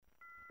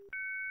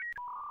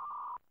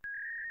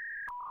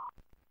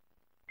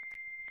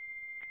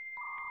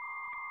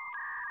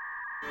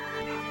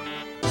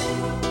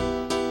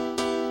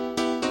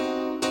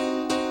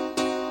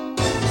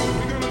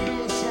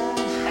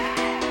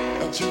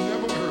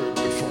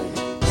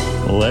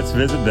Let's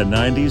visit the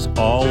 90s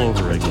all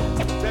over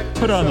again.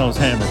 Put on those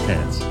hammer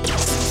pants.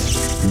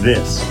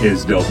 This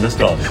is Dope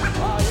Nostalgia.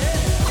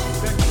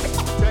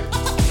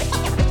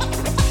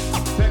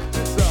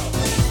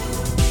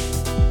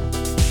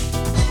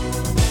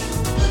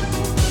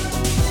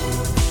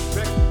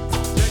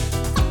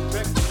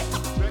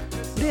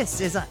 This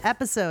is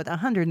episode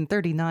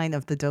 139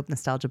 of the Dope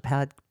Nostalgia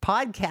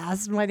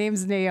podcast. My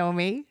name's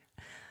Naomi.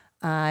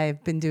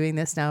 I've been doing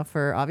this now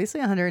for obviously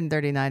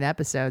 139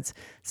 episodes.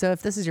 So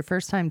if this is your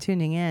first time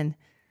tuning in,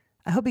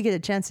 I hope you get a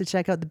chance to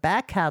check out the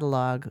back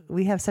catalog.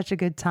 We have such a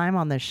good time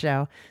on this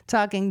show,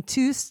 talking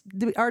to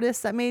the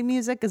artists that made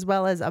music as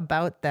well as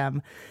about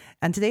them.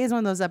 And today is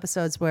one of those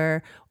episodes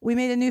where we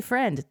made a new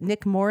friend.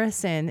 Nick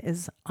Morrison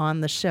is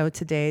on the show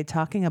today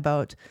talking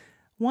about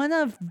one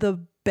of the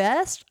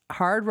best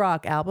hard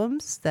rock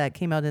albums that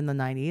came out in the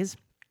 90s.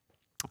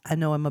 I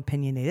know I'm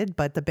opinionated,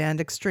 but the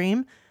band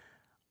Extreme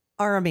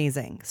are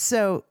amazing.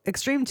 So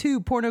Extreme 2,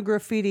 Porno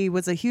Graffiti,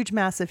 was a huge,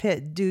 massive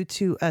hit due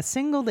to a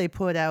single they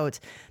put out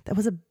that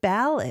was a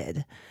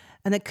ballad,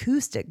 an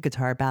acoustic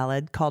guitar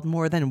ballad called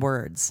More Than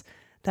Words.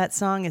 That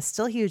song is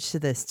still huge to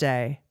this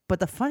day,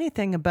 but the funny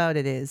thing about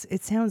it is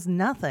it sounds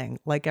nothing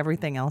like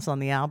everything else on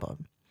the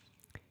album.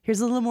 Here's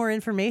a little more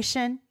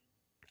information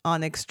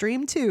on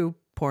Extreme 2,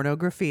 Porno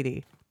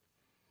Graffiti.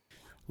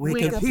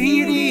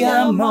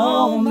 Wikipedia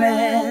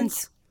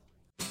moment.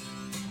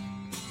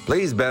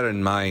 Please bear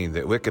in mind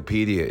that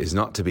Wikipedia is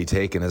not to be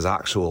taken as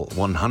actual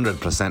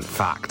 100%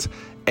 fact.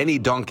 Any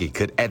donkey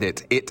could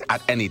edit it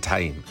at any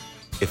time.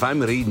 If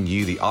I'm reading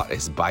you the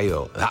artist's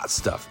bio, that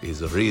stuff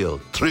is real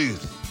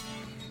truth.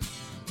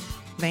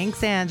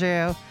 Thanks,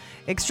 Andrew.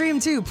 Extreme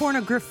 2, Porno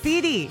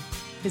Graffiti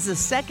is the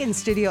second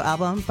studio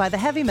album by the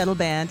heavy metal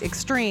band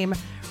Extreme,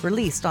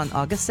 released on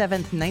August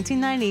 7th,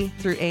 1990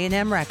 through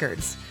A&M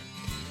Records.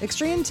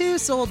 Extreme 2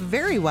 sold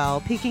very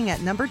well, peaking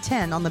at number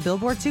 10 on the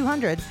Billboard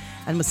 200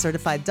 and was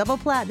certified double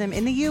platinum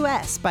in the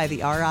US by the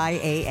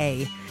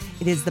RIAA.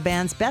 It is the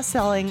band's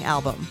best-selling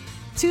album.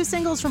 Two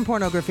singles from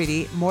Porno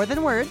Graffiti, More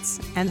Than Words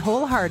and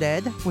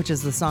Wholehearted, which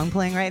is the song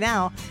playing right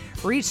now,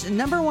 reached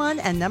number 1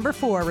 and number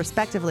 4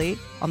 respectively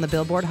on the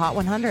Billboard Hot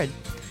 100.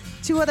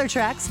 Two other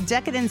tracks,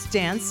 Decadence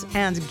Dance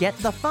and Get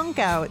the Funk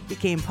Out,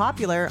 became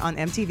popular on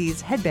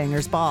MTV's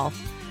Headbangers Ball.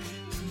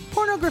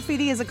 Porno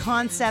Graffiti is a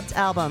concept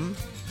album,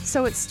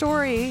 so its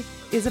story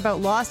is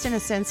about lost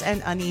innocence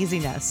and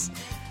uneasiness.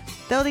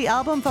 Though the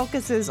album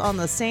focuses on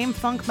the same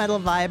funk metal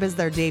vibe as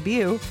their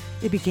debut,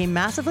 it became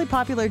massively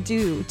popular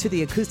due to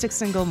the acoustic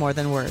single More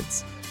Than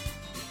Words.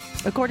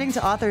 According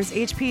to authors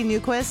H.P.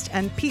 Newquist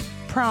and Pete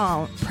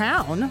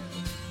Prown,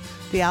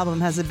 the album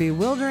has a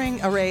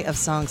bewildering array of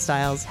song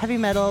styles, heavy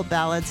metal,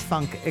 ballads,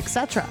 funk,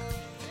 etc.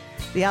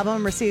 The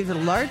album received a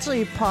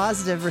largely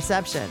positive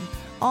reception.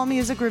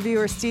 AllMusic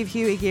reviewer Steve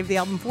Huey gave the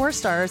album 4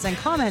 stars and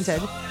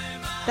commented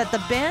that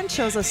the band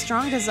shows a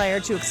strong desire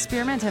to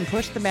experiment and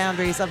push the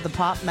boundaries of the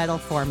pop metal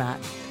format.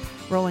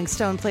 Rolling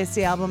Stone placed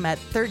the album at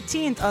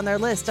 13th on their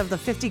list of the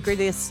 50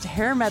 greatest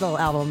hair metal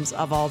albums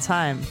of all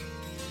time.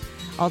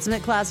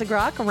 Ultimate Classic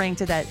Rock ranked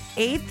it at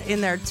 8th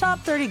in their top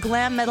 30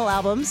 glam metal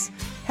albums.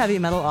 Heavy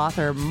metal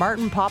author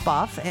Martin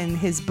Popoff, in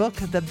his book,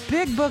 The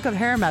Big Book of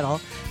Hair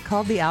Metal,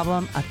 called the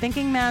album a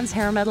thinking man's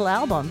hair metal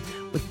album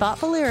with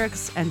thoughtful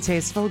lyrics and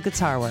tasteful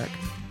guitar work.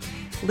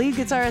 Lead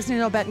guitarist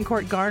Nuno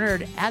Bettencourt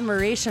garnered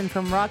admiration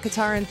from rock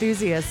guitar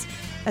enthusiasts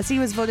as he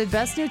was voted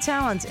Best New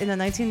Talent in a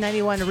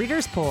 1991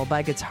 Readers' Poll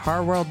by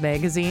Guitar World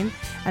magazine,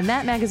 and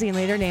that magazine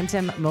later named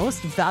him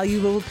Most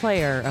Valuable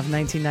Player of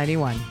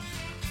 1991.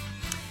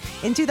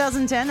 In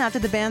 2010, after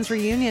the band's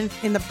reunion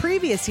in the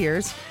previous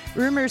years,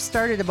 rumors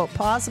started about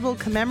possible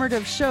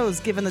commemorative shows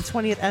given the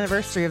 20th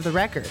anniversary of the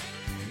record.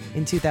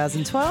 In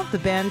 2012, the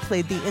band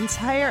played the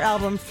entire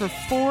album for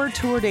 4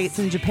 tour dates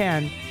in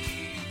Japan.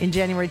 In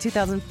January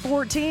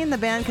 2014, the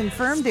band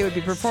confirmed they would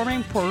be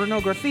performing Porno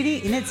Graffiti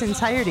in its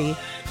entirety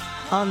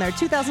on their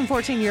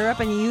 2014 Europe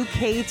and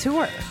UK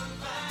tour.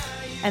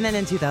 And then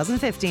in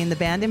 2015, the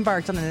band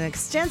embarked on an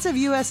extensive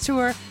US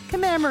tour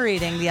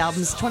commemorating the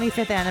album's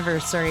 25th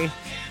anniversary.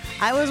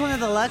 I was one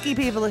of the lucky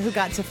people who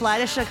got to fly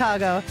to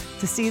Chicago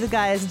to see the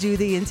guys do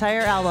the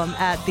entire album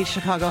at the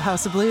Chicago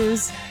House of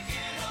Blues.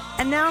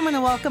 And now I'm going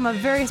to welcome a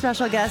very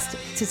special guest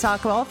to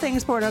talk all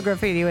things Porno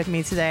Graffiti with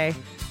me today.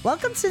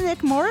 Welcome to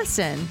Nick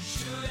Morrison.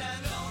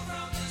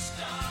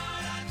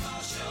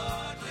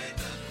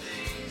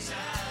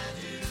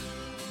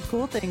 The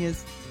cool thing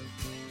is,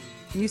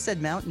 you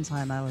said mountain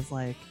time, I was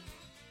like,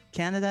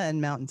 Canada and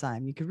mountain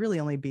time. You could really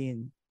only be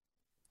in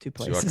 2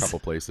 places. So a couple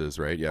places,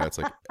 right? Yeah, it's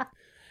like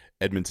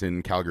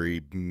Edmonton,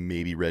 Calgary,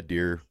 maybe Red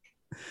Deer.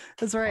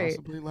 That's right.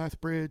 Possibly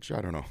Lethbridge. I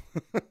don't know.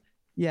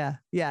 Yeah,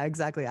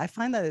 exactly. I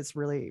find that it's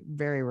really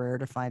very rare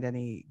to find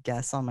any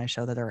guests on my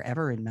show that are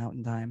ever in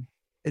mountain time.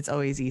 It's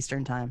always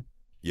Eastern time.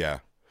 Yeah.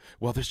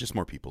 Well, there's just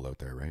more people out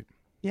there, right?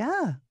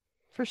 Yeah,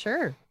 for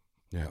sure.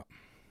 Yeah.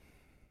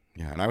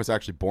 Yeah, and I was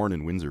actually born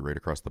in Windsor, right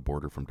across the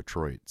border from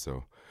Detroit.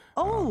 So,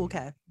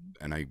 Okay.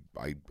 and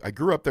I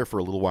grew up there for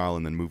a little while,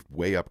 and then moved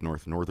way up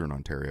north, northern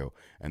Ontario,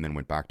 and then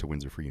went back to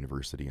Windsor for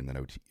university, and then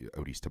out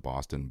east to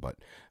Boston. But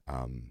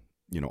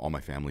all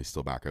my family's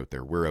still back out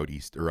there. We're out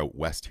east or out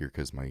west here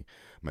because my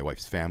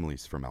wife's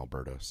family's from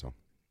Alberta. So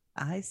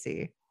I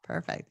see.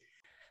 Perfect.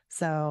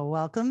 So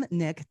welcome,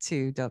 Nick,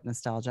 to Dope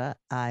Nostalgia.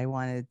 I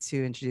wanted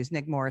to introduce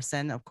Nick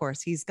Morrison. Of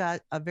course, he's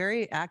got a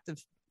very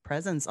active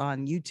presence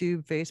on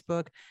YouTube,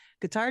 Facebook,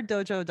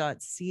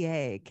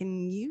 guitardojo.ca.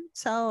 Can you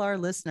tell our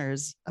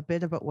listeners a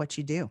bit about what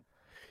you do?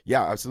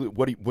 yeah,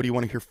 absolutely. What do you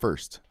want to hear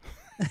first?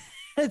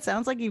 It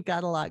sounds like you've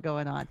got a lot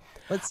going on.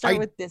 Let's start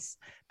with this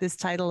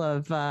title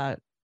of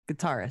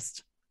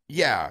guitarist.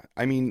 Yeah,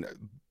 I mean,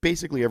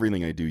 basically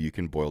everything I do, you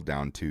can boil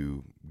down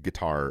to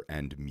guitar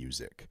and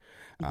music.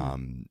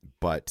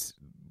 But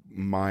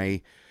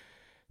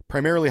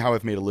primarily how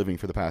I've made a living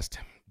for the past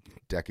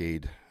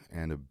decade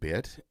and a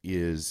bit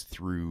is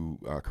through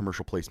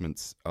commercial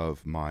placements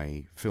of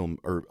my film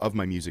or of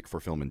my music for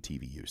film and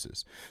TV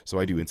uses. So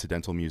I do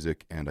incidental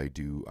music, and I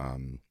do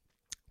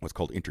what's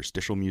called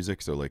interstitial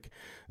music. So like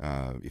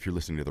if you're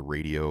listening to the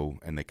radio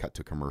and they cut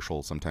to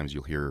commercial, sometimes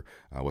you'll hear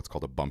what's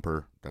called a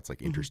bumper. That's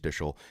like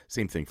interstitial.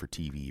 Same thing for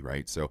TV,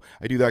 right? So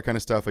I do that kind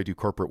of stuff. I do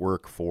corporate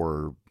work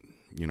for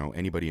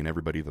anybody and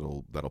everybody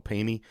that'll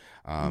pay me,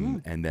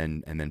 and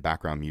then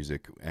background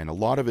music, and a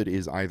lot of it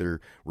is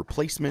either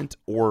replacement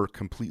or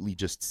completely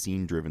just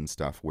scene driven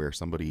stuff where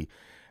somebody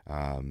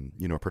a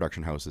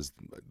production house is.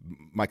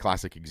 My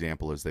classic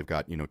example is they've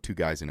got two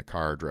guys in a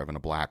car driving a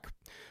black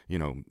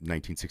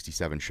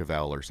 1967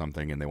 Chevelle or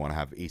something, and they want to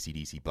have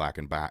AC/DC back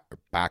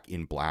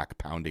in black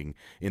pounding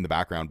in the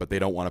background, but they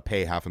don't want to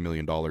pay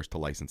 $500,000 to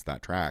license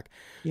that track.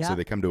 Yeah. So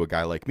they come to a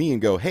guy like me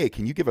and go, hey,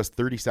 can you give us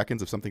 30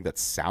 seconds of something that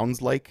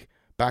sounds like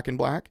Back in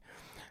Black?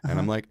 And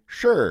I'm like,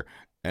 sure.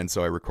 And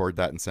so I record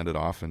that and send it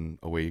off, and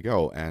away you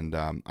go. And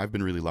I've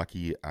been really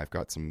lucky. I've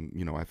got some,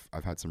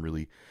 I've had some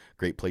really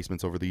great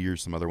placements over the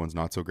years, some other ones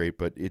not so great,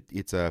 but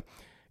it's a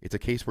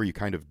case where you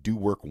kind of do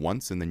work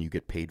once and then you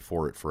get paid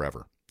for it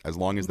forever. As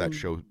long as that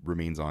show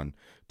remains on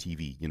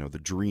TV, the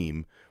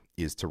dream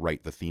is to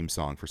write the theme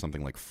song for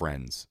something like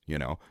Friends,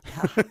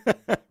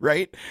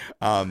 right?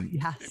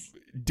 Yes.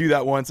 Do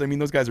that once. I mean,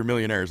 those guys are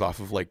millionaires off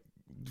of like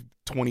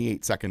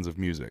 28 seconds of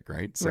music,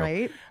 right? So,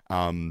 right.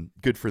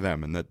 Good for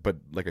them. But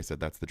like I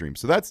said, that's the dream.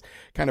 So that's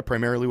kind of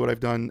primarily what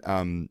I've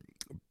done.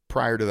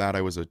 Prior to that,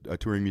 I was a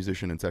touring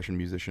musician and session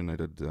musician. I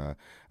did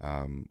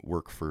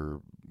work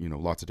for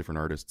lots of different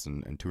artists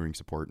and touring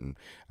support, and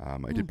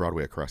I did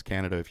Broadway across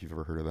Canada. If you've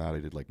ever heard of that, I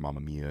did like Mamma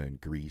Mia and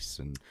Grease,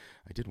 and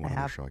I did one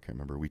other show I can't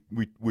remember.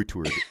 We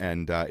toured,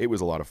 and it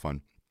was a lot of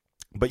fun.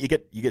 But you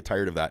get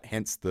tired of that.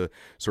 Hence the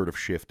sort of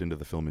shift into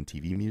the film and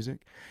TV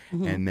music,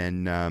 and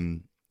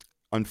then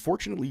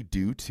unfortunately,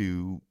 due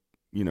to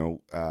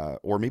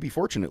or maybe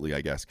fortunately,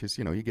 I guess, because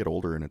you get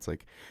older and it's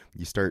like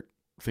you start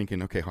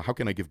thinking, okay, how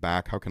can I give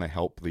back? How can I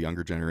help the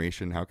younger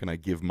generation? How can I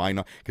give my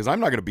because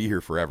I'm not going to be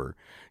here forever,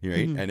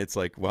 right? And it's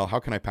like, well, how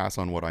can I pass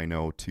on what I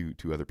know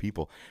to other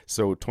people?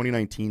 So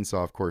 2019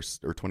 saw, of course,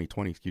 or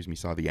 2020, excuse me,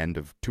 saw the end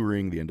of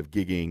touring, the end of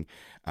gigging,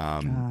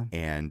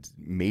 and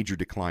major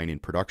decline in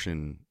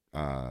production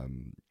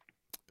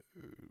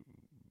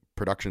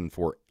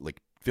for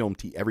like film,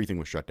 everything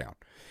was shut down.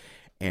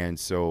 And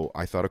so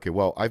I thought, okay,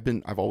 well,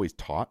 I've always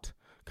taught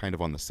kind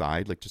of on the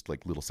side, like just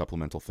like little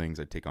supplemental things.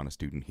 I'd take on a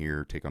student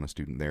here, take on a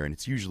student there. And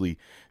it's usually,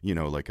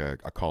 like a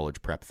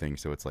college prep thing.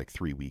 So it's like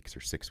 3 weeks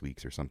or 6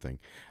 weeks or something.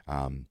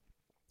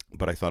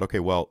 But I thought, okay,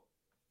 well,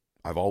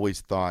 I've always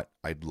thought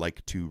I'd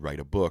like to write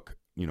a book,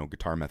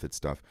 guitar method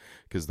stuff,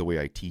 because the way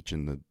I teach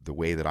and the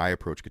way that I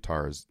approach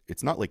guitar is,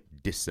 it's not like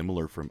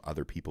dissimilar from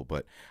other people,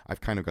 but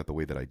I've kind of got the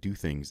way that I do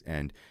things.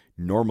 And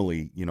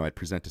normally, I'd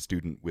present a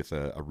student with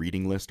a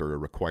reading list or a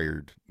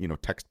required,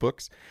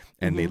 textbooks,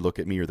 and they'd look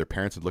at me, or their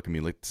parents would look at me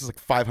like, this is like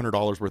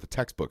 $500 worth of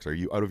textbooks. Are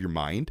you out of your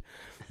mind?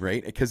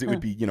 Right? Because it would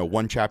be,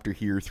 one chapter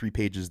here, 3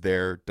 pages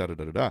there, da da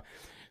da da da.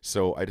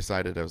 So I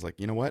decided, I was like,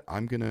 you know what?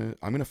 I'm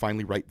gonna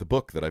finally write the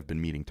book that I've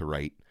been meaning to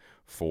write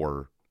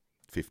for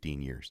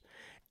 15 years.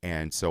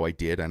 And so I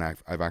did, and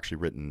I've actually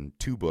written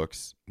 2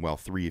 books, well,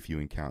 3 if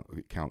you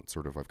count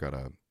sort of, I've got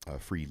a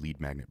free lead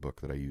magnet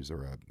book that I use,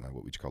 or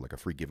what would you call like a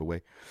free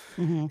giveaway,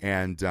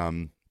 and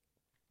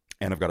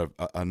I've got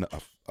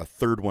a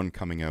third one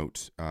coming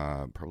out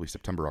probably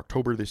September,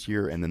 October this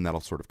year, and then that'll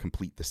sort of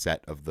complete the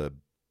set of the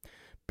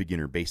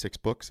beginner basics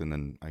books, and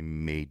then I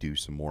may do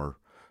some more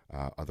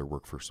other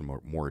work for some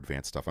more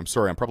advanced stuff. I'm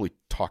sorry, I'm probably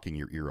talking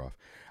your ear off.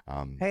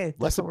 Hey,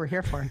 that's what we're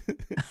here for.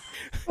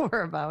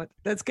 We're about.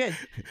 That's good.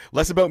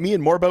 Less about me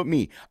and more about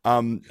me.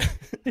 I'm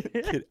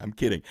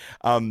kidding.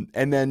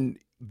 And then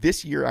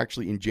this year,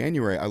 actually in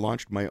January, I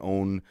launched my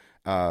own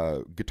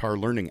guitar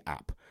learning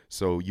app.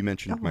 So you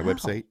mentioned my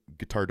website,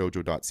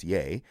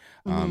 guitardojo.ca,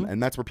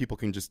 and that's where people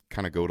can just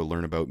kind of go to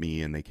learn about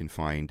me, and they can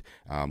find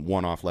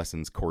one-off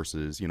lessons,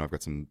 courses. I've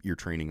got some ear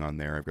training on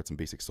there. I've got some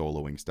basic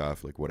soloing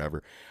stuff, like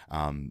whatever.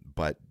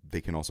 But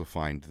they can also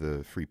find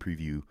the free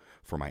preview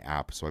for my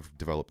app. So I've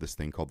developed this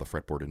thing called the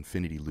Fretboard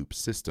Infinity Loop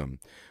System,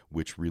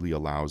 which really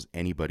allows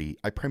anybody.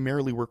 I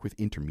primarily work with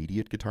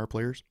intermediate guitar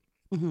players.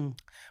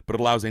 But it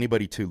allows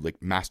anybody to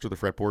like master the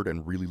fretboard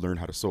and really learn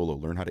how to solo,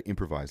 learn how to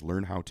improvise,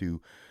 learn how to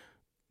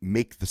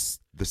make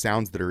the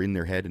sounds that are in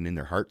their head and in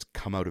their hearts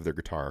come out of their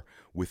guitar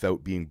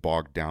without being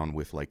bogged down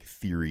with like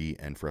theory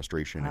and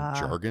frustration and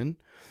jargon.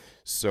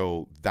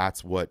 So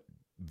that's what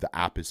the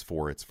app is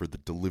for. It's for the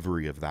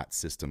delivery of that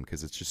system,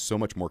 because it's just so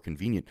much more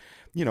convenient.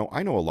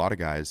 I know a lot of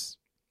guys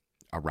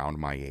around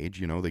my age,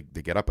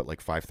 they get up at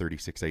like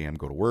 5:30, 6 a.m.,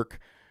 go to work.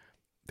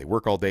 They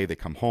work all day, they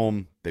come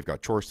home, they've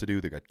got chores to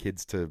do, they've got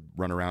kids to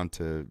run around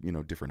to,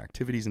 different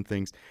activities and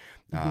things.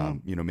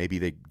 Maybe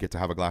they get to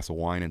have a glass of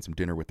wine and some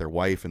dinner with their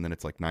wife, and then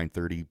it's like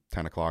 9:30,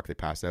 10 o'clock, they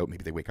pass out.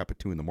 Maybe they wake up at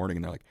 2 in the morning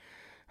and they're like,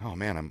 oh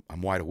man,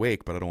 I'm wide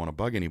awake, but I don't want to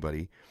bug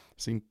anybody.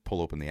 So you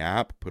pull open the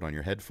app, put on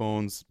your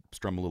headphones,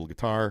 strum a little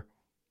guitar,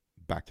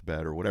 back to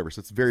bed or whatever. So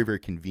it's very, very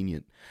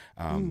convenient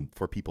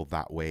for people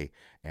that way.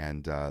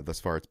 And thus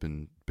far, it's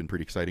been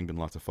pretty exciting, been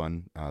lots of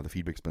fun. The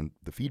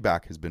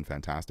feedback has been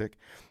fantastic.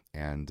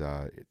 And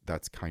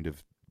that's kind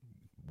of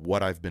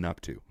what I've been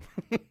up to.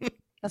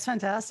 That's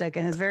fantastic.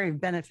 And it's very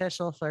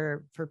beneficial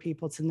for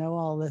people to know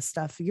all this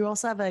stuff. You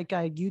also have like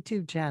a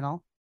YouTube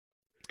channel.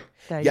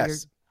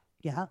 Yes.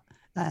 Yeah.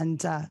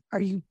 And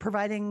are you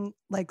providing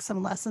like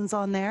some lessons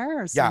on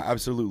there? Yeah,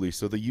 absolutely.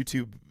 So the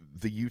YouTube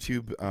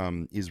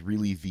is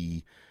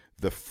really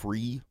the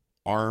free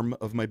arm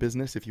of my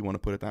business, if you want to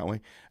put it that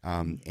way.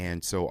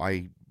 And so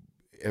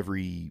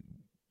every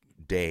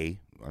day,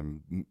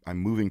 I'm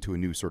moving to a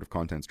new sort of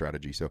content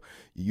strategy. So it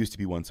used to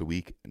be once a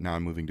week. Now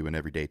I'm moving to an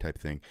everyday type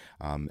thing.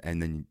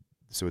 And then,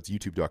 so it's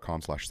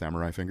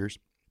youtube.com/samuraifingers.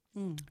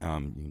 You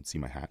can see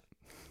my hat.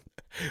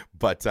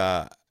 But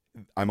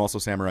I'm also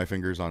Samurai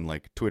Fingers on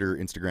like Twitter,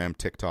 Instagram,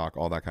 TikTok,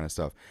 all that kind of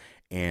stuff.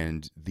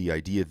 And the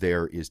idea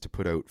there is to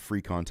put out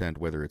free content,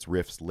 whether it's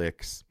riffs,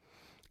 licks,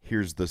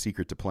 here's the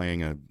secret to playing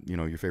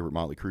your favorite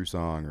Motley Crue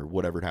song or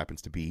whatever it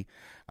happens to be.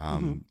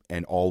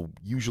 And all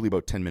usually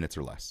about 10 minutes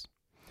or less.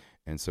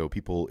 And so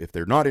people, if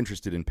they're not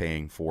interested in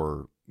paying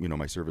for,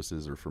 my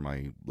services or for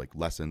my like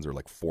lessons or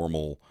like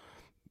formal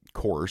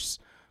course,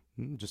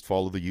 just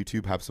follow the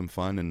YouTube, have some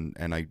fun.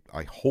 And I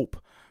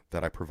hope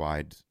that I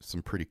provide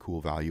some pretty cool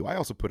value. I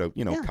also put out,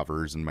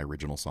 covers and my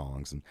original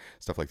songs and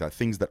stuff like that.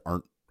 Things that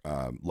aren't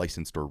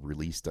licensed or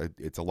released.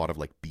 It's a lot of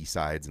like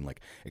B-sides and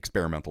like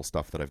experimental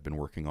stuff that I've been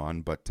working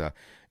on, but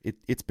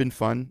it's been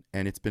fun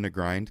and it's been a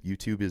grind.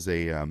 YouTube is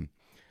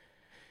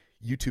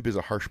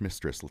a harsh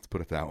mistress. Let's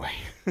put it that way.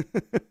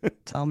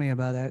 Tell me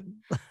about it.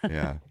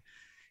 Yeah.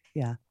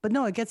 Yeah. But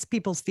no, it gets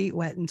people's feet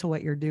wet into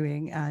what you're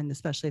doing. And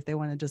especially if they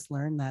want to just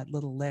learn that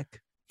little lick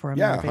from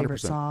their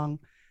favorite 100%. Song,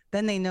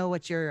 then they know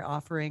what you're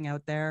offering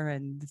out there.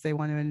 And if they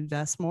want to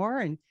invest more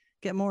and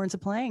get more into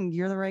playing,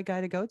 you're the right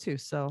guy to go to.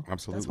 So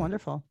absolutely. That's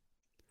wonderful.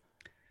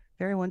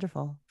 Very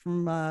wonderful.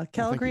 From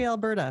Calgary,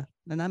 Alberta.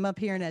 And I'm up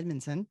here in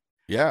Edmonton.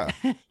 Yeah.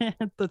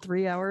 The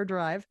 3-hour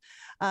drive.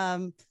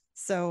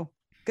 So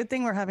good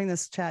thing we're having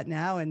this chat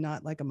now and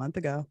not like a month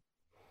ago.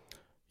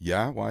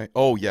 Yeah. Why?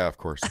 Oh, yeah, of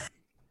course.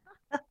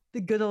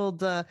 The good old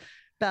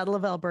Battle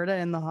of Alberta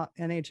in the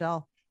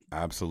NHL.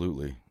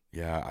 Absolutely.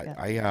 Yeah.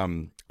 I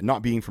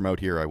not being from out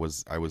here, I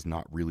was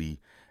not really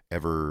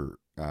ever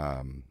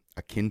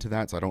akin to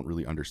that. So I don't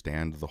really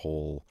understand the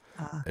whole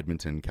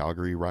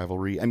Edmonton-Calgary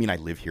rivalry. I mean, I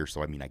live here,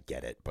 so I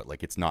get it, but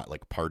like, it's not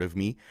like part of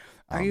me.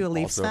 Are you a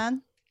Leafs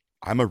fan?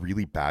 I'm a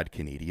really bad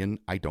Canadian.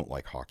 I don't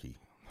like hockey.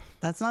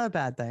 That's not a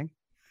bad thing.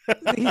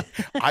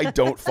 I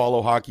don't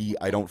follow hockey.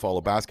 I don't follow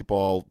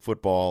basketball,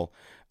 football,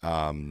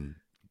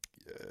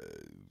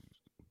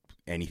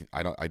 anything.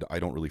 I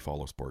don't really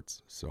follow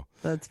sports. So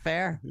that's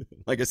fair.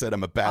 Like I said,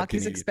 I'm a bad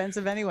Hockey's Canadian.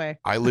 Expensive anyway.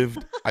 I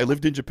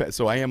lived in Japan,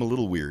 so I am a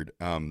little weird.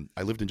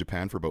 I lived in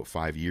Japan for about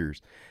 5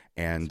 years,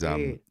 and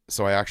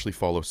so I actually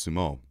follow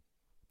sumo.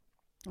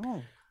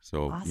 Oh,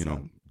 so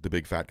awesome. The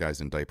big fat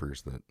guys in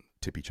diapers that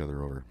tip each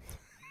other over.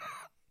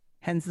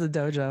 Hence the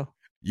dojo.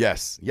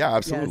 Yes. Yeah.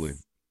 Absolutely.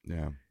 Yes.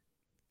 Yeah.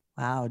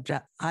 Wow.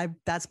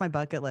 That's my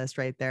bucket list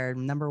right there.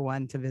 Number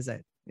 1 to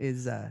visit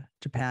is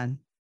Japan,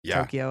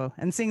 Tokyo,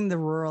 and seeing the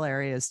rural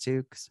areas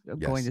too,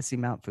 going to see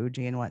Mount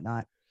Fuji and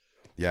whatnot.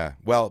 Yeah.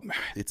 Well,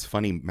 it's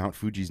funny. Mount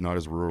Fuji's not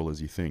as rural as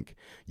you think.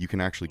 You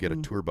can actually get a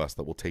tour bus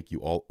that will take you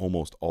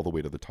almost all the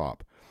way to the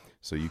top.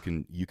 So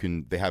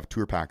they have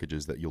tour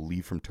packages that you'll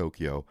leave from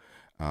Tokyo,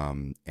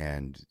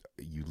 and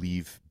you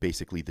leave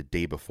basically the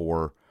day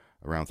before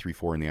around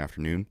 3-4 in the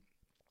afternoon,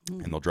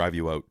 and they'll drive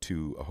you out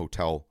to a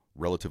hotel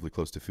relatively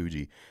close to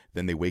Fuji.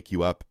 Then they wake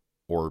you up,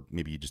 or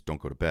maybe you just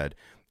don't go to bed,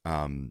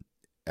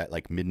 at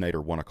like midnight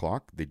or 1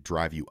 o'clock. They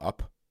drive you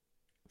up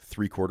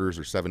 3/4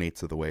 or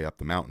 7/8 of the way up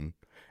the mountain,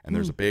 and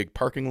there's a big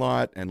parking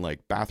lot and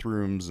like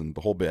bathrooms and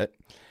the whole bit.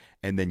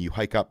 And then you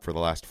hike up for the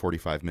last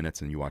 45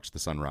 minutes and you watch the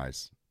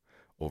sunrise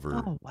over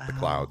Oh, the wow.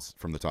 clouds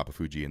from the top of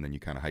Fuji, and then you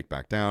kind of hike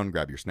back down,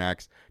 grab your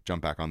snacks,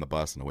 jump back on the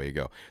bus, and away you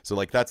go. So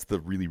like that's the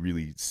really,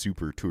 really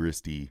super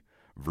touristy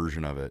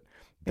version of it.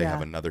 They have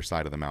Yeah. another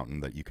side of the mountain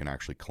that you can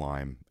actually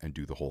climb and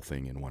do the whole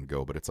thing in one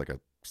go, but it's like a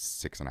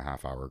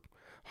 6.5 hour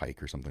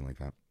hike or something like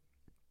that.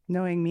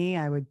 Knowing me,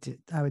 I would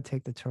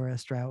take the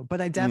tourist route,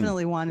 but I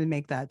definitely want to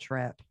make that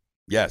trip.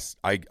 Yes,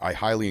 I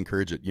highly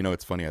encourage it. You know,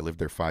 it's funny. I lived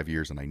there 5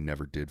 years and I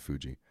never did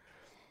Fuji.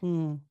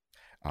 Hmm.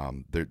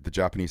 The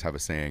Japanese have a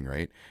saying,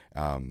 right?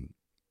 A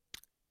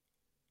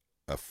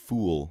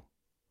fool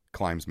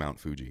climbs Mount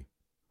Fuji.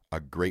 A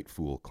great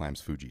fool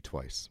climbs Fuji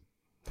twice.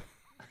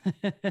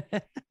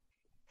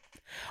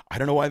 I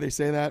don't know why they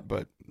say that,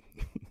 but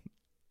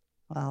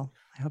Well,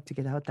 I hope to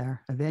get out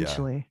there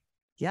eventually.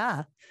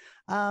 Yeah.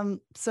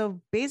 So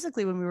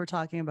basically, when we were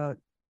talking about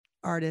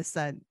artists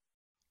that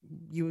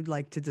you would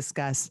like to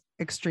discuss,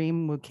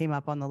 Extreme came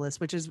up on the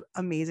list, which is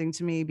amazing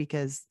to me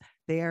because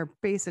they are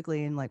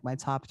basically in like my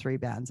top 3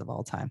 bands of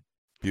all time.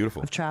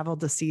 beautiful. I've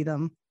traveled to see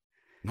them.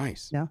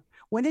 Nice. Yeah.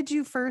 When did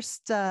you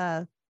first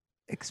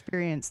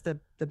experience the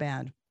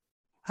band?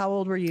 How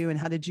old were you and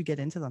how did you get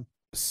into them?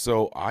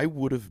 So I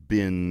would have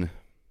been,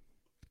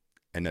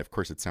 and of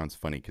course it sounds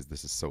funny because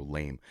this is so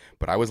lame,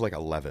 but I was like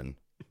 11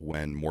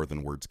 when More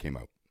Than Words came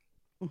out.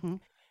 Mm-hmm.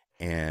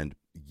 And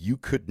you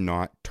could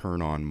not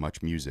turn on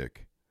much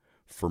music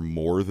for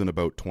more than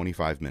about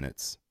 25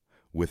 minutes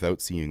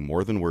without seeing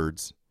More Than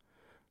Words,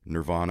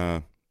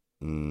 Nirvana,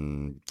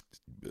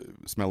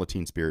 Smell of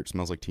Teen Spirit,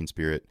 Smells Like Teen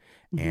Spirit,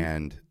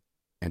 and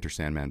Enter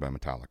Sandman by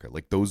Metallica.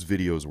 Like those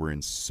videos were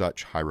in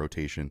such high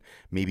rotation.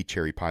 Maybe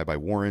Cherry Pie by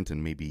Warrant,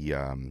 and maybe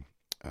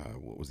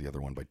what was the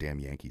other one by Damn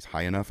Yankees?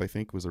 High Enough, I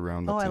think, was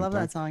around that Oh, I same love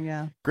time. that song.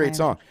 Yeah. Great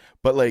song.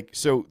 But like,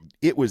 so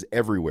it was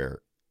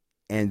everywhere.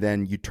 And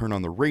then you turn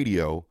on the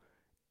radio,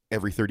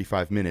 every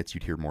 35 minutes,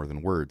 you'd hear More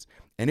Than Words.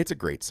 And it's a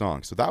great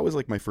song. So that was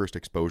like my first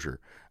exposure.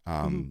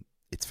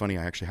 It's funny,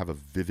 I actually have a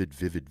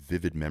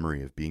vivid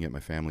memory of being at my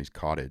family's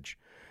cottage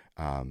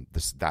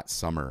that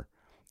summer.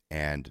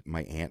 And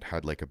my aunt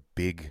had like a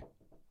big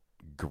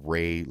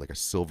gray, like a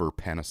silver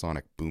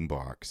Panasonic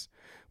boombox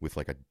with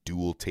like a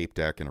dual tape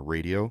deck and a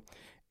radio.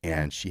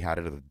 And she had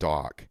it at the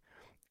dock.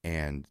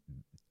 And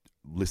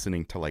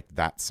listening to like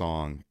that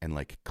song and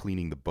like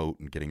cleaning the boat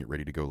and getting it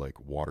ready to go like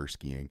water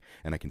skiing,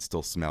 and I can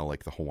still smell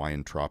like the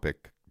Hawaiian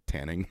tropic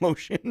tanning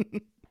lotion.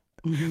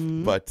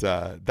 But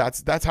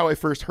that's how I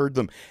first heard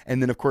them.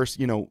 And then of course,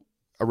 you know,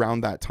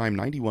 around that time,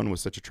 91 was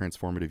such a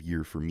transformative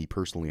year for me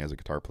personally as a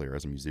guitar player,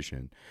 as a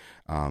musician,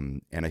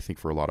 and I think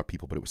for a lot of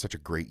people. But it was such a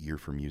great year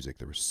for music.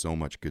 There was so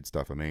much good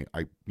stuff. I mean,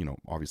 I you know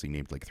obviously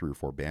named like 3 or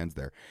 4 bands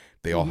there.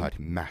 They all had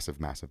massive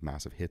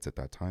hits at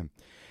that time.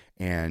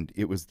 And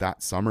it was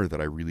that summer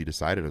that I really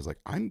decided, I was like,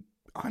 I'm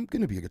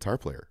going to be a guitar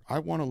player. I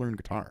want to learn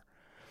guitar.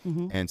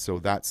 And so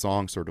that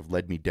song sort of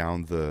led me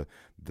down the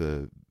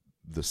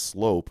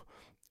slope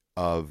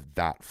of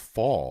that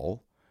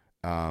fall.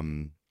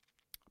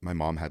 My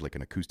mom had like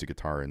an acoustic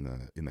guitar in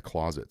the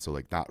closet. So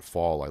like that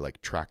fall I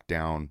like tracked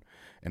down,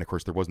 and of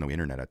course there was no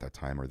internet at that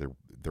time, or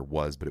there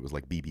was, but it was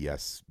like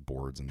BBS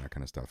boards and that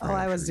kind of stuff. Oh, right?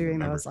 I I'm was sure you doing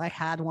remember. those. I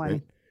had one.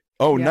 Right?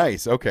 Oh, Yep.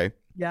 nice. Okay.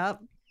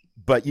 Yep.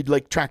 But you'd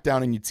like track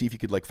down and you'd see if you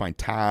could like find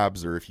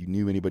tabs or if you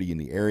knew anybody in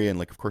the area. And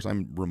like, of course,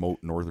 I'm remote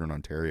Northern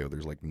Ontario.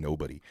 There's like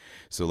nobody.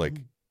 So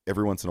like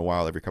every once in a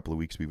while, every couple of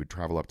weeks, we would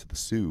travel up to the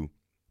Sioux,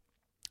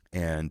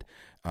 and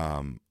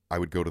I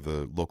would go to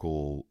the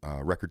local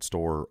record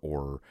store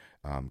or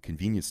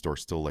convenience store,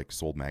 still like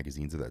sold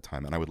magazines at that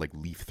time. And I would like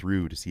leaf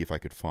through to see if I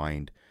could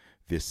find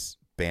this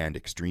band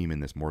Extreme in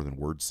this More Than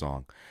Words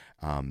song.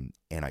 And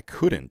I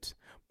couldn't,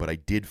 but I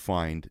did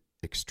find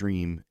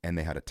Extreme, and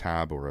they had a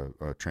tab or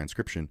a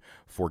transcription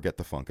for Get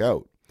the Funk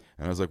Out.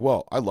 And I was like,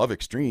 well, I love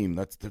Extreme.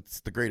 That's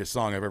the greatest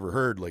song I've ever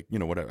heard. Like, you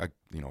know,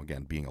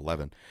 again, being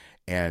 11.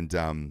 And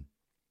I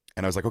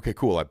was like, okay,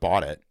 cool. I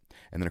bought it.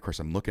 And then of course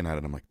I'm looking at it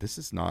and I'm like, this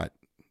is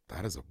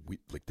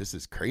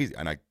crazy.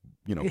 And I,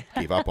 you know,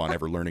 gave up on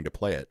ever learning to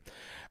play it.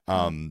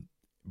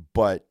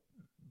 But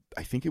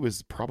I think it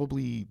was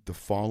probably the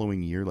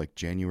following year, like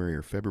January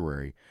or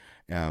February,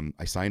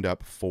 I signed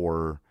up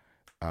for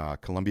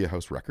Columbia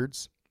House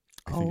Records.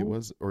 I think it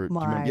was, or do you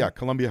remember?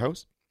 Columbia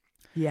House.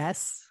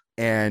 Yes.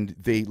 And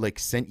they like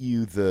sent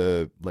you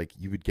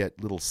you would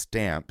get little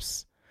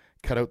stamps,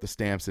 cut out the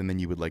stamps, and then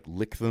you would like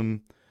lick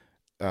them.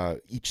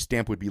 Each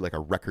stamp would be like a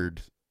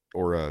record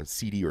or a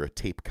CD or a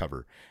tape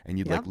cover, and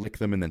you'd like lick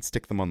them and then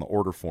stick them on the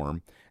order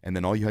form. And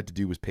then all you had to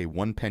do was pay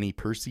 1 penny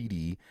per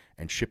CD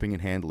and shipping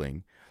and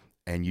handling.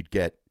 And you'd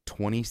get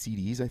 20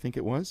 CDs, I think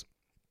it was.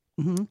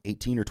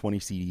 18 or 20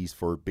 CDs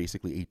for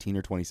basically 18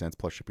 or 20 cents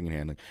plus shipping and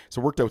handling.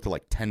 So it worked out to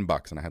like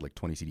 $10, and I had like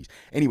 20 CDs.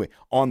 Anyway,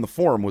 on the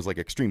forum was like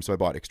Extreme. So I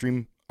bought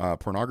Extreme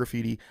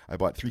Pornography. I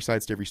bought 3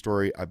 Sides to Every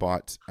Story. I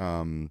bought,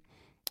 so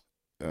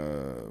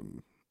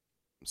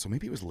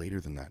maybe it was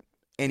later than that.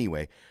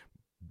 Anyway,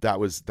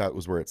 that was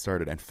where it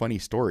started. And funny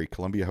story,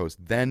 Columbia House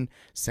then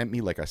sent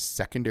me like a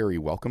secondary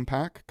welcome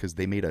pack because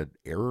they made an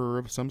error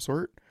of some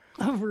sort.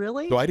 Oh,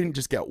 really? So I didn't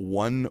just get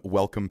 1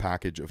 welcome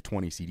package of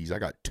 20 CDs. I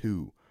got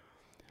 2.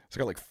 So I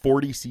got like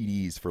 40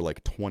 CDs for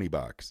like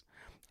 $20,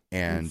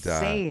 and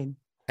Insane.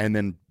 and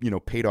then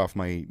paid off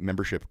my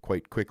membership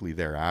quite quickly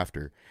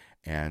thereafter.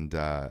 And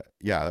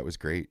yeah, that was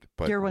great.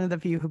 But You're one of the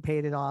few who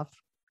paid it off.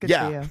 Good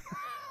Yeah. for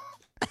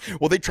you.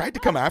 well, they tried to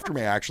come after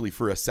me actually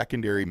for a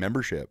secondary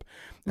membership,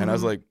 and I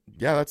was like,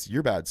 yeah, that's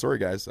your bad. Sorry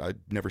guys, I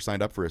never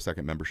signed up for a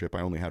second membership.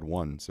 I only had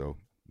one, so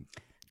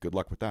good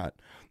luck with that.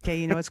 Okay,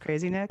 you know what's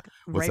crazy, Nick?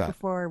 What's Right that?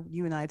 before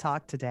you and I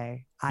talked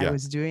today, I Yeah.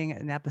 was doing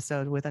an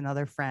episode with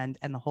another friend,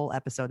 and the whole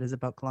episode is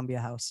about Columbia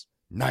House.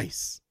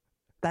 Nice.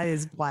 That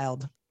is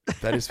wild.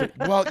 That is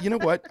well, you know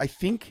what? I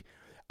think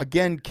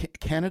again,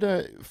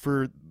 Canada,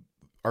 for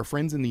our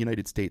friends in the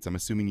United States, I'm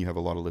assuming you have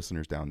a lot of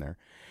listeners down there.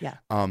 Yeah.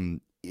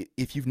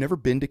 If you've never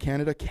been to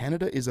Canada,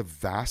 Canada is a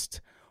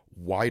vast,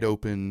 wide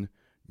open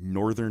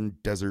northern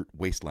desert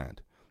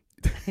wasteland.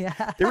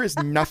 Yeah. There is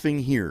nothing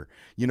here.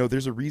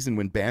 There's a reason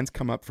when bands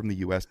come up from the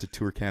US to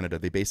tour Canada,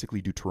 they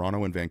basically do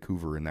Toronto and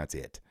Vancouver, and that's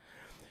it.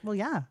 Well,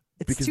 yeah.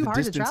 It's Because too the hard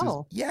to distances,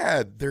 travel.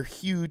 yeah, they're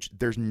huge.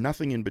 There's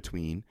nothing in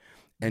between.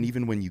 And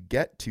even when you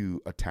get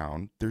to a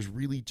town, there's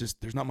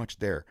not much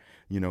there.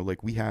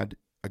 Like we had,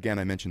 again,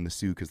 I mentioned the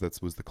Sioux because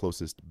that was the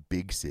closest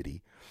big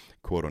city,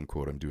 quote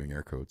unquote. I'm doing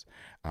air quotes.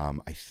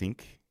 I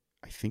think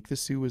the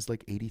Sioux was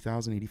like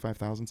 80,000,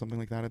 85,000, something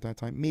like that at that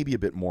time. Maybe a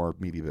bit more,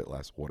 maybe a bit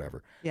less,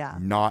 whatever. Yeah.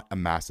 Not a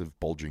massive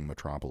bulging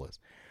metropolis.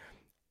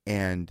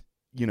 And,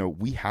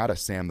 we had a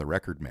Sam the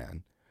Record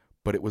Man,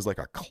 but it was like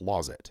a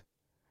closet.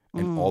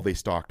 And all they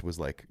stocked was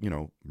like,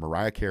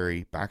 Mariah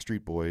Carey,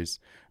 Backstreet Boys,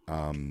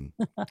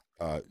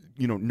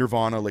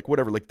 Nirvana, like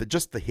whatever, like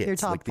just the hits. Your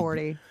top like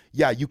 40.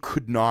 Yeah, you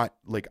could not,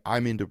 like,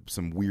 I'm into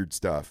some weird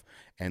stuff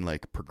and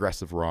like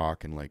progressive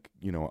rock and like,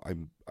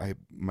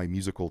 my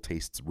musical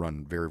tastes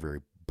run very,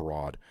 very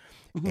broad.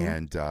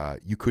 And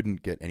you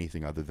couldn't get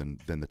anything other than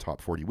the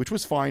top 40, which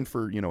was fine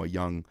for, a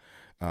young,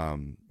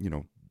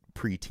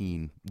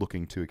 preteen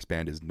looking to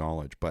expand his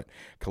knowledge. But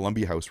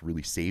Columbia House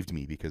really saved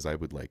me because I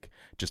would like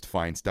just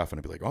find stuff and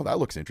I'd be like, oh, that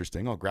looks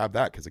interesting, I'll grab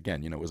that, because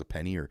again, it was a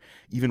penny. Or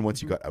even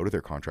once you got out of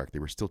their contract, they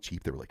were still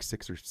cheap. They were like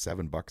 $6 or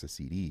 $7 a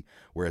CD,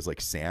 whereas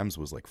like Sam's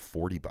was like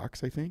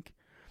 $40, I think.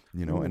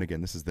 And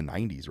again, this is the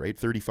 90s, right?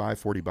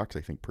 $35-$40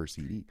 I think per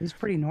CD. It was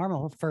pretty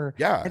normal for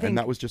Yeah, I think, and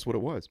that was just what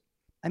it was.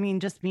 I mean,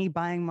 just me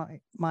buying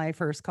my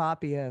first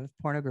copy of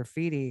Porno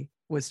Graffiti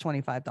was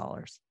 $25.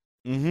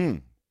 Mm-hmm.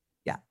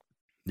 Yeah.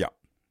 Yeah.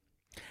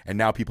 And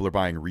now people are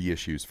buying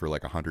reissues for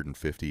like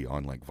 150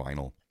 on like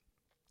vinyl.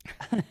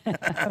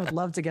 I would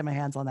love to get my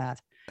hands on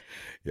that.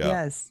 Yeah.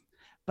 Yes.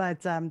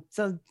 But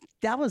so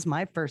that was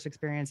my first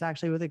experience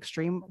actually with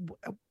Extreme.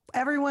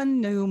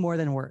 Everyone knew more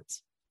than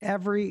words.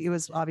 It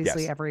was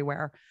obviously Yes.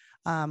 everywhere.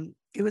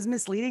 It was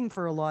misleading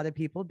for a lot of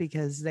people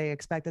because they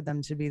expected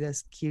them to be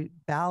this cute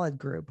ballad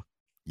group,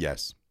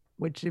 Yes.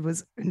 which it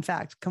was in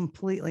fact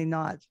completely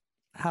not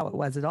how it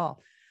was at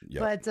all.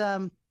 Yep.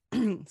 But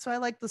so I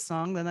liked the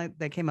song. Then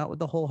they came out with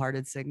the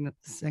Wholehearted single,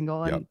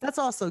 and Yep. that's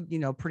also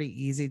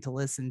pretty easy to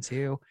listen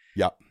to.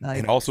 Yep. Like,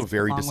 And also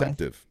very along with-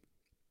 deceptive.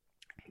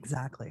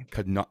 Exactly.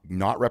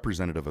 Not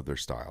representative of their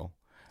style.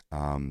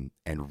 And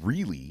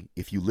really,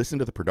 if you listen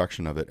to the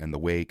production of it and the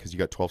way, because you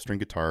got 12-string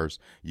guitars,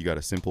 you got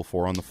a simple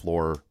 4 on the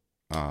floor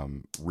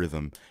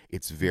rhythm,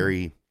 it's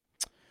very,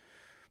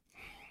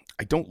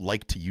 I don't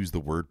like to use the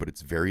word, but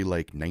it's very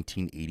like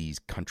 1980s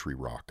country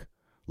rock.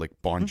 Like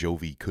Bon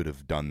Jovi could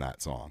have done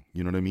that song.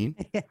 You know what I mean?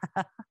 Yeah.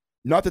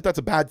 Not that that's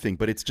a bad thing,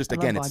 but it's just, I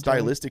love again, it's Bon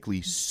Jovi.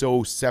 stylistically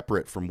so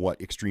separate from what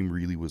Extreme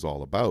really was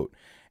all about.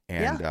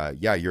 And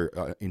yeah,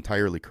 you're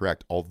entirely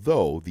correct.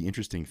 Although the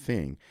interesting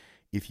thing,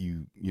 if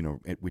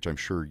which I'm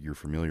sure you're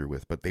familiar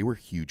with, but they were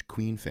huge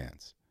Queen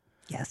fans.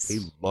 Yes. They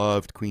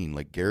loved Queen.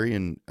 Like Gary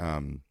and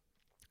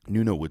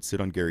Nuno would sit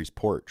on Gary's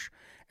porch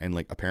and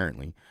like,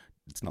 apparently,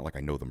 it's not like I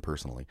know them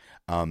personally,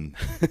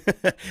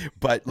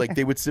 but like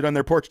they would sit on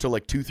their porch till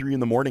like 2-3 in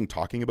the morning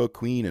talking about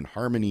Queen and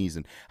harmonies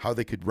and how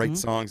they could write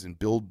songs and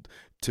build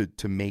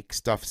to make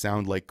stuff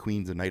sound like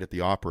Queen's A Night at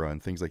the Opera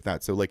and things like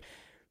that. So like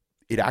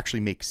it actually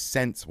makes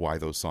sense why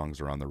those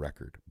songs are on the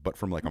record, but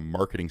from like a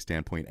marketing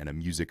standpoint and a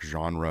music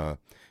genre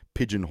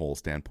pigeonhole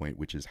standpoint,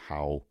 which is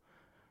how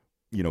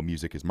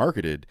music is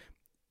marketed,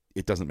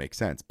 it doesn't make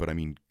sense. But I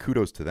mean,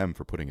 kudos to them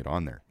for putting it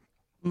on there.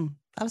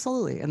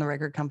 Absolutely. And the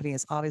record company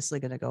is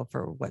obviously going to go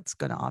for what's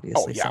going to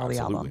obviously sell the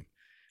album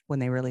when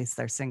they release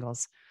their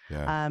singles.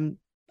 Yeah.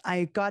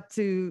 I got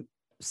to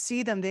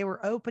see them. They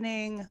were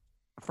opening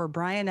for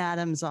Bryan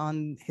Adams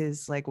on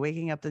his like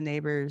Waking Up the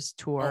Neighbors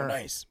tour. Oh,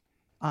 nice.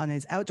 On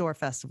his outdoor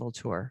festival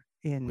tour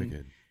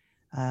in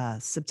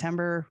August,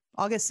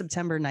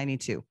 September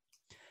 92.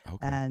 Okay.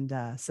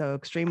 And so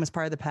Extreme was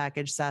part of the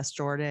package. Sass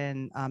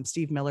Jordan,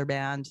 Steve Miller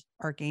Band,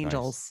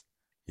 Archangels. Nice.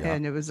 Yeah.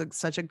 And it was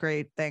such a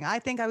great thing. I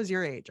think I was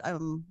your age.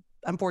 I'm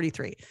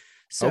 43.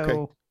 So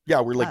okay. Yeah,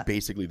 we're like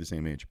basically the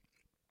same age.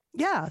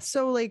 yeah.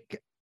 So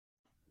like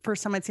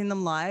first time I'd seen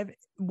them live,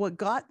 what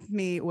got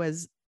me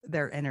was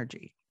their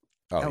energy.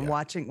 And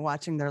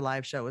watching their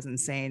live show was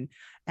insane.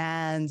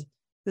 And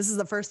this is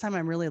the first time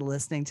I'm really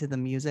listening to the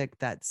music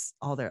that's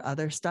all their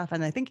other stuff.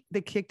 And I think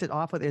they kicked it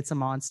off with It's a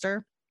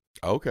Monster.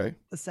 Okay.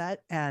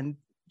 set, and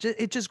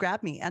it just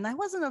grabbed me. And I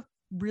wasn't a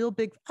real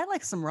big. I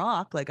like some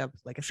rock, like I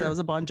said, Sure. I was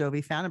a Bon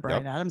Jovi fan, a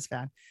Bryan Adams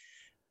fan,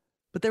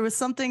 but there was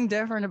something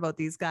different about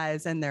these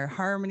guys and their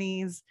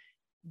harmonies,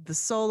 the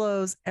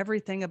solos,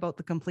 everything about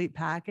the complete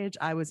package.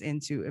 I was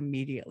into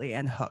immediately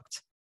and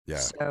hooked. Yeah.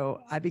 So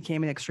I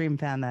became an Extreme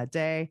fan that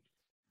day.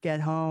 Get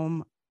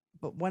home,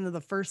 but one of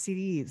the first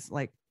CDs,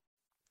 like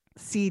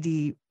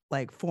CD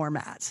like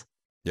format.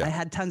 Yeah. I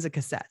had tons of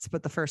cassettes,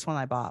 but the first one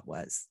I bought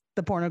was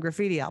the Porno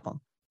Graffiti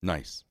album.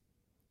 Nice.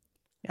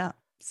 Yeah.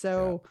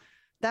 So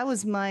that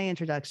was my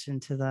introduction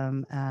to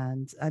them.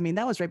 And I mean,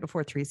 that was right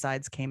before Three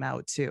Sides came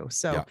out too.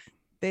 So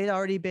they'd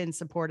already been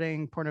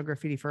supporting Porno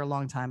Graffiti for a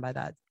long time by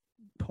that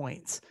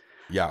point.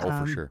 Yeah.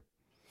 For sure.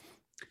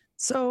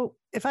 So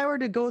if I were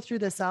to go through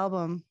this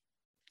album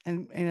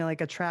and in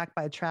like a track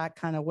by track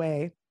kind of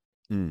way,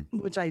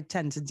 which I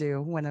tend to do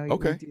when I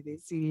do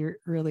these CD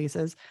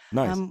releases.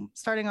 Nice.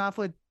 Starting off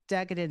with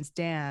Decadence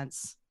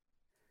Dance.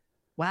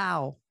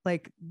 Wow.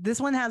 Like this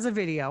one has a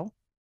video.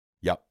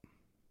 Yep.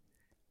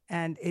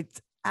 And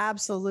it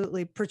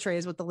absolutely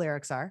portrays what the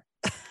lyrics are.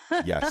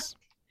 Yes.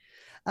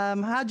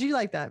 How'd you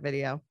like that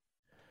video?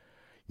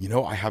 You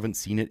know, I haven't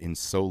seen it in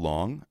so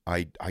long.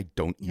 I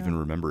don't even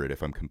remember it,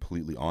 if I'm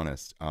completely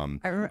honest. I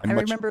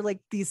remember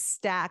like these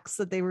stacks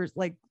that they were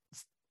like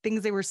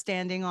things they were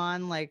standing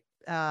on, like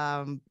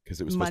because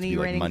it was supposed to be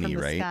like money, from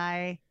the right?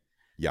 Sky.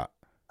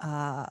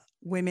 Yeah.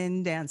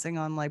 Women dancing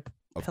on like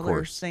Of pillar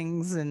course.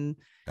 things, and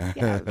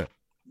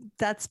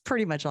that's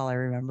pretty much all I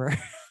remember.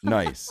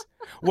 Nice.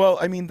 Well,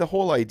 I mean, the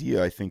whole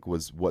idea, I think,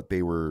 was what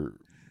they were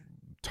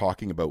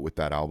talking about with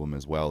that album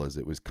as well, is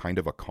it was kind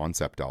of a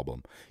concept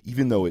album,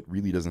 even though it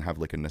really doesn't have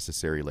like a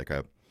necessary like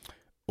a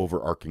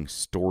overarching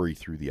story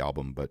through the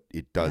album, but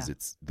it does.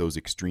 It's those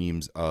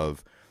extremes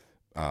of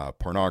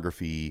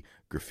pornography,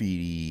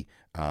 graffiti,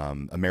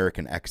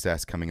 American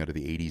excess coming out of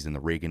the 80s and the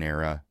Reagan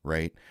era,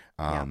 right?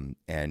 And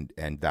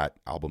that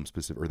album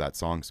or that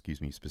song,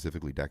 excuse me,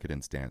 specifically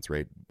Decadence Dance,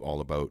 right?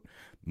 All about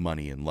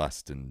money and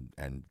lust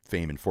and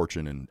fame and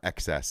fortune and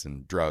excess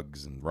and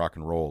drugs and rock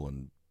and roll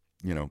and,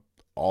 you know,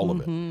 all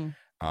of it.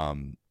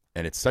 And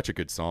it's such a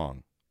good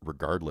song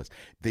regardless.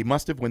 They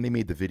must have, when they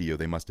made the video,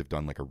 they must have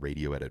done like a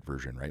radio edit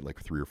version, right? Like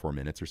 3 or 4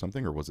 minutes or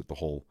something, or was it the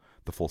full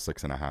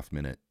 6.5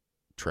 minute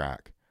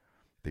track?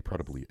 They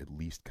probably at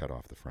least cut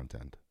off the front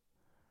end.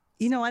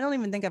 You know, I don't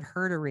even think I've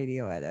heard a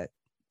radio edit,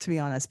 to be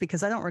honest,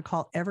 because I don't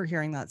recall ever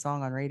hearing that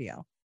song on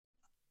radio.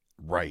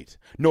 Right.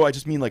 No, I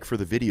just mean like for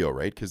the video,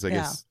 right? Because I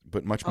guess,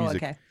 but Much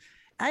Music. Okay.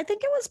 I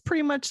think it was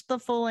pretty much the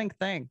full length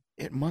thing.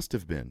 It must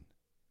have been.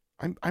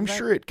 I'm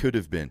sure it could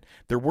have been.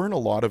 There weren't a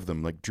lot of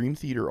them. Like Dream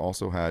Theater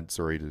also had,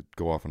 sorry to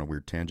go off on a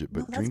weird tangent,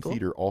 but Dream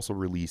Theater also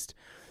released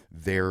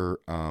their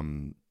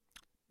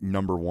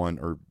number one,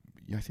 or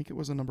I think it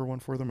was a number one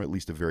for them, at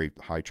least a very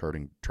high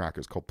charting track.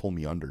 It was called Pull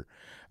Me Under,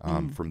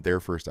 from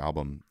their first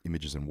album,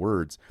 Images and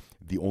Words,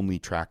 the only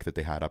track that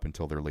they had up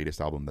until their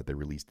latest album that they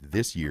released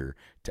this year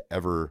to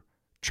ever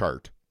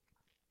chart.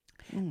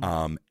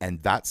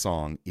 And that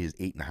song is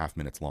 8.5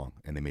 minutes long,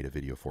 and they made a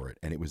video for it,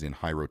 and it was in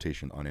high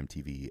rotation on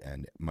MTV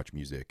and Much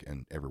Music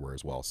and everywhere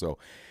as well. So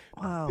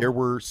there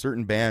were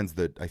certain bands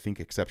that I think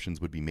exceptions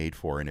would be made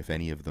for, and if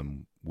any of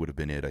them would have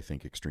been it, I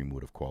think Extreme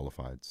would have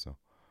qualified. So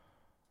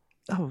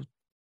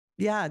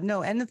yeah,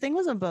 no. And the thing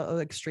was about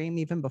Extreme,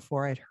 even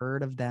before I'd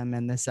heard of them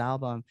and this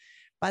album,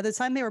 by the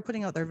time they were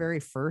putting out their very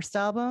first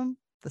album,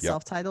 the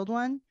self-titled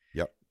one,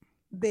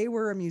 they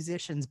were a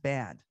musician's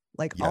band.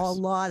 Like a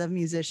lot of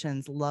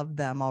musicians loved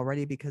them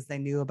already because they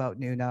knew about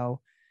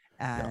Nuno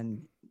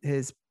and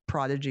his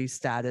prodigy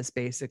status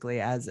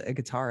basically as a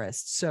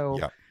guitarist. So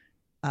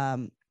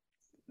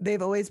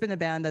they've always been a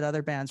band that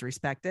other bands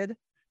respected.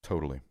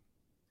 Totally.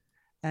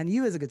 And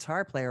you as a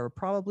guitar player were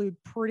probably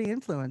pretty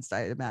influenced,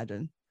 I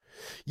imagine.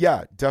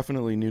 Yeah,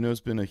 definitely.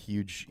 Nuno's been a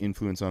huge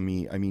influence on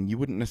me. I mean, you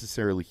wouldn't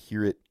necessarily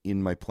hear it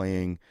in my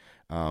playing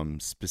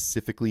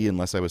specifically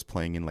unless I was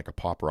playing in like a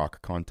pop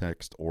rock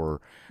context,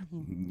 or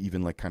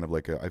even like kind of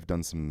like I've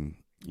done some,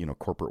 you know,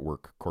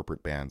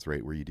 corporate bands,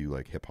 right, where you do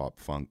like hip hop,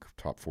 funk,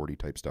 top 40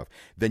 type stuff.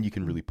 Then you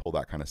can really pull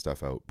that kind of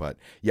stuff out. But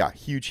yeah,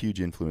 huge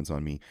influence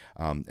on me.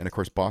 And of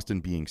course, Boston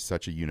being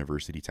such a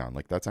university town,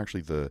 like that's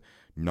actually the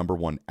number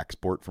one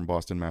export from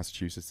Boston,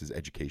 Massachusetts, is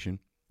education.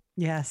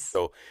 Yes.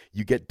 So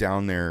you get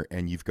down there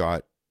and you've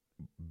got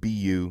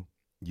BU,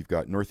 you've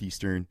got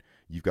Northeastern,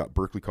 you've got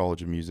Berklee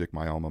College of Music,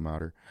 my alma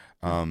mater,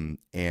 and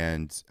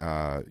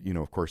you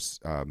know, of course,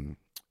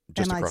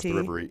 just MIT. across the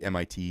river,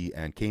 MIT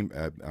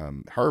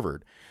and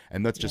Harvard,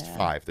 and that's just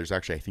 5. There's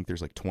actually, I think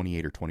there's like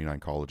 28 or 29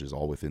 colleges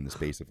all within the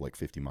space of like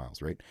 50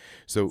 miles, right?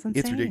 So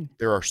it's ridiculous.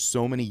 There are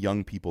so many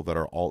young people that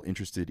are all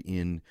interested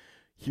in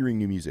hearing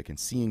new music and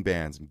seeing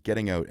bands and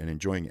getting out and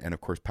enjoying it. And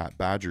of course, Pat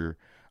Badger,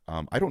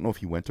 I don't know if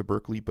he went to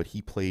Berklee, but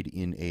he played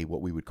in a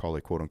what we would call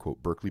a quote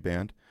unquote Berklee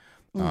band.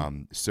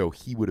 So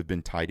he would have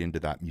been tied into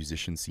that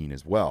musician scene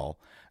as well.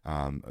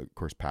 Of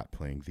course, Pat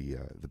playing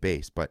the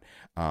bass, but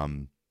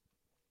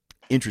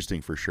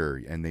interesting for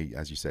sure. And they,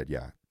 as you said,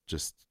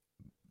 just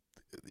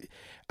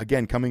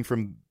again, coming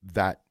from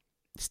that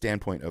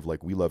standpoint of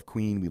like, we love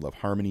Queen, we love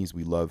harmonies,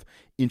 we love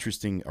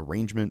interesting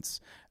arrangements.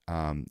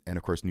 And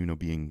of course, Nuno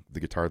being the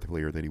guitar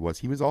player that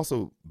he was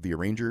also the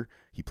arranger.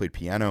 He played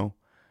piano,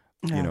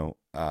 you know,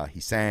 he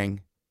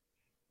sang.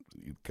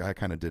 Guy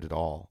kind of did it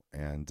all.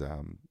 And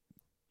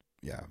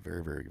yeah,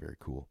 very, very, very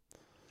cool.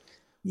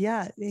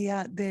 Yeah.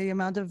 The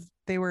amount of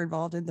they were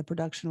involved in the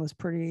production was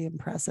pretty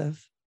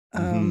impressive.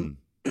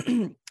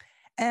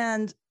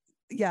 And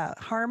yeah,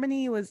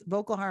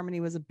 vocal harmony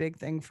was a big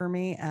thing for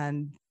me,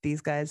 and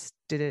these guys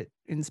did it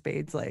in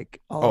spades,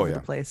 like all over the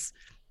place.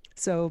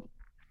 So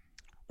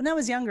when I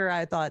was younger,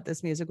 I thought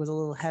this music was a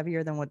little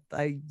heavier than what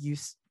I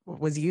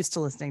was used to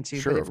listening to.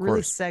 Sure, but it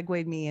really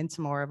segued me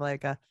into more of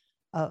like a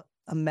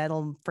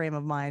metal frame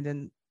of mind,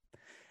 and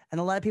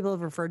a lot of people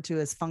have referred to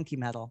as funky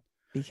metal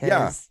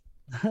because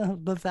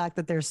the fact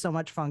that there's so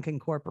much funk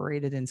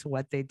incorporated into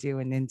what they do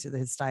and into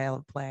the style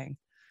of playing.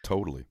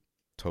 Totally.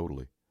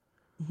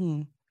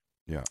 Mm-hmm.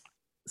 Yeah.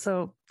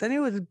 So then it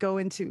would go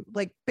into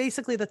like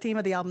basically the theme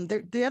of the album.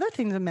 The other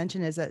thing to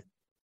mention is that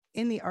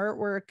in the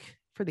artwork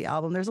for the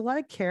album, there's a lot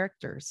of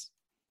characters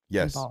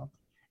involved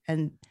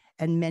and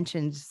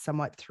mentioned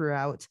somewhat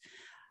throughout.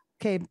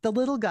 Okay, the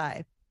little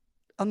guy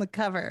on the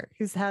cover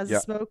who has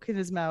smoke in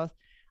his mouth.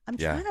 I'm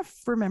trying to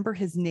remember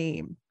his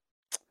name.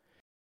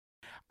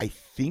 I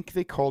think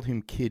they called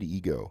him Kid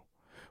Ego,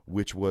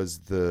 which was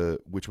a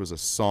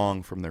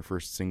song from their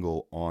first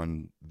single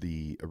on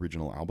the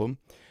original album.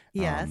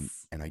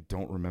 Yes. And I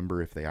don't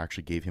remember if they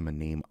actually gave him a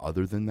name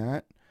other than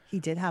that. He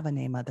did have a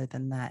name other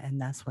than that,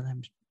 and that's what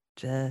I'm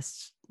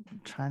just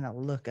trying to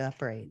look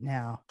up right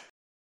now.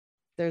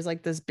 There's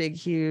like this big,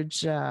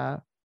 huge guy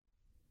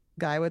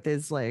with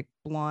his like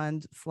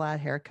blonde,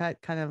 flat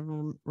haircut. Kind of,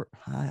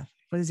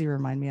 what does he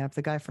remind me of?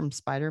 The guy from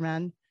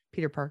Spider-Man,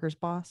 Peter Parker's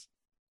boss.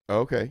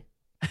 Okay.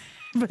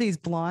 But he's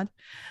blonde.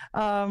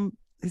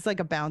 He's like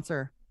a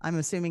bouncer. I'm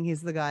assuming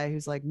he's the guy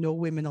who's like, no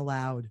women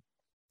allowed.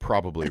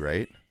 Probably,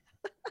 right?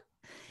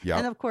 Yeah.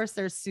 And of course,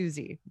 there's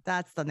Susie.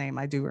 That's the name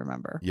I do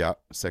remember. Yeah,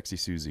 Sexy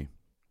Susie.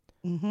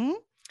 Mm-hmm.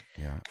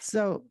 Yeah.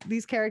 So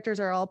these characters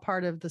are all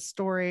part of the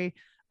story.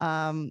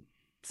 Song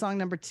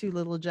number 2,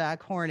 Little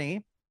Jack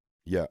Horny.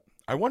 Yeah.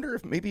 I wonder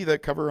if maybe the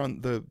cover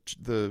on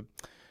the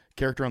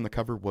character on the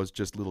cover was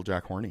just Little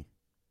Jack Horny.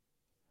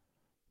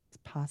 It's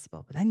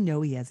possible, but I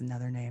know he has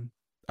another name.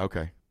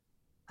 Okay.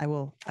 I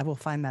will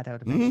find that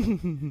out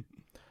eventually.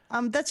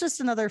 That's just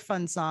another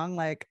fun song.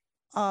 Like,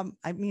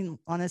 I mean,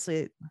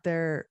 honestly,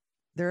 their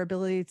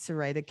ability to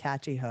write a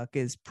catchy hook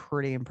is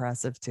pretty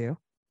impressive too.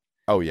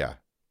 Oh yeah,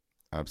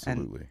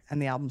 absolutely.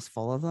 And the album's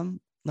full of them.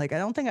 Like, I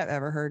don't think I've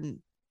ever heard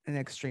an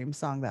Extreme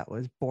song that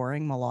was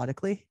boring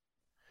melodically.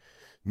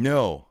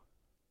 No.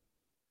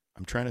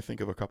 I'm trying to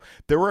think of a couple.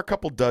 There were a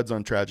couple duds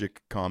on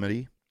Tragic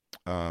Comedy.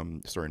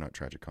 Sorry, not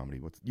Tragic Comedy.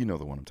 The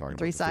one I'm talking about.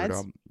 3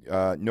 Sides?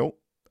 Nope.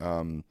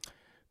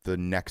 The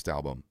next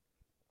album.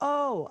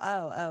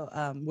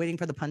 Waiting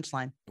for the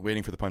Punchline.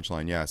 Waiting for the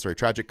Punchline. Yeah. Sorry.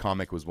 Tragic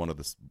Comic was one of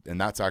the,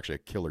 and that's actually a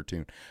killer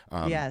tune.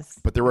 Yes.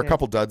 But there were a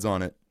couple duds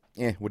on it.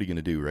 What are you going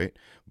to do, right?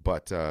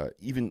 But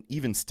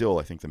even still,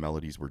 I think the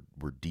melodies were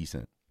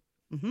decent.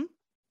 Mm-hmm.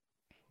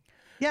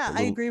 Yeah,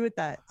 I agree with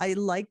that. I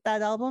liked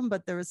that album,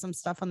 but there was some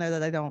stuff on there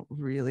that I don't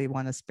really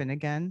want to spin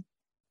again.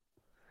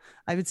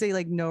 I would say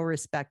like No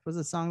Respect was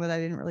a song that I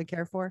didn't really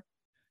care for.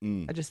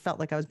 I just felt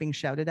like I was being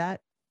shouted at.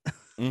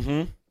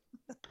 Mm-hmm.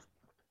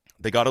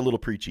 They got a little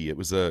preachy.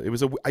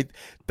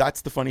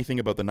 That's the funny thing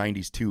about the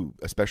 90s too,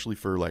 especially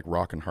for like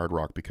rock and hard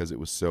rock, because it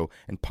was so,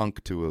 and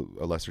punk to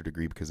a lesser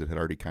degree, because it had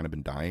already kind of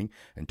been dying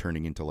and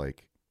turning into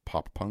like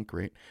pop punk,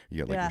 right? You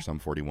got like your Sum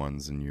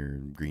 41s and your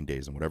Green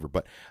Days and whatever.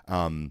 But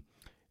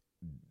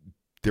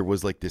there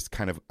was like this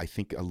kind of, I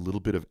think, a little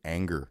bit of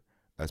anger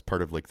as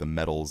part of like the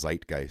metal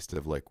zeitgeist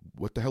of like,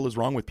 what the hell is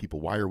wrong with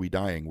people? Why are we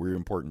dying? We're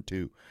important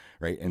too,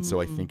 right? And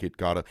so I think it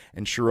got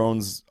and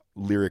Sharon's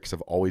lyrics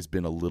have always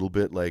been a little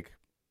bit like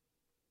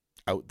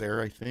out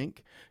there, I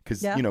think,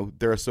 because you know,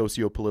 they're a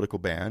socio-political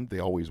band. They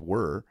always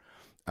were.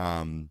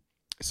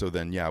 So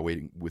then,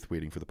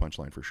 waiting for the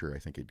Punchline for sure. I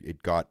think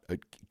it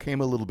came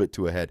a little bit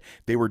to a head.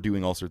 They were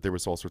doing there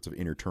was all sorts of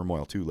inner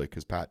turmoil too, like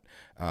because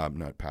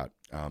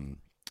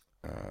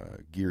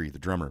Geary, the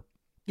drummer.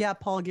 Yeah,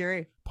 Paul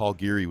Geary. Paul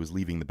Geary was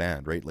leaving the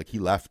band, right? Like he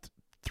left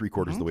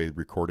 3/4 of the way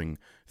recording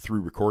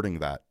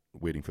that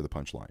Waiting for the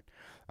Punchline.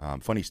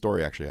 Funny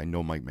story, actually. I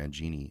know Mike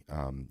Mangini.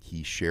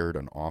 He shared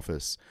an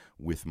office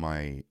with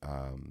my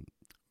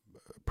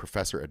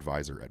professor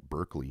advisor at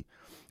Berkeley.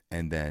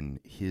 And then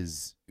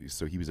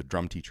so he was a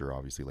drum teacher,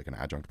 obviously, like an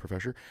adjunct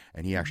professor.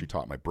 And he actually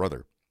taught my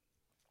brother,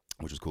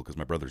 which is cool because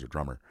my brother's a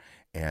drummer.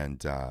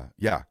 And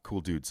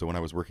cool dude. So when I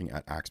was working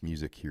at Axe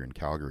Music here in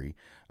Calgary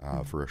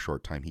for a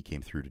short time, he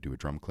came through to do a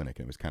drum clinic.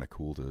 And it was kind of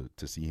cool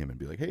to see him and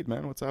be like, hey,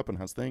 man, what's up? And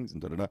how's things?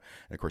 And da-da-da.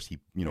 And of course, he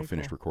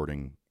finished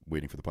recording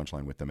Waiting for the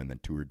Punchline with them and then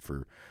toured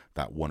for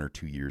that 1 or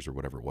 2 years or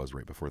whatever it was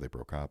right before they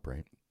broke up,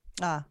 right?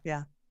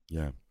 Yeah.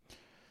 Yeah.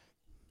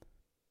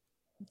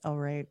 Oh,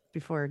 right.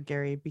 Before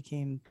Gary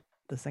became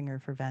the singer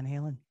for Van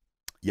Halen.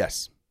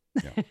 Yes.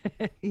 Yeah.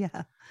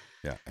 Yeah.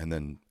 Yeah. And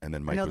then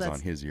Mike was on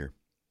his year.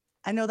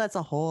 I know that's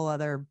a whole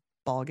other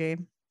ball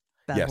game,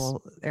 that Yes.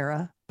 whole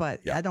era,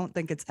 but Yeah. I don't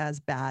think it's as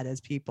bad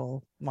as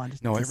people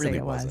wanted No, to it say really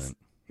it was. wasn't.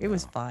 It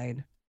was No.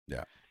 fine.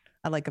 Yeah.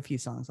 I like a few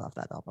songs off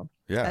that album.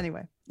 Yeah.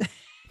 Anyway.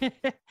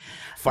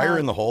 Fire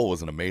in the Hole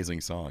was an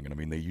amazing song. And I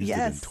mean, they used it in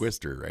Yes.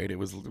 Twister, right? It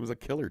was a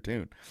killer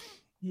tune.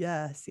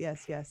 Yes.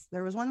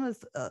 There was one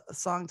with a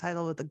song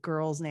title with a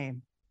girl's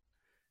name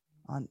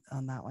on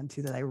that one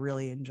too that I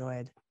really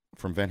enjoyed.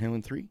 From Van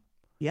Halen 3?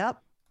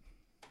 Yep.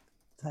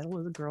 Title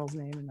was a girl's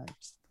name, and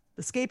that's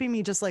escaping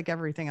me just like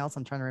everything else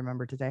I'm trying to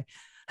remember today.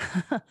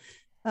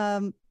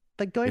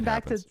 But going It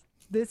back happens. to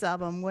this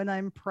album, When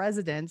I'm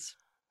President,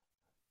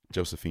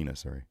 Josephina,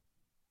 sorry.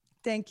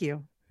 thank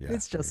you. Yeah.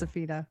 It's there you go.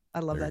 Josephina. I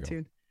love There you that go.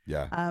 tune.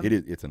 Yeah.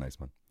 It's a nice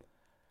one.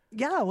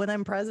 Yeah, When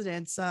I'm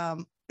President.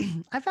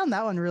 I found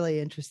that one really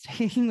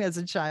interesting as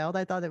a child.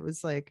 I thought it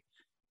was like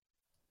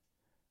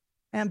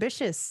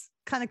ambitious,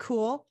 kind of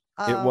cool.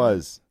 It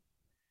was.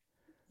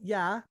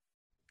 Yeah.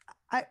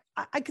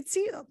 I could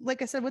see,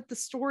 like I said, with the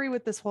story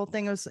with this whole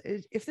thing,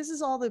 if this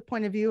is all the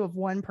point of view of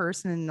one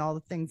person and all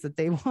the things that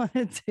they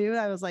wanted to do,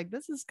 I was like,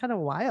 this is kind of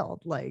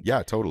wild. Like,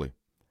 Yeah, totally.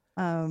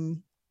 I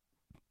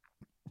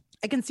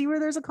can see where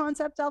there's a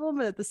concept album,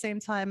 but at the same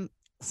time,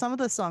 some of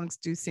the songs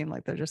do seem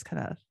like they're just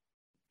kind of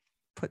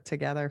put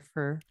together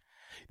for.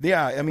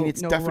 Yeah, I mean,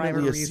 it's no rhyme or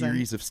definitely a reason.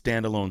 series of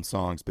standalone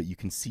songs, but you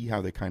can see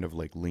how they kind of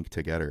like link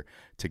together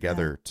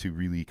to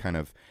really kind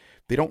of,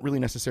 they don't really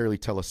necessarily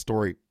tell a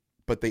story,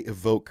 but they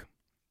evoke,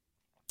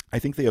 I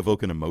think they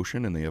evoke an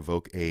emotion, and they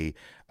evoke a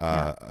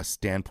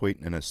standpoint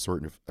and a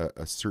sort of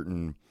a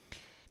certain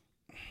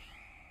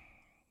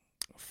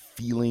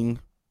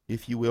feeling,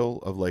 if you will,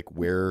 of like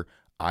where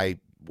I,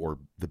 or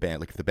the band,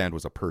 like if the band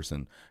was a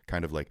person,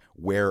 kind of like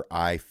where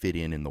I fit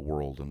in the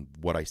world and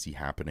what I see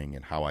happening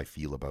and how I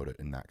feel about it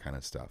and that kind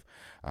of stuff.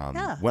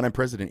 When I'm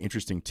President,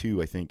 interesting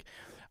too.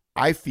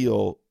 I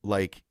feel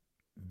like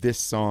this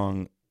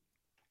song,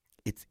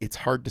 it's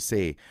hard to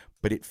say,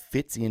 but it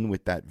fits in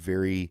with that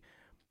very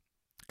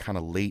kind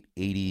of late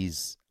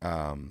 80s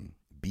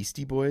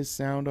Beastie Boys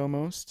sound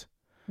almost.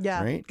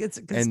 Yeah, right?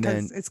 And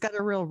then it's got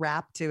a real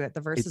rap to it.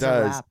 The verses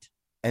are rapped.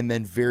 And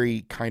then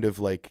very kind of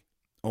like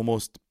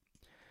almost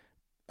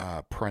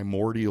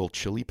primordial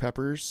Chili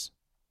Peppers,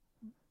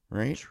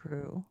 right?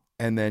 True.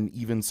 And then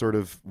even sort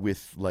of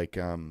with like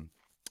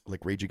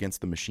Rage Against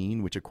the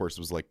Machine, which of course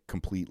was like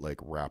complete like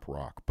rap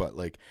rock, but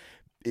like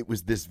it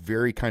was this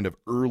very kind of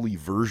early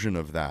version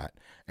of that.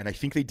 And I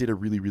think they did a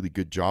really, really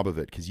good job of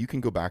it, because you can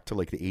go back to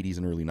like the 80s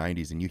and early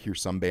 90s and you hear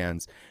some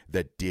bands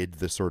that did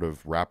the sort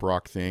of rap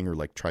rock thing or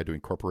like tried to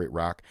incorporate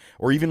rock,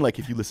 or even like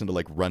if you listen to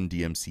like Run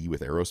DMC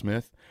with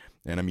Aerosmith.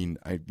 And I mean,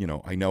 I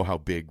know how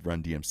big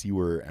Run DMC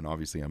were, and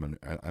obviously I'm an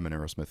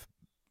Aerosmith,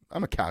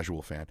 I'm a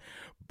casual fan,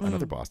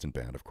 another Boston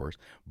band, of course,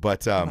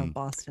 but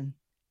Boston.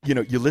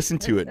 You listen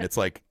to it and it's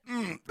like,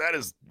 that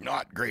is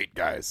not great,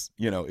 guys.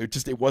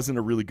 It wasn't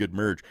a really good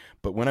merge.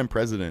 But When I'm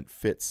President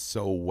fits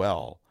so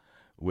well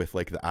with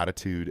like the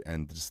attitude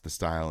and just the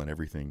style and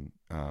everything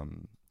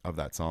of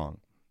that song.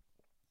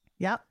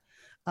 Yep.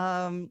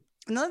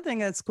 Another thing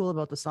that's cool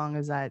about the song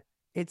is that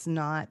it's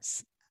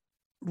not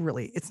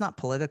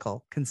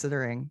political,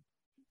 considering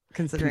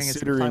it's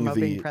talking about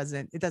being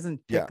president. It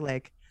doesn't pick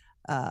like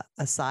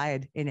a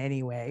side in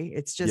any way.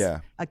 It's just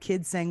a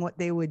kid saying what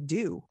they would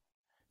do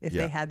if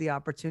they had the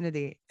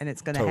opportunity, and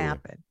it's going to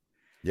happen.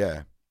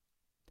 Yeah.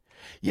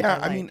 Yeah.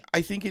 I mean,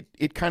 I think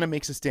it kind of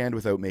makes a stand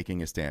without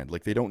making a stand.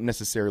 Like they don't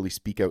necessarily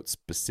speak out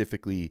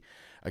specifically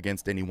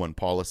against any one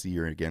policy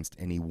or against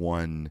any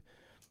one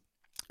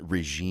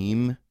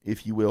regime,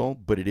 if you will,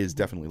 but it is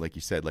definitely, like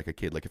you said, like a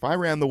kid. Like if I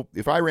ran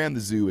the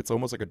zoo, it's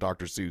almost like a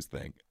Dr. Seuss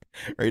thing,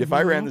 right? If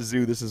I ran the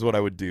zoo, this is what I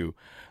would do.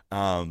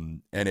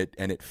 And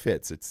it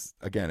fits. It's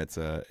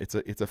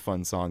a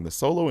fun song. The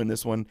solo in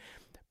this one,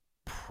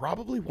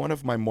 probably one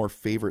of my more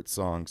favorite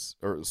songs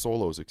or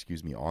solos,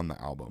 on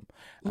the album.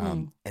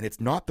 And it's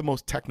not the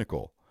most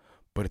technical,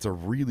 but it's a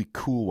really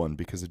cool one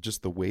because of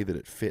just the way that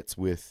it fits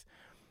with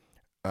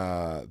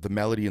the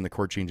melody and the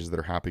chord changes that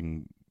are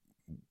happening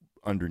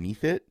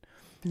underneath it.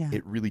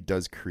 It really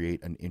does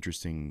create an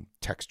interesting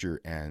texture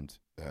and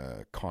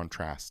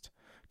contrast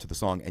to the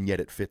song, and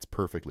yet it fits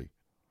perfectly.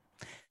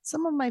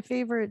 Some of my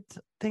favorite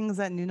things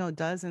that Nuno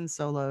does in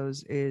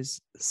solos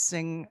is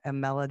sing a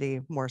melody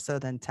more so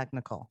than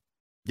technical.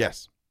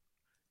 Yes.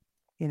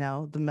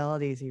 The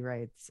melodies he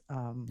writes.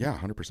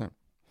 100%.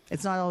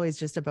 It's not always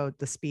just about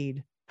the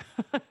speed.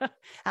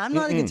 I'm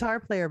not a guitar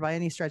player by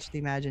any stretch of the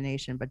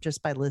imagination, but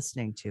just by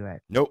listening to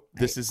it. Nope.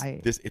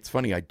 It's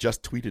funny. I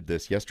just tweeted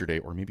this yesterday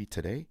or maybe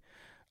today.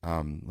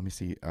 Let me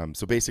see.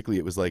 So basically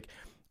it was like,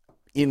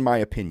 in my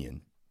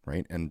opinion,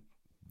 right? And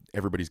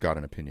everybody's got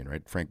an opinion,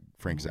 right? Frank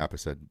Zappa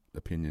said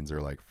opinions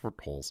are like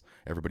holes.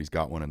 Everybody's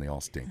got one and they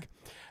all stink.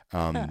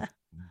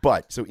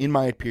 But so in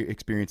my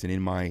experience and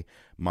in my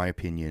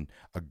opinion,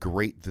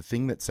 the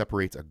thing that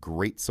separates a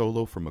great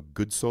solo from a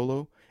good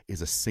solo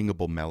is a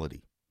singable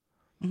melody.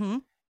 Mm-hmm.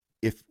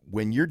 If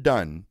when you're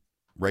done,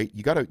 right,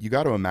 you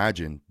gotta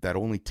imagine that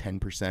only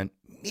 10%,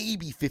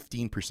 maybe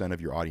 15%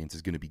 of your audience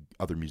is going to be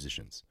other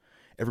musicians.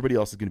 Everybody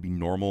else is going to be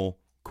normal,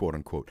 quote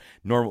unquote,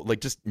 normal,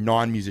 like just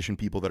non-musician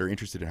people that are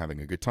interested in having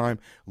a good time,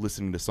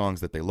 listening to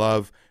songs that they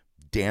love,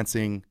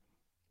 dancing,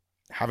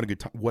 having a good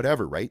time,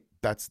 whatever, right?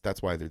 That's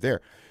why they're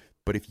there.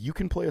 But if you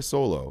can play a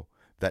solo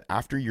that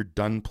after you're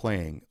done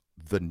playing,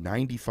 the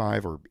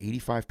 95 or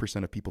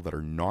 85% of people that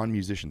are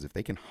non-musicians, if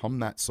they can hum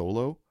that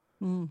solo,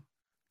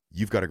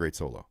 you've got a great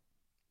solo.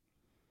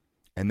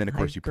 And then, of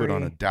course, you put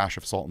on a dash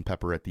of salt and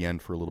pepper at the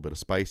end for a little bit of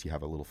spice. You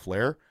have a little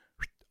flair.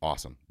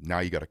 Awesome. Now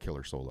you got a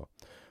killer solo.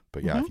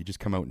 But yeah, if you just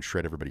come out and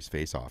shred everybody's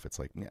face off, it's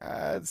like,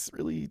 it's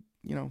really,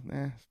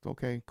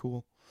 okay,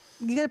 cool.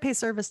 You got to pay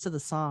service to the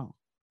song.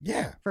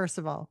 Yeah. First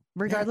of all,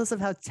 regardless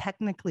of how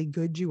technically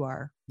good you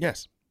are.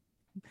 Yes.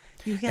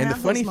 You can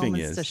have those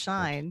moments to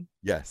shine.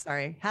 Yes.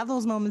 Sorry. Have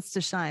those moments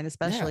to shine,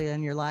 especially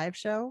in your live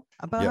show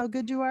about how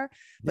good you are,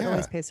 but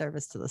always pay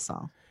service to the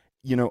song.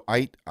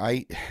 I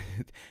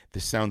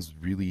this sounds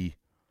really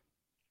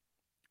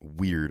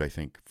weird, I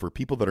think. For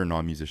people that are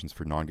non-musicians,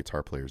 for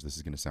non-guitar players, this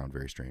is going to sound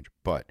very strange.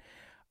 But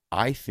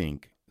I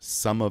think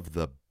some of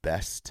the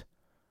best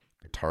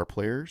guitar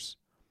players,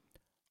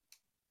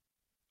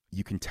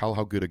 you can tell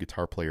how good a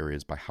guitar player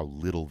is by how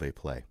little they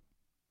play.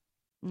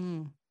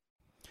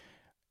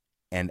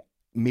 And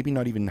maybe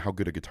not even how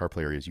good a guitar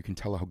player is. You can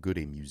tell how good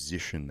a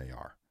musician they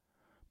are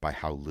by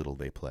how little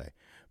they play.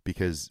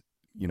 Because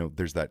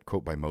there's that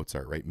quote by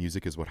Mozart, right?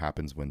 Music is what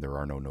happens when there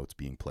are no notes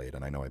being played.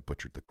 And I know I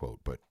butchered the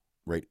quote, but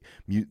right,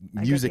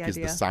 music is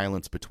the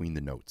silence between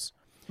the notes.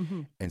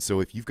 And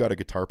so if you've got a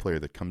guitar player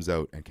that comes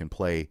out and can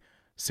play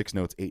 6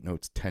 notes, 8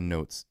 notes, 10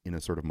 notes in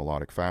a sort of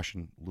melodic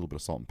fashion, a little bit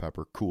of salt and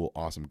pepper, cool,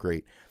 awesome,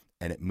 great,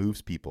 and it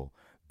moves people,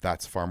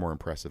 that's far more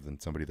impressive than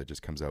somebody that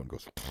just comes out and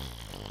goes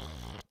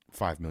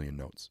 5 million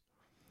notes.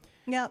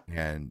 Yep.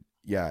 And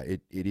yeah,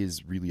 it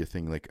is really a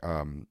thing. Like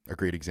a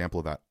great example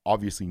of that,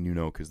 obviously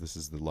Nuno, because this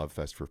is the love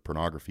fest for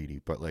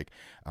Pornograffiti, but like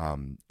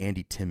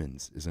Andy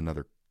Timmons is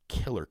another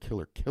killer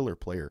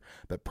player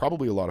that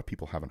probably a lot of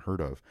people haven't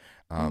heard of.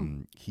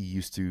 He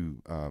used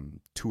to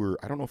tour.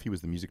 I don't know if he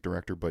was the music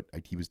director, but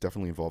he was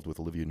definitely involved with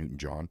Olivia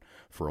Newton-John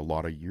for a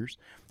lot of years,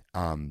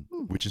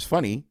 which is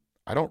funny.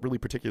 I don't really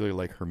particularly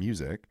like her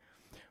music,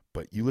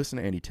 but you listen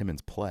to Andy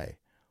Timmons play.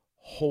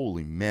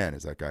 Holy man,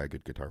 is that guy a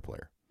good guitar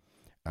player.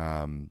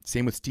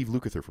 Same with Steve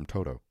Lukather from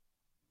Toto,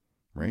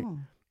 right?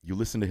 You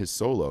listen to his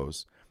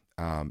solos,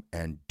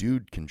 and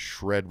dude can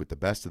shred with the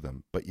best of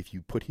them. But if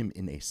you put him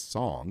in a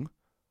song,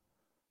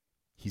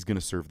 he's going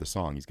to serve the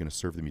song. He's going to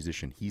serve the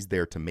musician. He's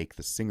there to make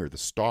the singer, the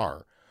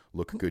star,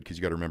 look good. Because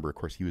you got to remember, of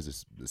course, he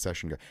was a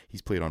session guy.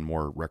 He's played on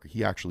more records.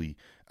 He actually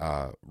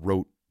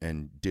wrote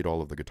and did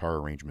all of the guitar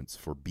arrangements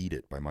for "Beat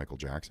It" by Michael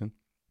Jackson.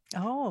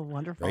 Oh,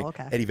 wonderful. Right?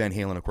 Okay. Eddie Van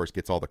Halen, of course,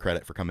 gets all the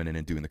credit for coming in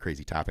and doing the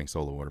crazy tapping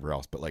solo or whatever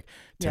else. But like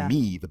to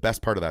me, the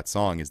best part of that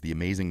song is the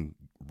amazing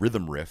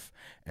rhythm riff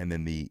and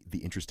then the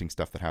interesting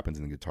stuff that happens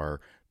in the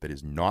guitar that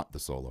is not the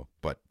solo.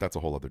 But that's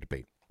a whole other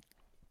debate.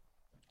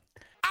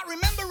 I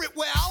remember it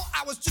well.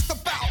 I was just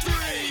about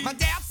 3. My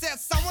dad said,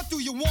 "Son, what do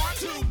you want?"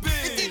 Too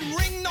big. It didn't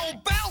ring no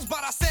bells,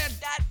 but I said,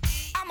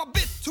 "I'm a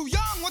bit too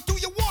young. What do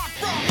you want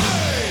from me?"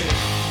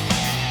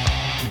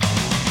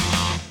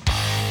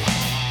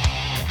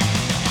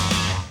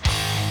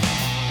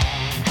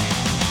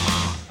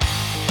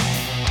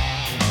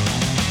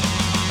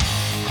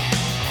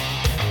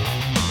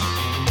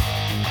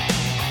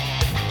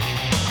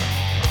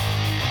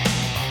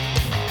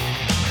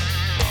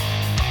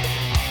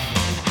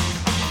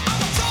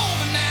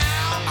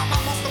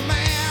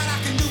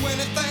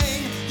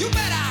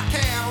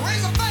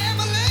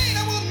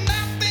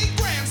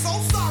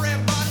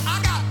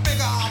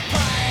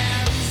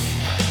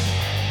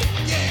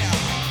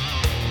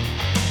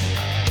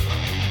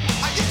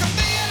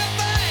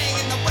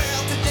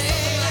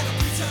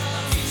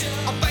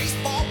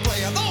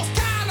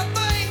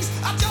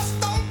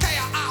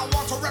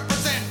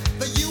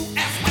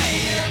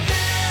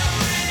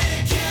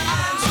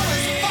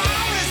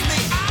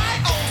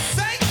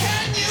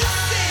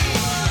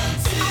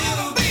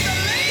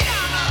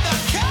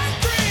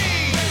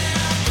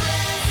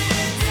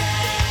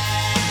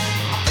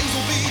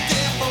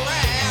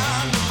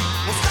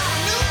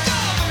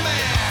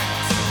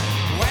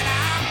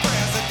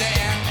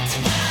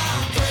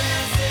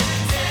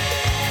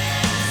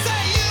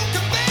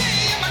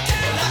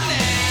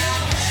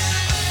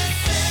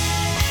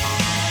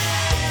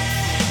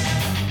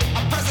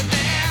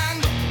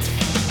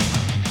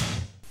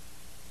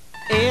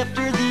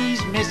 After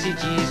these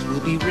messages,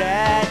 we'll be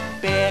right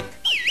back.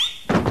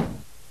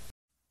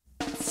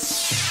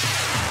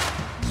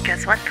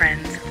 Guess what,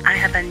 friends? I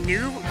have a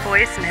new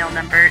voicemail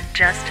number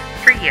just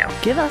for you.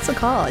 Give us a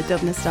call at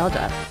Dope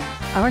Nostalgia.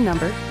 Our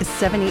number is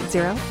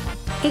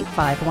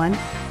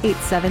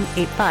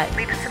 780-851-8785.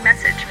 Leave us a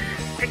message.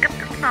 Pick up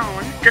the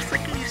phone just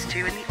like you used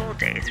to in the old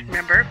days.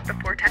 Remember,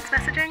 before text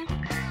messaging?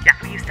 Yeah,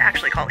 we used to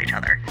actually call each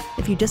other.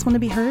 If you just want to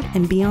be heard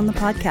and be on the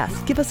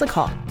podcast, give us a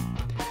call.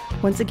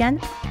 Once again,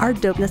 our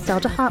Dope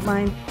Nostalgia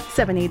hotline,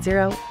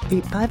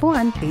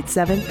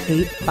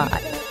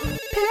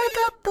 780-851-8785. Pick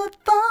up the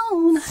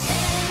phone.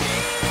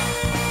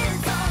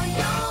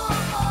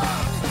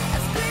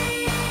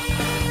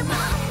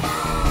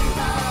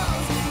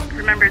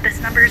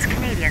 number is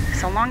Canadian,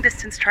 so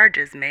long-distance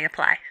charges may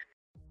apply.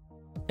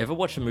 Ever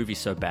watched a movie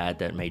so bad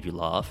that it made you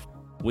laugh?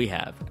 We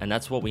have, and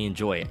that's what we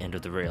enjoy at End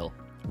of the Reel.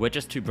 We're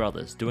just two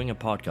brothers doing a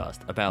podcast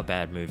about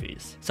bad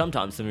movies.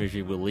 Sometimes the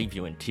movie will leave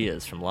you in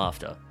tears from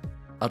laughter,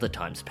 other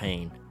times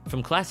pain.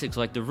 From classics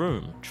like The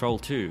Room, Troll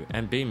 2,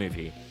 and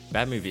B-Movie,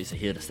 bad movies are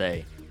here to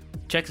stay.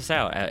 Check us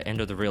out at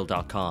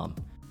endofthereal.com.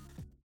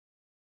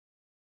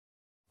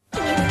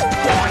 We'll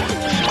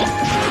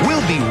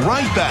be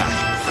right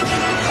back.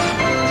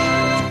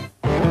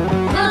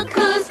 Look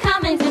who's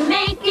coming to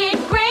make it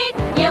great.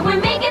 Yeah, we're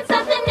making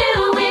something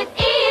new with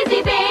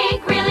Easy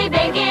Bake. Really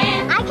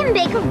baking. I can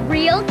bake a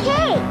real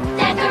cake.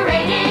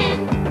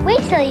 Decorating. Wait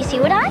till you see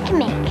what I can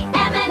make.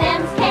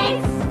 M&M's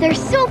cakes. They're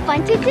so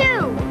fun to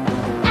do.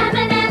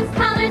 M&M's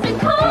colors and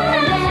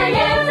colors for you.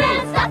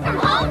 And stuff from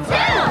home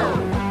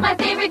too. My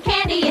favorite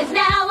candy is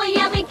now a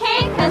yummy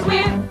cake. Cause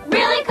we're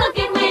really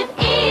cooking with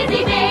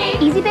Easy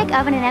Bake. Easy Bake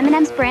Oven and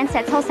M&M's brand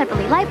sets whole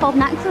separately. Light bulb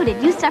not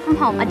included. Use stuff from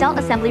home. Adult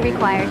assembly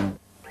required.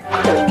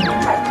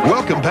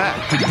 Welcome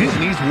back to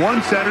Disney's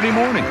One Saturday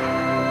Morning.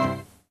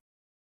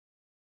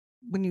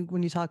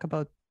 When you talk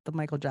about the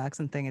Michael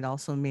Jackson thing, it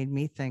also made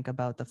me think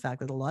about the fact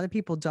that a lot of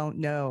people don't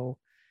know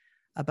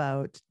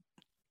about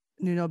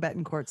Nuno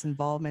Betancourt's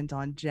involvement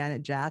on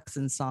Janet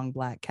Jackson's song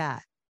Black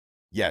Cat.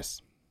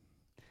 Yes.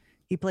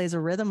 He plays a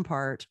rhythm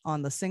part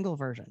on the single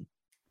version.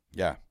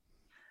 Yeah.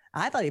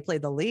 I thought he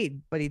played the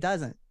lead, but he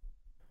doesn't.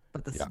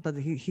 But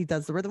he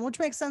does the rhythm, which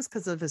makes sense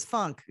because of his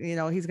funk. You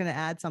know, he's going to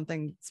add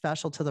something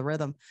special to the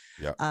rhythm.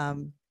 Yeah.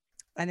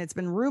 And it's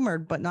been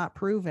rumored, but not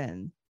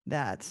proven,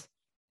 that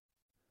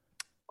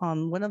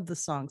on one of the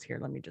songs here,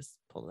 let me just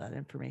pull that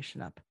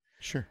information up.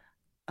 Sure.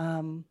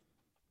 On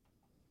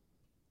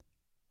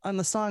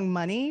the song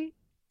Money,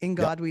 In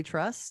God We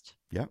Trust,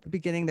 Yep. the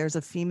beginning, there's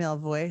a female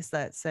voice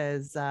that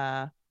says,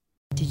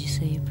 Did you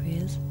say your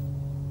prayers?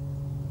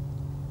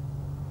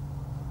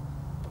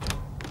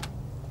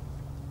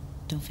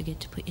 Don't forget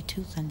to put your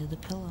tooth under the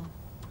pillow.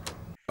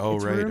 Oh,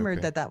 it's right. rumored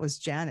Okay. that was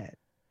Janet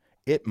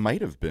It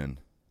might have been.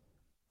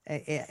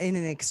 in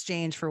an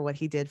exchange for what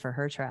he did for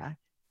her track.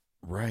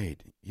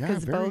 Right. Yeah,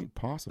 'Cause very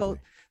possibly. Both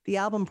the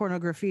album Porno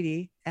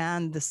Graffiti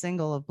and the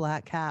single of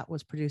Black Cat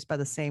was produced by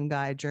the same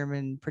guy,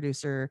 German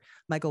producer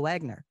Michael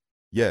Wagner.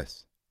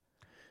 Yes.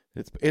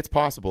 It's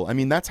possible. I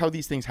mean, that's how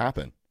these things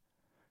happen.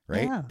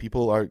 Right? Yeah.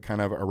 People are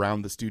kind of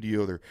around the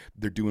studio,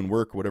 they're doing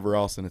work, whatever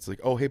else, and it's like,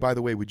 "Oh, hey, by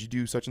the way, would you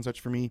do such and such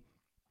for me?"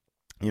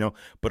 You know,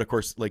 but of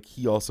course, like,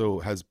 he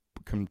also has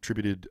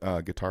contributed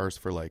guitars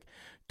for like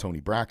Tony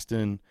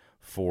Braxton,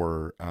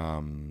 for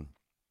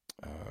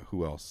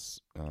who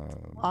else?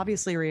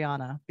 Obviously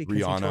Rihanna, because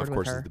he Rihanna, toured of with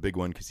course, her. is the big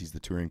one because he's the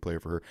touring player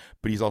for her.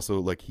 But he's also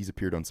like, he's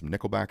appeared on some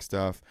Nickelback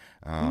stuff,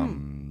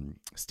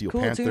 Steel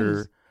Cool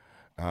Panther,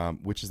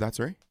 which is that,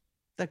 sorry?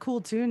 The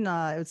cool tune,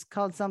 it's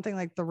called something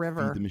like The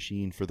River. Feed the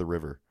Machine for the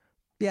River.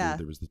 Yeah.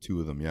 There was the two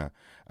of them, yeah.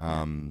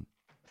 And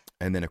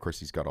then, of course,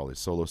 he's got all his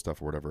solo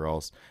stuff or whatever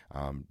else.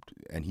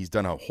 And he's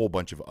done a whole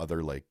bunch of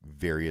other, like,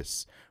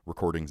 various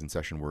recordings and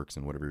session works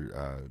and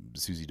whatever.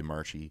 Susie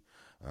DeMarchi.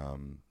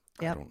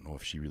 Yep. I don't know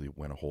if she really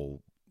went a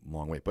whole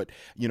long way. But,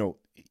 you know,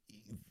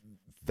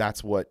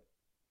 that's what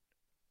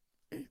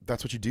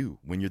you do.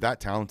 When you're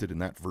that talented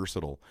and that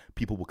versatile,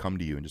 people will come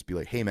to you and just be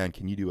like, "Hey, man,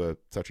 can you do a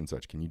such and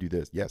such? Can you do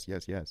this?" Yes.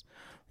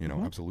 You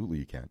know, absolutely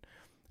you can.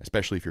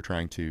 Especially if you're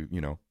trying to,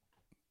 you know,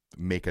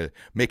 make a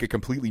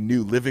completely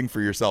new living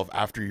for yourself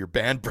after your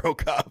band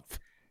broke up.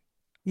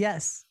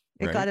 Yes.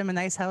 It Right? got him a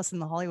nice house in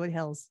the Hollywood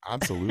Hills.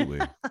 Absolutely.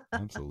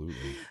 Absolutely.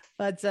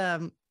 But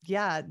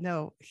yeah,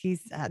 no,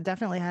 he's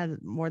definitely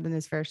had more than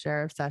his fair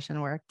share of session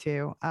work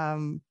too.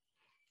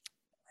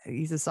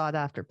 He's a sought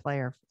after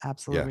player.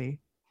 Absolutely.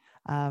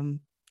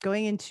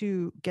 Going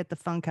into Get the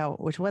Funk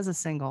Out, which was a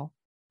single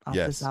off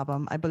this Yes.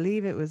 album. I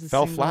believe it was a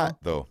Fell single. flat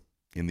though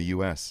in the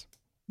US.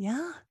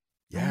 Yeah.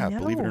 Yeah, I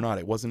believe it or know. not,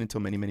 it wasn't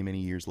until many, many, many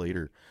years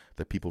later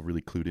that people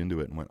really clued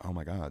into it and went, "Oh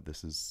my God,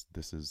 this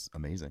is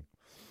amazing."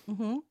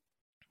 Mm-hmm.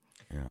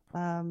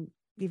 Yeah.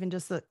 Even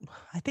just the,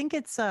 I think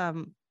it's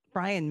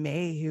Brian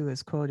May who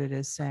is quoted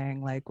as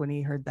saying, like, when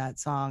he heard that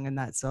song and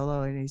that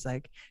solo, and he's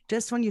like,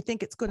 just when you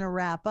think it's going to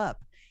wrap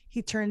up,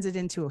 he turns it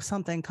into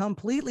something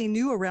completely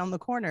new around the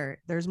corner.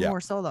 There's Yeah.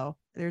 more solo.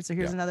 Here's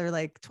another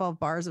like 12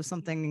 bars of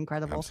something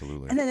incredible.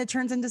 Absolutely. And then it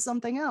turns into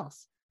something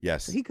else.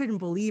 Yes. So he couldn't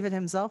believe it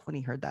himself when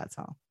he heard that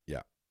song.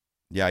 Yeah.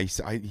 Yeah,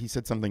 he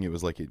said something, it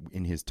was like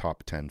in his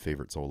top 10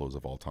 favorite solos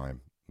of all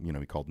time. You know,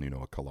 he called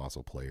Nuno a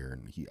colossal player,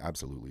 and he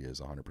absolutely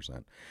is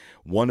 100%.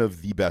 One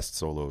of the best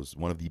solos,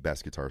 one of the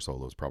best guitar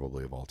solos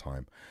probably of all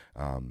time.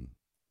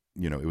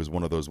 You know, it was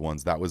one of those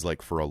ones that was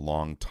like for a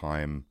long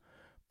time,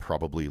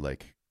 probably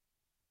like,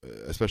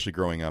 especially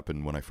growing up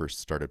and when I first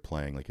started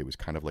playing, like it was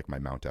kind of like my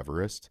Mount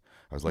Everest.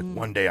 I was like,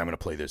 one day I'm going to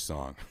play this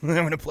song. I'm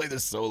going to play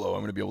this solo. I'm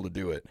going to be able to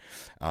do it.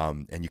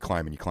 And you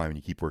climb and you climb and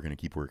you keep working and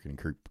keep working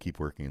and keep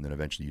working. And then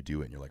eventually you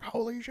do it and you're like,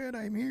 holy shit,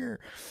 I'm here.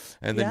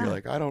 And then you're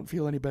like, I don't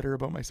feel any better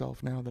about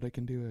myself now that I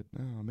can do it.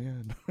 Oh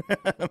man.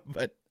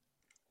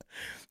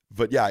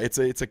 but yeah, it's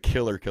a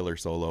killer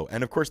solo.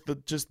 And of course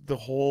the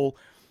whole,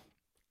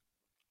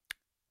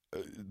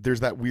 there's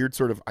that weird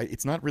sort of,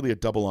 it's not really a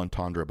double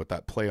entendre, but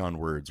that play on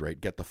words, right?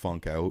 Get the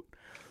funk out.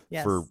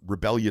 Yes. For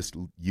rebellious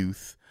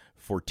youth,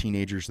 for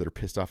teenagers that are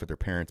pissed off at their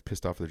parents,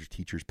 pissed off at their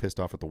teachers, pissed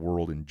off at the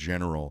world in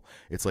general.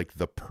 It's like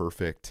the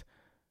perfect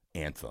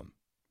anthem,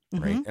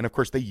 right? And of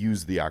course they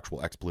use the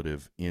actual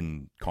expletive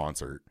in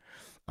concert,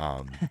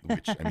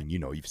 which I mean,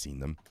 you've seen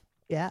them.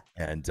 Yeah.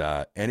 And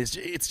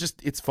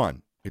it's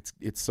fun.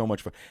 It's so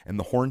much fun. And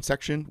the horn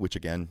section, which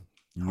again,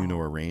 Nuno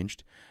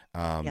arranged,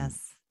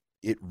 yes,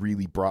 it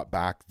really brought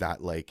back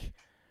that like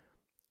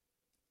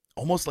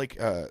almost like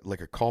a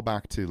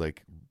callback to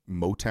like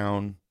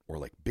Motown or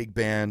like big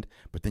band,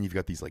 but then you've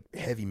got these like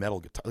heavy metal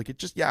guitar, like it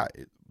just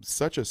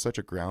such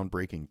a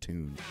groundbreaking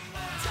tune.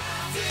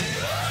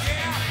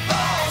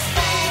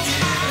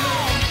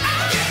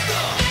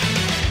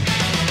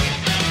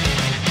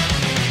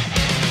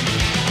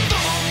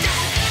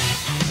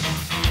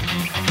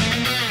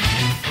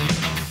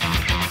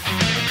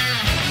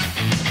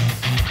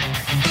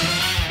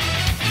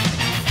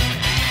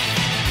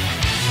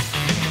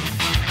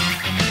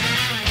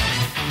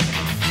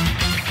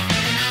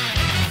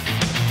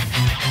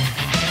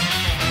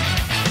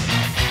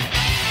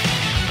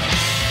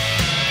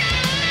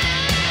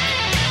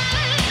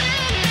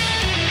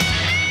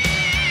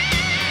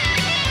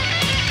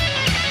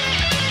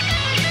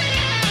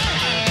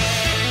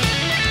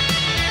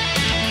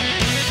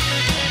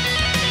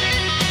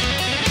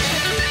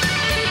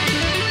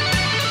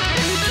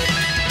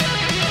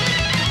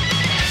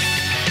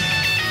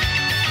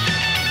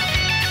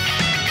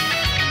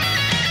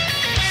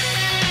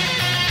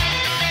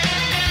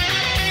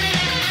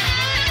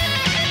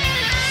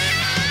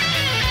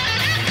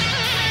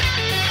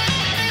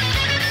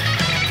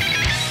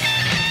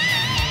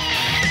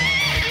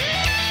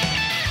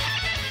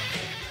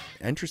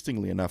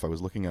 Interestingly enough, I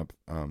was looking up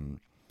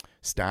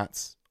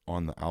stats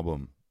on the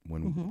album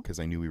because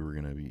I knew we were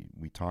going to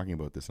be talking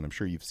about this, and I'm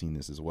sure you've seen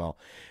this as well.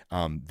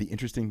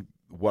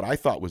 What I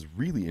thought was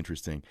really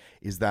interesting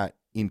is that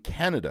in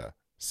Canada,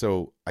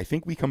 so I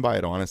think we come by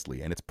it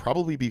honestly, and it's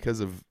probably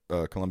because of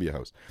Columbia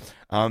House,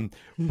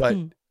 but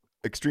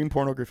Extreme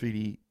Porno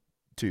Graffiti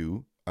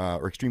 2,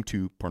 or Extreme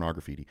 2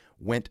 Pornograffiti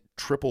went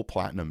triple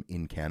platinum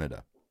in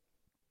Canada,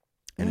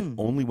 and it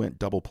only went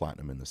double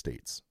platinum in the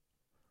States.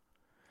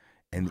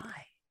 And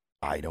why?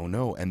 I don't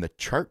know. And the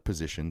chart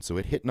position, so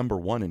it hit number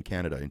 1 in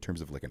Canada in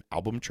terms of like an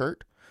album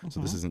chart.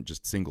 So this isn't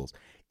just singles.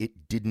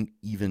 It didn't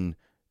even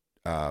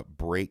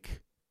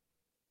break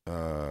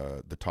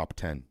the top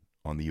 10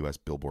 on the US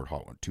Billboard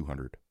Hot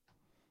 200.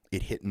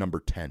 It hit number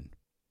 10.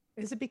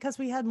 Is it because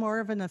we had more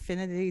of an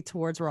affinity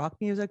towards rock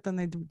music than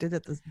they did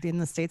in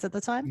the States at the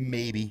time?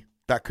 Maybe.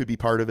 That could be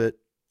part of it.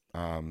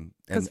 And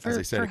as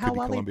I said, it could be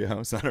Columbia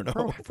House. I don't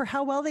know. For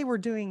how well they were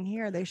doing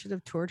here, they should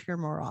have toured here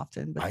more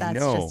often. But that's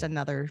just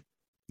another.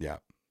 Yeah.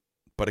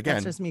 But again,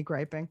 that's just me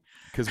griping.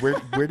 Because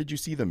where did you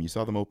see them? You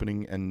saw them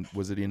opening, and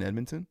was it in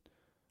Edmonton?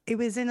 It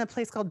was in a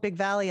place called Big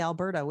Valley,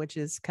 Alberta, which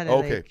is kind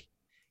of like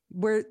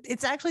where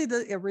it's actually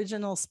the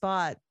original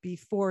spot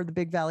before the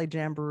Big Valley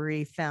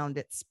Jamboree found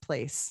its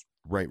place.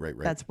 Right.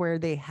 That's where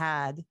they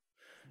had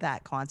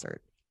that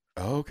concert.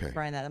 Oh, okay.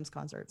 Bryan Adams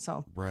concert.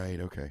 So. Right.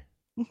 Okay.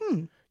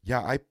 Mm-hmm.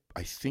 Yeah,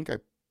 I think I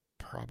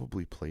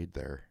probably played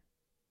there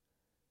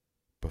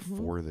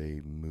before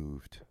they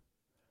moved.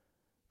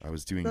 I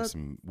was doing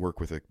some work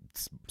with a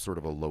sort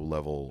of a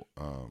low-level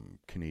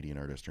Canadian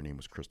artist. Her name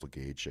was Crystal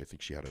Gage. I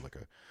think she had a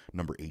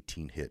number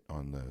 18 hit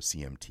on the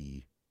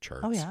CMT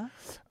charts. Oh, yeah.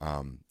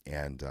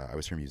 And I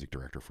was her music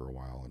director for a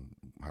while and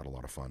had a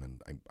lot of fun.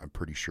 And I'm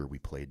pretty sure we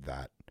played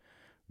that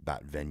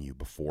venue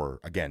before,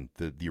 again,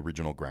 the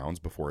original grounds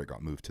before it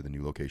got moved to the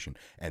new location,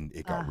 and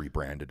it got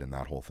rebranded and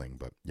that whole thing.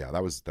 But yeah,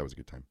 that was a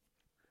good time.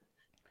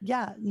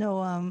 Yeah,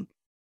 no.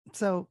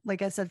 So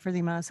like I said, for the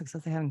amount of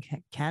success they have in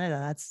Canada,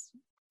 that's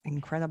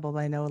incredible. But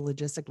I know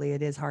logistically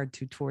it is hard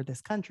to tour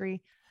this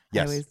country.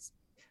 Yes.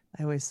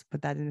 I always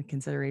put that into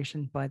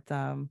consideration, but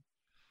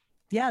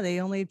yeah, they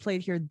only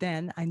played here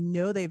then. I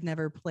know they've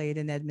never played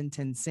in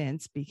Edmonton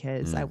since,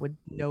 because I would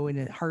know in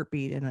a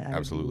heartbeat, and I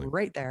would be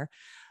right there.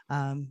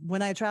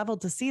 When I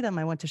traveled to see them,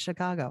 I went to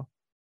Chicago.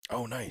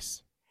 Oh,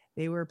 nice.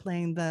 They were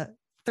playing the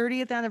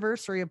 30th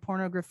anniversary of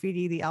Porno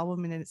Graffiti, the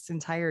album in its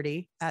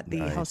entirety, at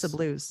the House of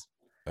Blues.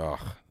 Oh,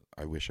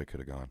 I wish I could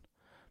have gone.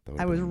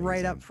 I was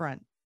right up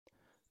front.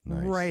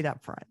 Nice. Right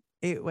up front.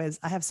 It was,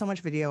 I have so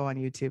much video on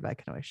YouTube I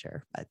can always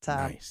share. But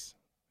nice.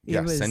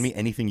 Yeah, send me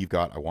anything you've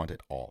got. I want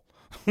it all.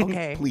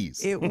 Okay.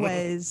 Please. It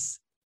was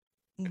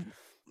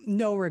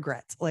no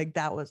regrets. Like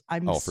that was,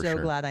 I'm so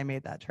glad I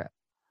made that trip.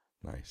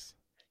 Nice.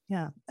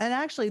 Yeah. And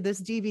actually this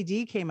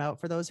DVD came out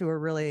for those who are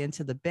really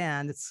into the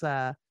band. It's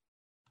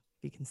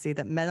you can see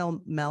that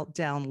Metal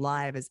Meltdown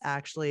Live is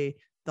actually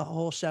the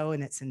whole show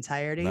in its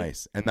entirety.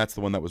 Nice. And that's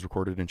the one that was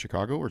recorded in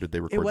Chicago, or did they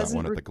record that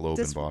one at the Globe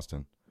in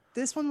Boston?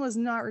 This one was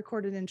not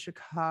recorded in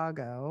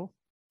Chicago.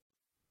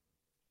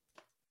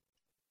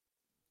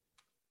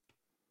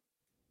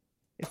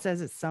 It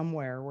says it's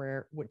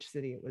somewhere which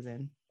city it was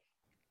in.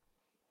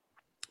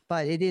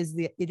 But it is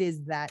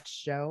that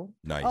show.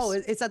 Nice. Oh,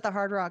 it's at the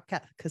Hard Rock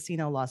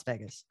Casino, Las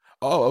Vegas.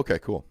 Oh, okay,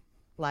 cool.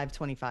 Live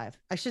 25.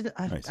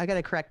 Nice. I got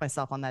to correct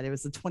myself on that. It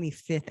was the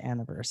 25th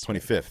anniversary.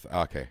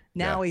 25th. Okay.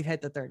 Now we've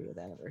hit the 30th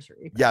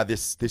anniversary. Yeah,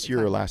 this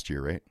year or last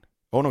year, right?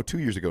 Oh no, 2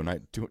 years ago,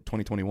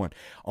 2021.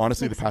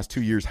 Honestly, the past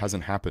 2 years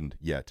hasn't happened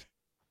yet.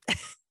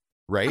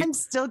 Right? I'm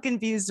still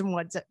confused in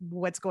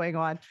what's going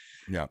on.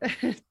 Yeah.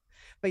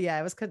 But yeah,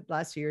 it was because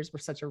last year's were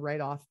such a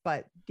write-off.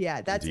 But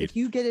yeah, that's Indeed. if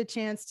you get a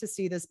chance to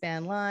see this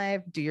band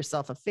live, do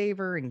yourself a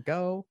favor and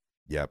go.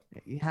 Yep.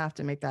 You have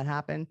to make that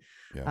happen.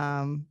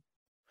 Yeah.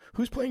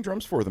 Who's playing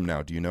drums for them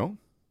now? Do you know?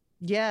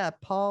 Yeah,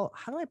 Paul.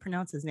 How do I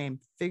pronounce his name?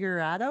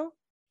 Figurato.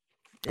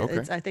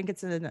 Okay. I think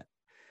it's an.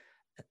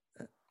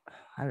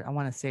 I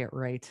want to say it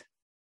right.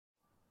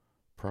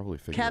 Probably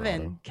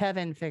Figurato.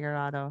 Kevin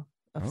Figurato.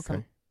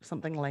 Okay.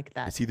 Something like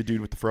that. Is he the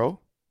dude with the fro?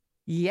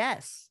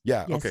 Yes.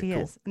 Yeah. Yes, okay. he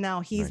Cool. is.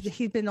 Now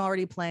he's been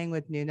already playing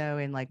with Nuno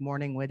in like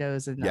Mourning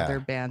Widows and other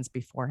bands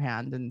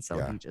beforehand, and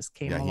so he just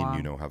came along. Yeah, he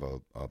and Nuno have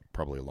a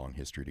probably a long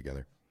history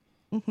together.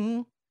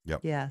 Mm-hmm.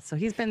 Yep. Yeah. So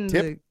he's been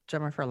the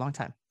drummer for a long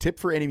time. Tip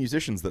for any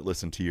musicians that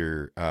listen to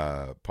your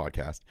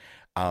podcast: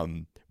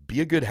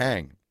 be a good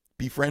hang,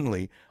 be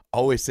friendly,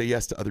 always say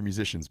yes to other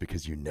musicians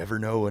because you never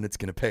know when it's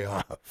going to pay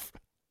off.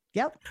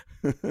 Yep.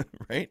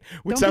 Right?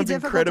 Which Don't be sounds difficult to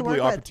incredibly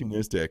work with.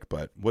 opportunistic,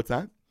 but what's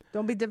that?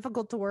 Don't be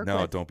difficult to work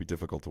No, with. don't be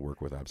difficult to work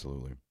with.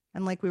 Absolutely.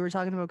 And like we were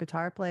talking about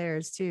guitar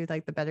players too,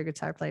 like the better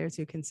guitar players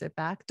who can sit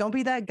back. Don't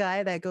be that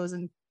guy that goes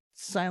and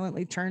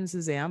silently turns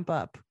his amp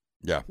up.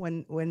 Yeah.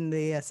 When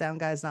the sound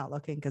guy's not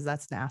looking, because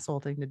that's an asshole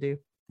thing to do.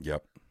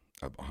 Yep.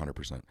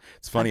 100%.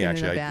 It's funny, I've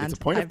been in actually. a band. It's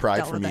a point of I've pride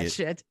dealt for with me. that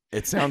shit.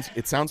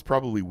 It sounds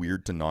probably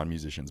weird to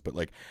non-musicians, but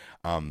like,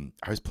 I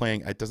was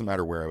playing. It doesn't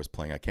matter where I was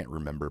playing. I can't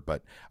remember,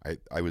 but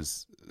I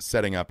was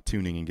setting up,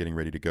 tuning, and getting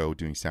ready to go,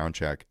 doing sound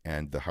check,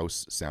 and the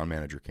house sound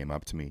manager came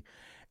up to me,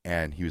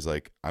 and he was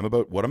like,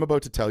 what I'm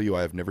about to tell you,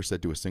 I have never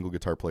said to a single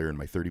guitar player in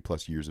my 30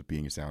 plus years of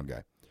being a sound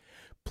guy.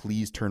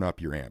 Please turn up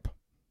your amp.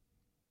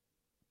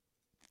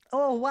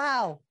 Oh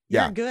wow.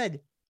 Yeah. You're good.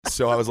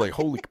 So I was like,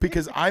 holy,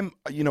 because I'm,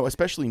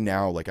 especially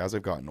now, like as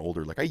I've gotten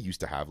older, like I used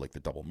to have like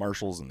the double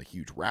Marshalls and the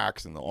huge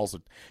racks and also,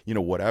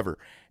 whatever.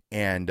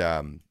 And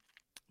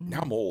now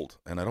I'm old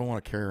and I don't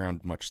want to carry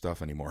around much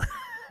stuff anymore.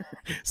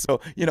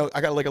 So,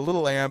 I got like a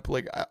little amp,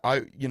 like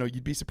I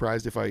you'd be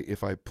surprised if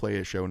I play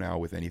a show now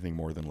with anything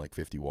more than like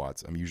 50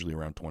 watts. I'm usually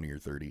around 20 or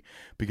 30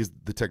 because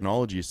the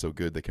technology is so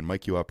good. They can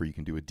mic you up or you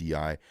can do a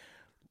DI.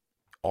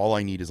 All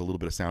I need is a little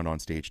bit of sound on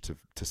stage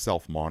to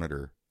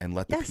self-monitor and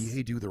let the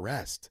PA do the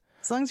rest.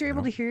 As long as you're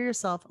able to hear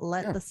yourself,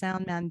 let the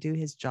sound man do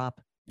his job.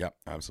 Yeah,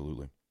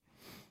 absolutely.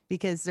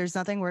 Because there's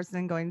nothing worse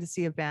than going to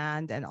see a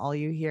band and all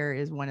you hear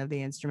is one of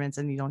the instruments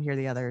and you don't hear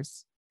the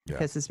others. It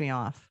pisses me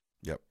off.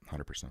 Yep,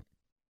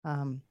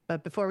 100%.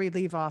 But before we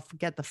leave off,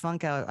 get the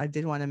funk out, I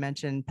did want to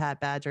mention Pat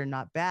Badger,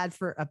 Not Bad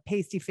for a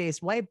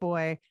Pasty-Faced White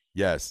Boy.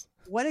 Yes.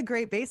 What a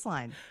great bass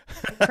line.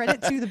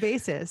 Credit to the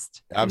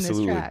bassist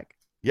Absolutely. in this track.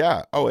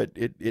 Yeah. Oh,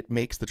 it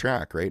makes the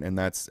track, right? And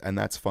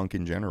that's funk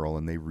in general.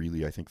 And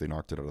I think they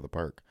knocked it out of the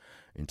park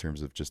in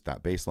terms of just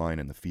that bass line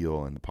and the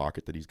feel and the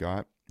pocket that he's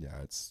got.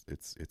 Yeah, it's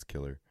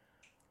killer.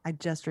 I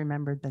just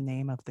remembered the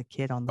name of the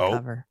kid on the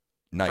cover.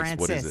 Nice. Francis.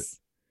 What is it?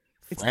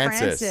 It's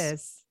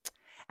Francis.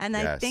 And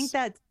I think Yes.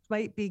 that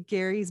might be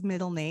Gary's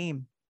middle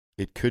name.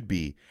 It could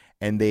be.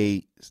 And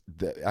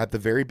at the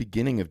very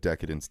beginning of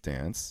Decadence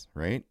Dance,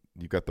 right?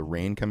 You've got the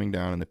rain coming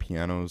down and the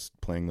piano's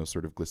playing those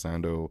sort of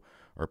glissando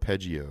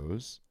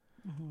arpeggios.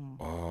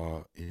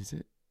 Is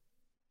it?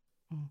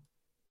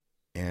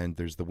 And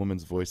there's the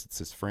woman's voice that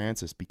says,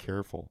 Francis, be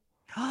careful.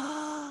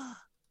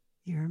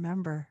 You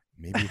remember.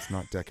 Maybe it's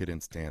not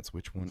Decadence Dance.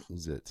 Which one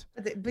is it?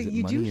 But Is it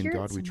you Money do in hear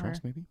God it We somewhere.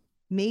 Trust, maybe?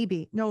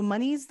 Maybe. No,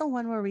 Money's the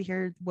one where we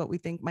hear what we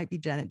think might be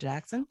Janet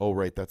Jackson. Oh,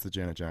 right. That's the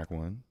Janet Jack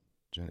one.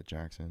 Janet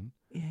Jackson.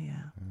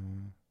 Yeah.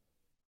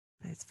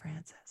 But it's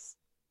Francis.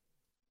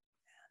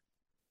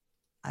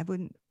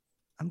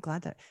 I'm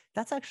glad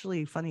that's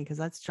actually funny because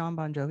that's John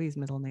Bon Jovi's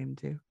middle name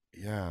too.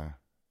 Yeah.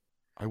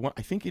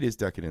 I think it is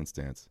Decadence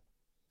Dance.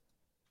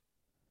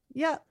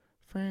 Yeah.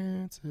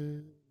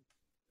 Francis,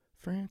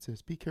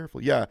 be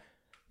careful. Yeah.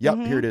 Yep,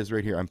 here it is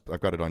right here. I've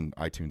got it on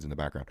iTunes in the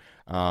background.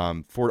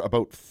 For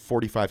about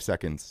 45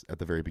 seconds at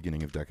the very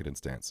beginning of Decadence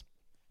Dance.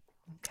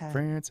 Okay.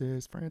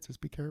 Francis,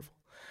 be careful.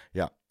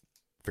 Yeah.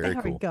 Very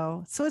there cool. we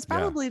go. So it's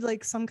probably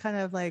like some kind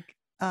of like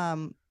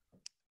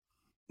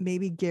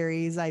maybe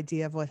Gary's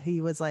idea of what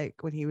he was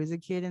like when he was a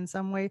kid in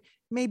some way.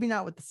 Maybe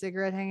not with the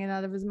cigarette hanging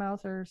out of his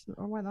mouth or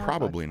whatnot.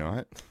 Probably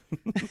not.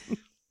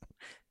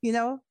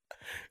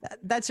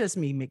 That's just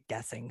me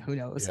guessing. Who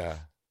knows? Yeah.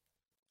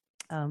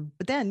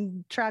 But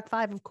then track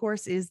 5, of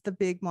course, is the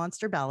big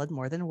monster ballad,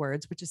 More Than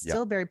Words, which is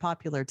still very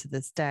popular to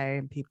this day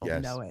and people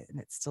know it and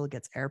it still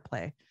gets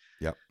airplay.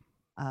 Yep.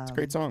 It's a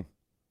great song.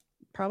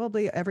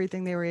 Probably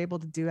everything they were able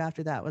to do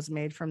after that was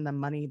made from the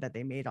money that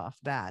they made off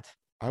that.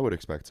 I would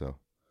expect so.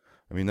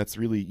 I mean, that's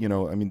really,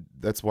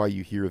 that's why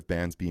you hear of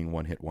bands being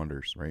one-hit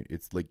wonders, right?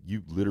 It's like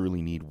you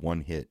literally need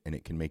one hit and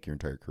it can make your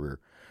entire career,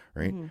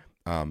 right?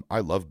 I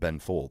love Ben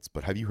Folds,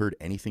 but have you heard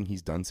anything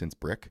he's done since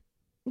Brick?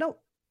 No.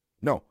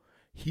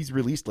 He's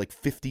released like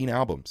 15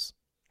 albums.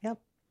 Yep.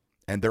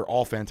 and they're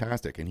all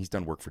fantastic. And he's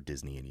done work for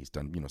Disney, and he's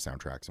done, you know,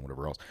 soundtracks and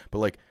whatever else. But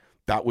like,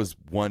 that was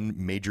one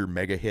major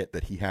mega hit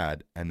that he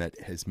had, and that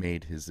has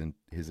made his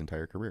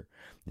entire career,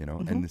 you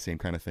know. And the same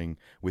kind of thing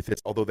with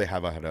hits, although they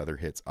have had other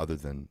hits other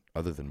than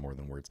More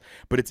Than Words.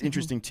 But it's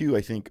interesting too,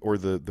 I think, or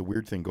the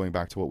weird thing, going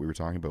back to what we were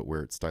talking about,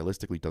 where it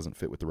stylistically doesn't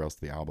fit with the rest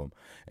of the album,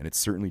 and it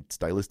certainly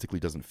stylistically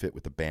doesn't fit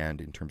with the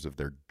band in terms of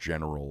their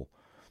general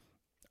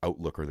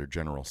outlook or their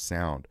general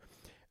sound.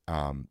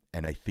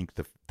 And I think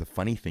the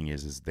funny thing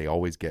is they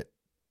always get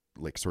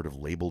like sort of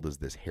labeled as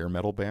this hair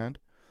metal band.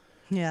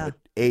 Yeah. But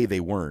A, they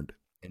weren't.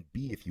 And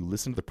B, if you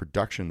listen to the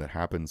production that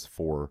happens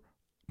for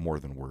More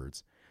Than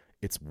Words,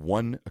 it's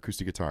one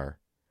acoustic guitar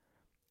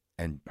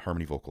and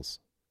harmony vocals.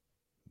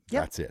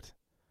 Yep. That's it.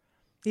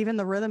 Even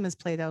the rhythm is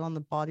played out on the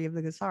body of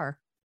the guitar.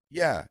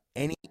 Yeah.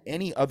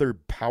 Any other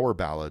power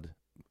ballad,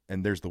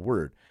 and there's the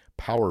word,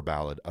 power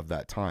ballad of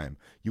that time,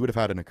 you would have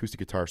had an acoustic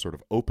guitar sort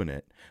of open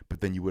it,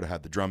 but then you would have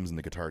had the drums and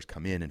the guitars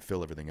come in and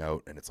fill everything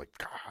out, and it's like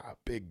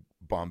big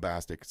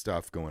bombastic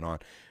stuff going on.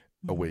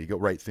 Away you go.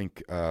 Right.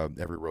 Think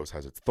Every Rose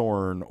Has Its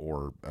Thorn,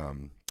 or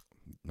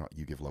not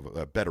You Give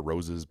Love, Bed of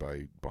Roses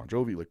by Bon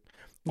Jovi, like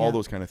all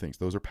those kind of things.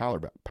 Those are power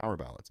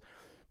ballads.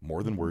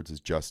 More Than Words is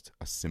just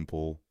a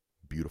simple,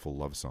 beautiful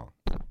love song.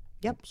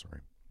 Yep. Oh,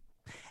 sorry.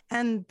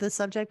 And the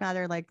subject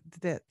matter, like,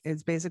 that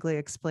is basically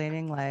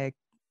explaining like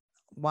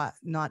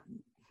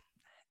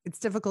it's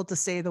difficult to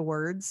say the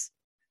words.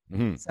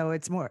 So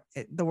it's more,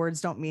 the words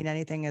don't mean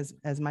anything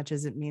as much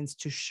as it means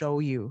to show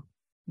you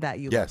that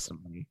you love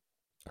somebody.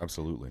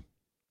 Absolutely.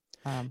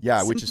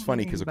 Yeah, which is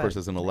funny because, of course,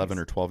 but as an 11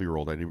 or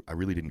 12-year-old, I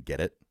really didn't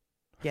get it.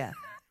 Yeah.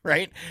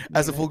 Right?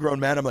 As a full-grown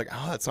man, I'm like,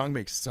 oh, that song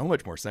makes so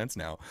much more sense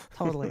now.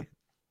 Totally.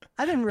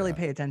 I didn't really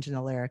pay attention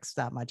to lyrics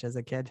that much as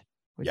a kid,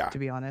 to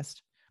be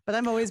honest. But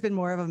I've always been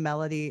more of a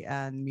melody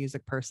and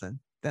music person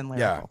than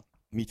lyrical. Yeah,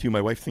 me too.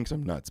 My wife thinks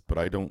I'm nuts, but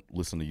I don't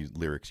listen to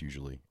lyrics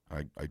usually.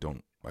 I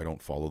don't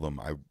follow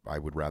them. I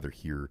would rather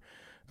hear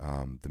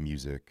the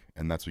music,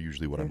 and that's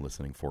usually what I'm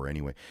listening for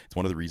anyway. It's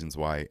one of the reasons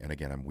why, and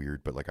again, I'm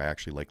weird, but like I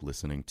actually like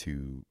listening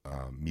to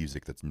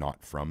music that's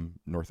not from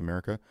North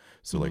America.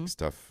 So like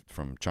stuff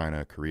from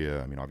China,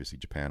 Korea, I mean, obviously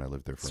Japan, I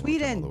lived there for a long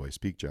time, although I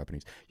speak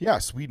Japanese. Yeah,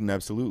 Sweden,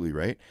 absolutely,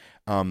 right?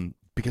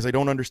 Because I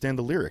don't understand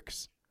the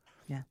lyrics.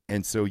 Yeah.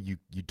 And so you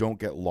don't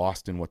get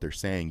lost in what they're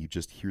saying. You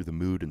just hear the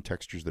mood and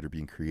textures that are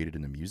being created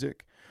in the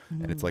music.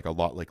 And it's like a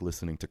lot like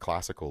listening to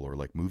classical or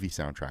like movie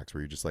soundtracks,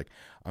 where you're just like,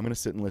 I'm going to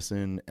sit and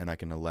listen, and I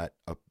can let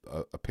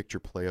a picture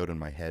play out in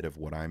my head of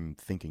what I'm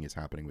thinking is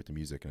happening with the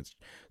music. And it's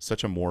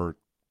such a more,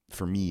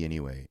 for me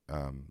anyway,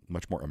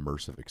 much more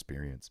immersive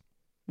experience.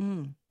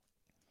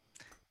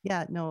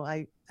 Yeah, no,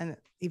 and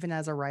even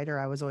as a writer,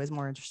 I was always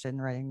more interested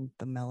in writing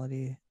the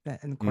melody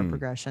and chord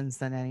progressions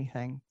than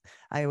anything.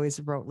 I always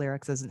wrote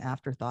lyrics as an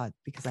afterthought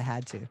because I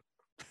had to.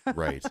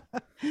 Right.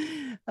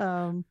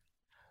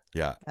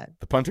 Yeah.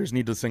 The punters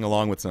need to sing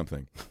along with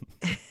something.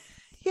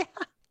 Yeah.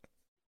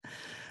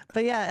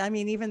 But yeah, I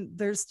mean, even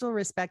there's still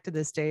respect to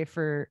this day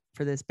for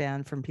this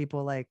band from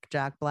people like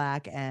Jack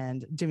Black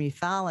and Jimmy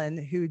Fallon,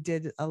 who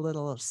did a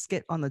little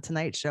skit on the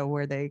Tonight Show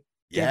where they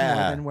give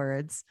More Than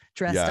Words,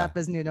 dressed up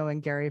as Nuno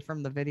and Gary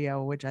from the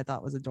video, which I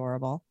thought was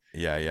adorable.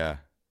 Yeah.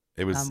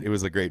 It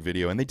was a great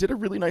video, and they did a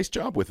really nice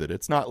job with it.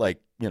 It's not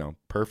like,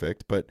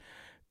 perfect, but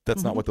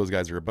that's not what those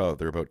guys are about.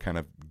 They're about kind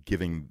of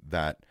giving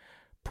that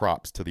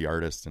props to the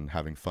artist and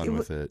having fun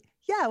with it.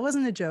 Yeah, it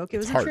wasn't a joke. It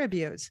was a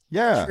tribute.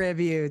 Yeah.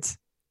 Tribute.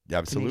 Yeah,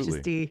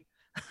 absolutely.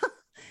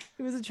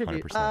 It was a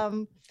tribute.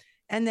 100%.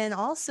 And then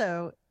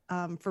also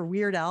for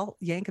Weird Al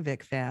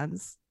Yankovic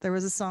fans, there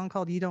was a song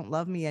called You Don't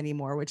Love Me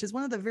Anymore, which is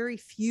one of the very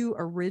few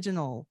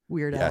original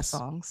Weird Al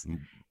songs.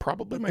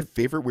 Probably my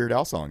favorite Weird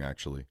Al song,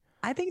 actually.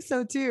 I think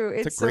so too.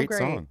 It's a great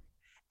song.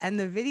 And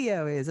the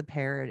video is a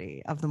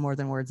parody of the More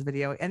Than Words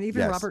video. And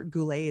even Robert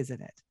Goulet is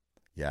in it.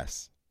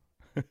 Yes.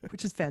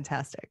 Which is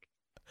fantastic.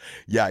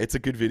 Yeah, it's a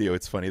good video.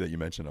 It's funny that you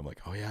mentioned. I'm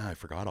like, oh yeah, I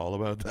forgot all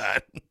about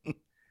that.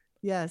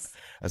 Yes.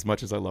 As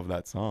much as I love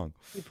that song.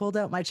 We pulled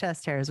out my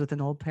chest hairs with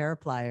an old pair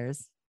of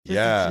pliers.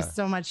 There's just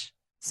so much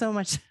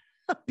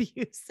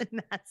abuse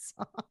in that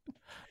song.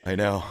 I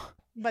know.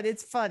 But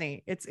it's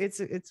funny.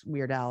 It's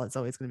Weird Al. It's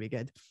always going to be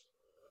good.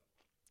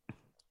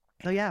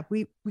 So yeah,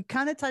 we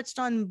kind of touched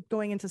on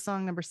going into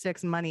song number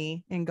 6,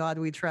 Money, In God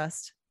We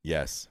Trust.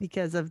 Yes.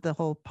 Because of the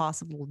whole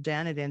possible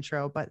Janet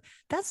intro, but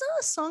that's not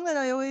a song that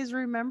I always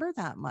remember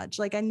that much.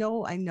 Like I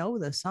know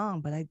the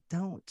song, but I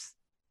don't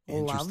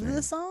love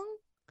the song.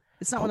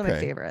 It's not one of my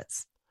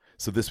favorites.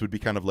 So this would be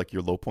kind of like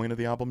your low point of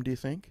the album, do you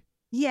think?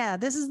 Yeah,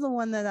 this is the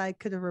one that I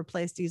could have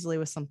replaced easily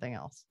with something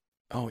else.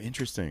 Oh,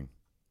 interesting.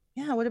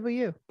 Yeah, what about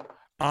you?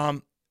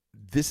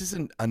 This is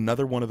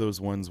another one of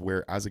those ones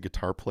where, as a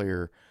guitar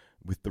player,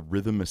 with the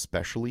rhythm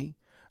especially,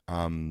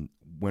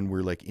 when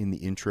we're like in the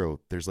intro,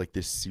 there's like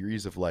this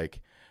series of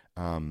like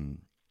kind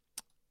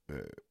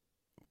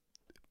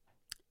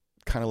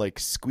of like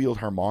squealed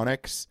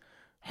harmonics,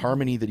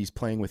 harmony that he's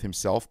playing with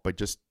himself, but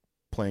just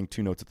playing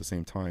 2 notes at the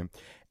same time.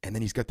 And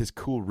then he's got this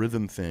cool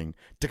rhythm thing,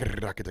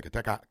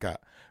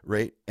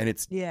 right? And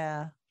it's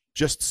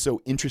just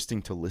so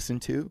interesting to listen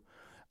to.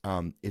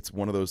 It's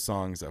one of those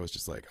songs I was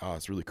just like, oh,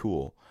 it's really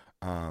cool.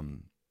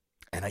 And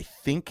I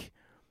think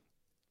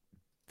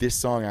this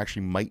song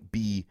actually might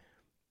be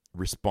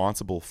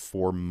responsible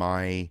for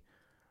my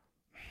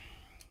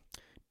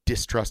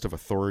distrust of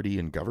authority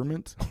and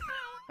government.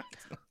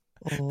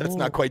 That's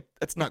not quite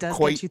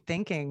get you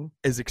thinking.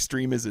 As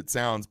extreme as it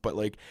sounds, but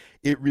like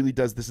it really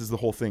does. This is the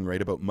whole thing,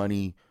 right? About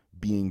money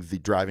being the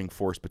driving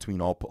force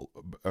behind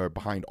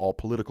all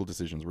political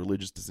decisions,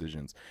 religious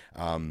decisions,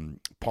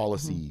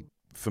 policy,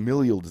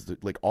 familial,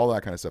 like all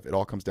that kind of stuff. It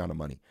all comes down to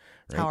money.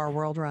 Right? How our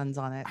world runs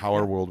on it. How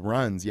our world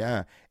runs,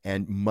 yeah.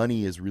 And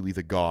money is really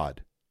the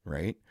god,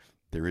 right?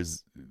 They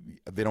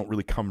don't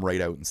really come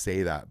right out and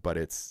say that, but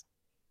it's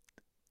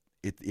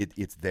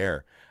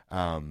there.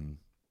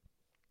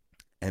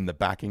 And the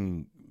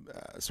backing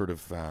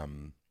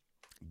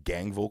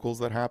gang vocals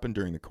that happen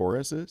during the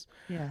choruses.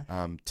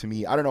 Yeah. To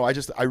me, I don't know.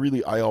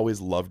 I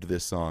always loved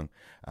this song.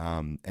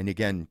 And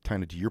again,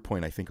 kind of to your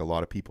point, I think a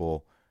lot of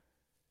people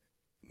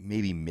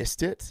maybe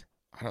missed it.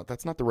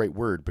 That's not the right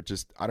word, but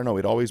just, I don't know.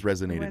 It always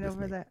resonated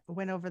with me.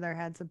 Went over their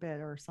heads a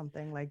bit or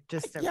something like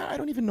just. I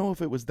don't even know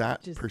if it was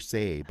that per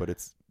se, but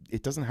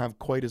it doesn't have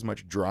quite as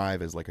much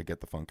drive as like a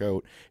Get the Funk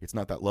Out. It's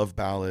not that love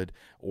ballad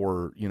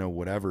or,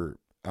 whatever.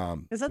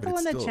 Is that the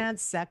one that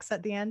chants sex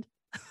at the end?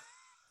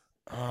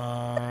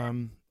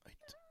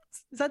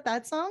 Is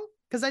that song?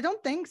 Because I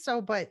don't think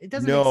so, but it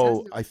doesn't make sense.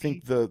 No, I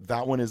think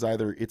that one is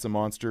either It's a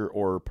Monster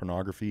or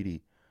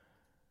Pornography.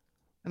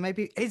 It might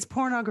be. It's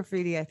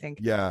Pornography, I think.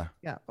 Yeah.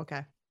 Yeah.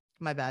 Okay.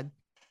 My bad.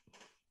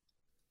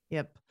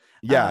 Yep.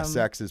 Yeah.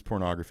 Sex is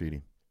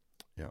Pornography.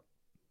 Yeah.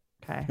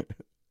 Okay.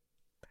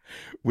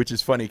 Which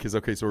is funny because,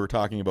 so we're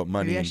talking about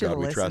money and God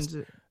we trust.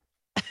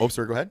 Oh,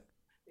 sorry. Go ahead.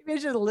 Maybe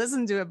I should have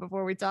listened to it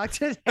before we talked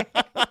today.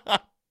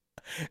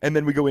 And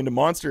then we go into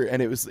Monster,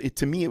 and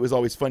to me, it was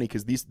always funny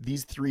because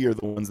these three are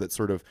the ones that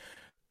sort of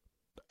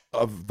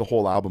the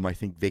whole album, I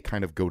think they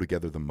kind of go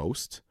together the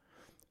most.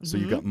 So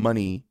you've got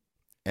Money,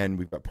 and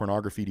we've got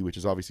Pornography, which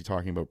is obviously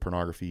talking about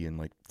pornography and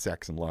like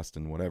sex and lust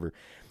and whatever.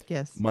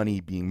 Yes. Money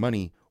being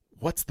money.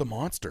 What's the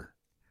monster?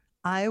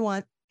 I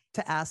want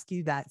to ask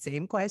you that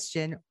same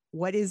question.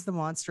 What is the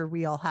monster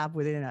we all have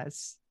within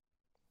us?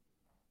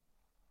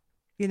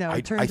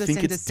 It turns us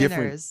into sinners.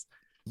 Different.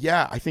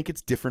 Yeah, I think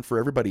it's different for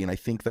everybody. And I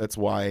think that's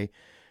why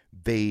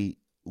they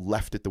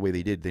left it the way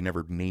they did. They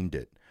never named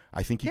it.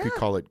 I think you could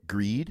call it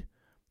greed.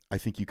 I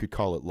think you could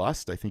call it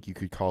lust. I think you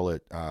could call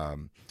it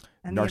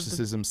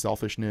narcissism,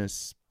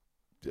 selfishness,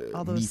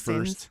 all those me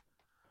first, sins.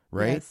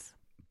 right? Yes.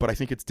 But I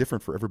think it's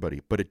different for everybody.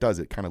 But it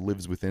kind of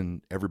lives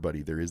within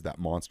everybody. There is that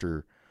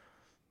monster,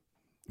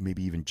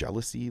 maybe even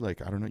jealousy.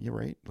 Like, I don't know. You're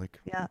right. Like,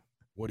 yeah.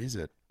 What is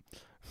it?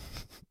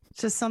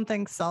 Just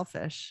something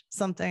selfish,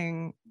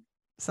 something,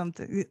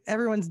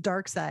 everyone's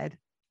dark side.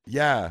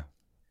 Yeah.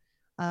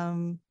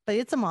 But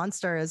It's a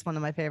Monster is one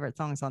of my favorite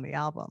songs on the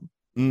album,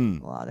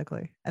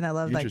 melodically. And I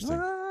love like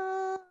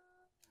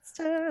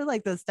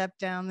the step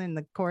down in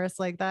the chorus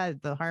like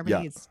that. The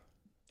harmony, it's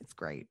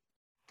great.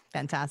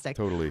 Fantastic.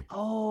 Totally.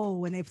 Oh,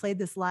 when they played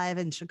this live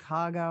in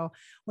Chicago,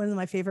 one of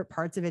my favorite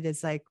parts of it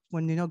is like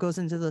when Nuno goes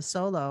into the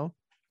solo.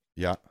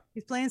 Yeah.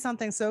 He's playing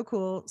something so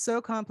cool,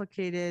 so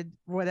complicated,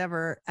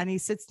 whatever. And he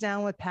sits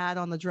down with Pat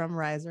on the drum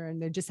riser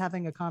and they're just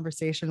having a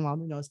conversation while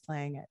Nuno's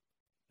playing it.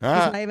 He's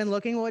not even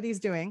looking what he's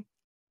doing.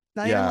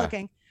 Not even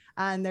looking.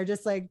 And they're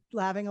just like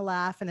having a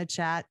laugh and a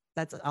chat.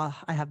 I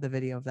have the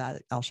video of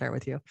that. I'll share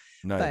with you.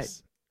 Nice.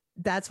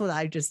 But that's what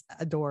I just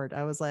adored.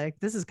 I was like,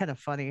 this is kind of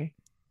funny.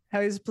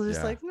 How he's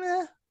just like,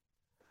 meh.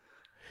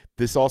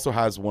 This also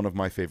has one of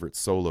my favorite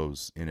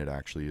solos in it,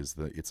 actually, is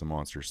the It's a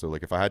Monster. So,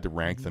 like, if I had to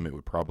rank them, it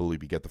would probably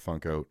be Get the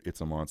Funk Out, It's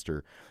a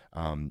Monster,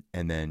 and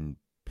then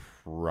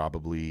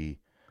probably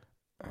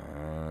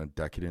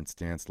Decadence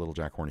Dance, Little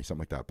Jack Horny,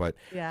 something like that. But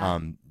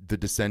the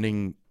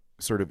descending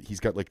sort of, he's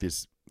got like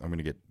this, I'm going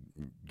to get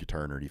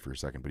guitar nerdy for a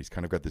second, but he's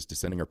kind of got this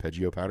descending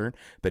arpeggio pattern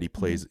that he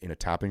plays in a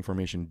tapping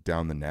formation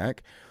down the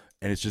neck.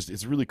 And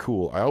it's really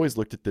cool. I always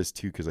looked at this,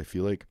 too, because I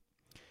feel like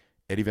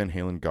Eddie Van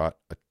Halen got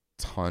a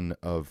ton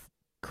of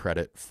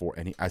credit for,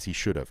 and as he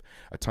should have,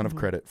 a ton of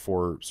credit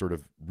for sort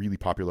of really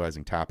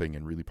popularizing tapping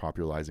and really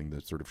popularizing the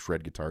sort of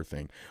shred guitar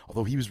thing.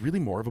 Although he was really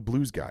more of a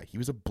blues guy. He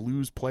was a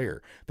blues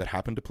player that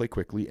happened to play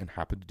quickly and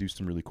happened to do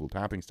some really cool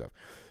tapping stuff.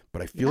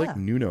 But I feel like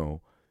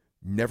Nuno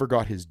never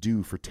got his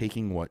due for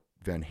taking what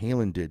Van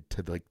Halen did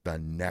to like the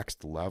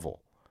next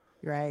level.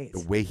 Right.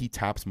 The way he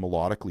taps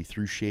melodically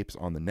through shapes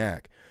on the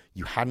neck,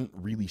 you hadn't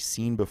really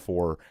seen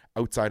before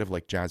outside of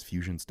like jazz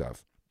fusion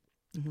stuff.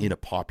 In a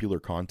popular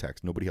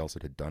context. Nobody else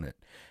had done it,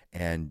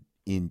 and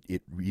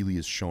it really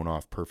is shown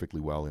off perfectly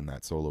well in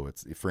that solo.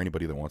 It's for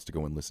anybody that wants to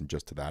go and listen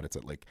just to that, it's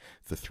at like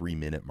the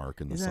 3-minute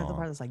mark in the song. Isn't that the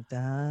part that's like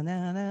da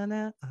na na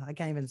na? I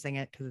can't even sing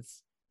it because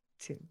it's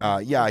too.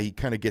 Yeah, he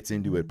kind of gets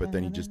into it, but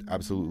then he just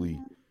absolutely.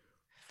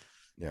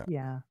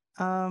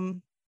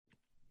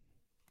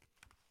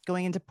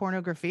 Going into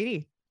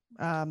Pornography,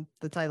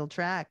 the title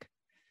track.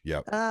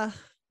 Yep.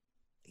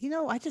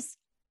 It's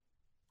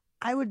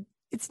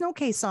an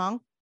okay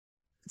song.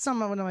 It's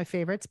not one of my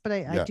favorites, but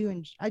I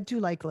do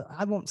like.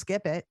 I won't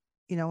skip it.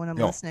 when I'm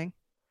No. listening.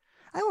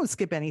 I won't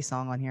skip any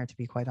song on here, to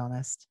be quite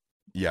honest.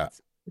 Yeah.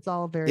 It's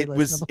all very It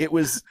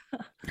was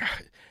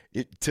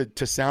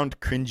to sound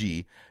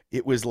cringy,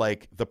 it was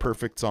like the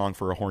perfect song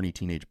for a horny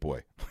teenage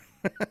boy.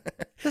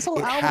 This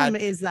whole album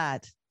is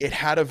that. It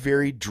had a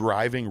very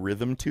driving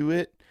rhythm to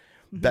it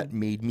that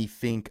made me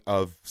think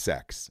of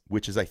sex,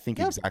 which is, I think,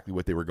 exactly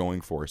what they were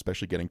going for,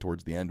 especially getting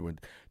towards the end when,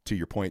 to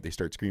your point, they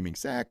start screaming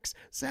sex,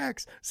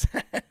 sex,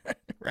 sex,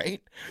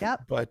 right?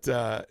 Yep. But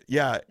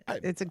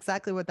it's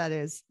exactly what that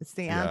is. It's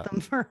the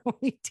anthem for a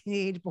horny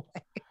teenage boy.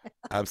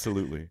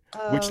 Absolutely.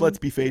 Which, let's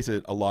be face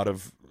it, a lot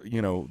of,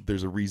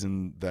 there's a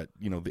reason that,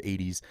 the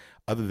 80s,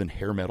 other than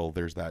hair metal,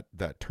 there's that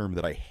term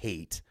that I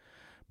hate,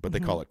 but they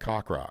call it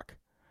cock rock,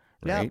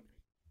 right? Yep.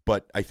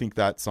 But I think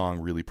that song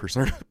really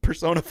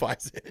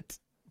personifies it.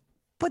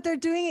 But they're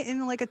doing it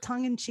in like a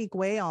tongue-in-cheek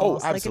way,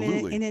 almost. Oh,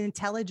 absolutely. Like in an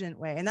intelligent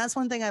way. And that's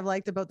one thing I've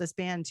liked about this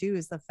band too,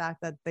 is the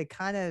fact that they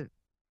kind of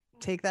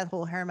take that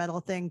whole hair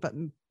metal thing, but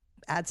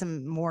add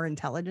some more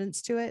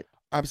intelligence to it.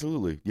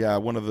 Absolutely. Yeah.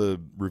 One of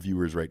the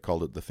reviewers,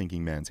 called it the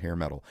thinking man's hair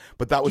metal.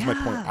 But that was my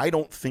point. I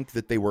don't think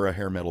that they were a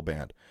hair metal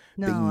band.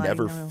 No, they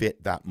never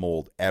fit that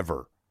mold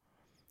ever.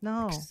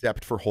 No.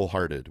 Except for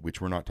Wholehearted, which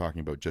we're not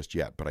talking about just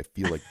yet. But I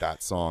feel like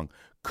that song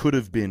could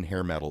have been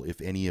hair metal if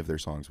any of their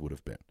songs would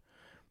have been.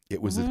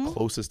 It was the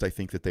closest I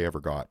think that they ever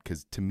got.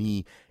 Because to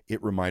me,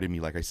 it reminded me,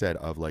 like I said,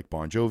 of like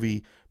Bon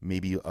Jovi,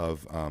 maybe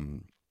of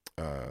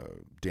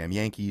Damn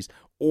Yankees,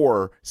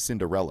 or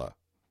Cinderella.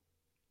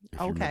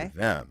 If you remember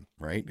them,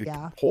 right?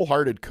 Yeah.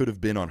 Wholehearted could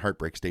have been on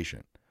Heartbreak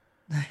Station,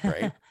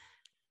 right?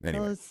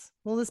 Anyway.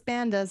 Well, this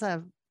band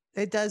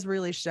does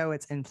really show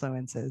its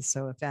influences.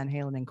 So if Van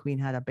Halen and Queen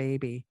had a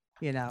baby,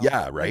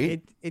 yeah,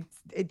 right.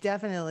 It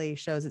definitely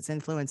shows its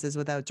influences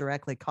without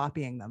directly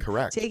copying them.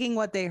 Correct. Taking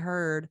what they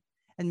heard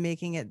and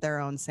making it their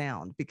own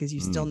sound, because you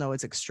still know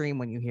it's extreme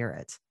when you hear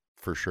it.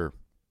 For sure.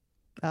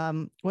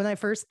 When I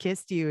First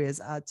Kissed You is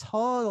a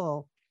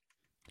total.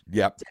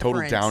 Yep.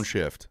 Total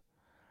downshift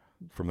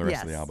from the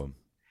rest of the album.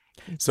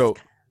 So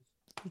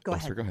go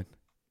ahead. Sir, go ahead.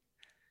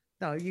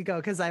 No, you go,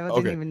 because I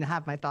didn't even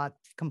have my thought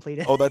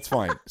completed. Oh, that's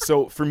fine.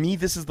 So for me,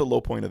 this is the low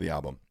point of the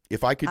album.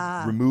 If I could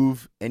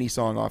remove any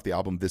song off the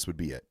album, this would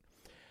be it.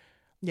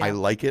 Yeah. I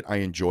like it. I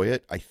enjoy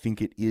it. I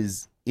think it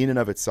is, in and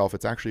of itself,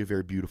 it's actually a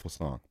very beautiful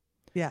song.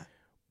 Yeah.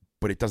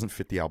 But it doesn't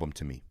fit the album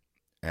to me.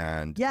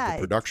 And the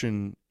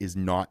production is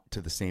not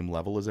to the same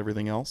level as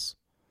everything else.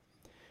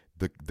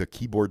 The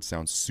keyboard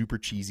sounds super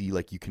cheesy.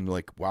 Like you can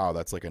wow,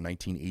 that's like a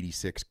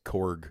 1986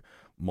 Korg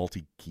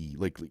multi-key.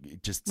 Like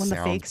it just when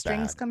sounds the fake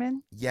strings come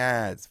in.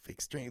 Yeah, it's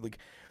fake string.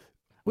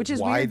 Which is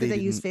weird that they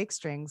use fake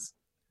strings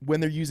when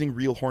they're using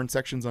real horn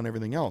sections on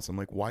everything else. I'm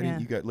like, why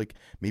didn't you guys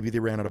maybe they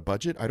ran out of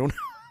budget? I don't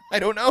know. I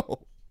don't know.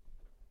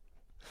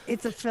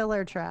 It's a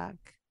filler track.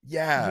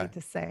 Yeah. I hate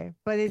to say,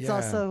 but it's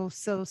also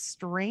so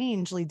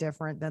strangely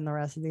different than the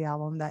rest of the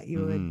album that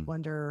you would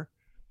wonder.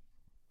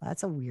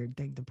 That's a weird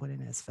thing to put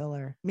in as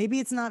filler. Maybe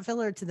it's not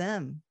filler to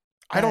them.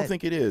 I don't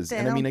think it is.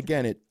 And I mean,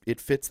 again,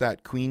 it fits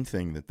that Queen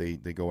thing that they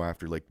go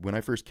after. Like When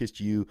I First Kissed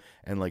You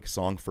and like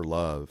Song for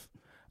Love,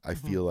 I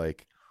feel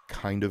like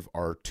kind of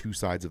are two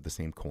sides of the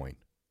same coin,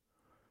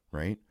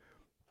 right?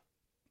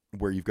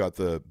 Where you've got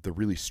the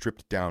really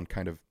stripped down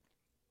kind of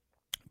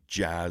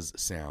jazz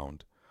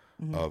sound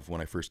of When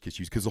I First Kissed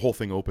You, because the whole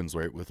thing opens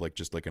with like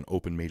just like an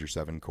open major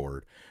 7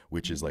 chord,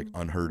 which is like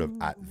unheard of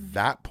at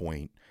that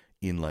point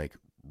in like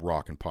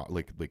rock and pop,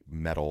 like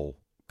metal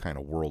kind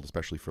of world,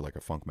 especially for like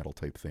a funk metal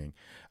type thing.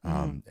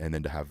 And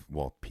then to have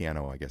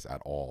piano, I guess,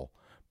 at all,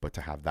 but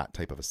to have that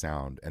type of a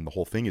sound, and the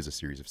whole thing is a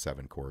series of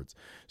 7 chords,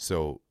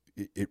 so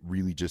it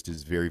really just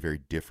is very, very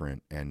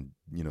different. And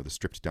the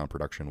stripped down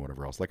production,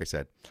 whatever else, like I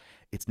said,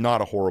 it's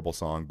not a horrible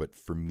song, but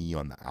for me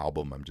on the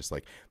album, I'm just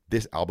like,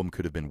 this album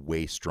could have been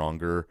way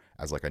stronger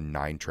as like a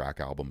 9-track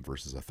album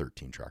versus a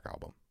 13-track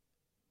album.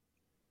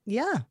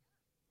 Yeah.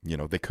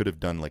 They could have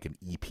done like an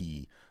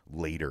EP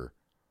later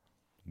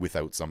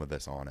without some of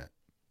this on it.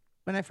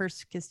 When I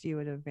First Kissed You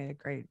would have made a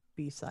great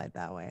B-side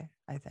that way,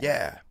 I think.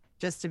 Yeah.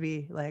 Just to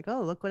be like,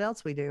 oh, look what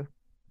else we do.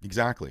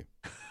 Exactly.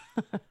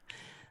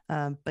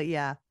 But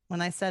yeah,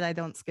 when I said I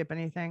don't skip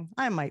anything,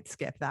 I might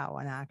skip that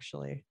one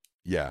actually.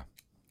 Yeah.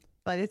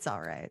 But it's all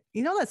right.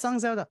 That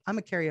song's out. I'm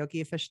a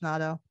karaoke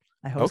aficionado.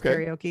 I host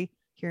karaoke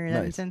here in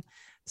Edmonton.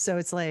 So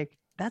it's like,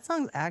 that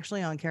song's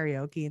actually on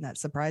karaoke, and that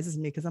surprises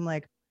me because I'm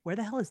like, where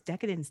the hell is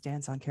Decadence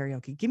Dance on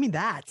karaoke? Give me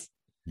that.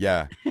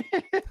 Yeah.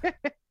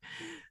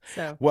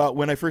 So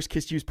When I First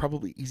Kissed You is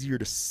probably easier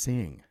to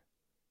sing.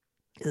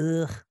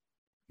 Ugh.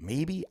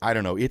 Maybe, I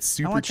don't know. It's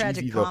super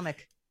cheesy though.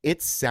 Comic.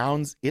 It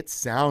sounds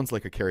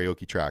like a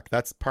karaoke track.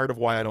 That's part of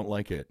why I don't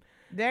like it.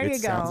 There you go.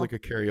 It sounds like a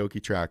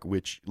karaoke track,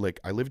 which, like,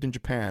 I lived in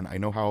Japan. I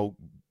know how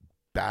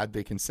bad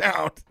they can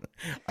sound.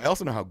 I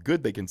also know how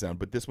good they can sound,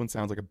 but this one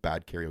sounds like a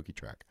bad karaoke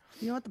track.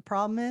 You know what the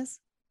problem is?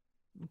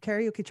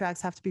 Karaoke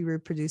tracks have to be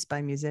reproduced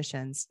by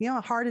musicians. You know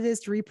how hard it is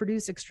to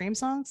reproduce extreme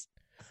songs?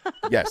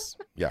 Yes.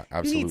 Yeah,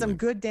 absolutely. You need some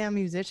good damn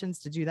musicians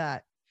to do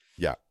that.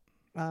 Yeah.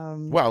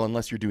 Well,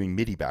 unless you're doing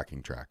MIDI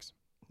backing tracks.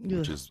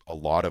 which is a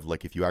lot of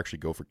like if you actually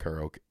go for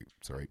karaoke.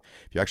 Sorry,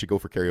 if you actually go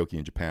for karaoke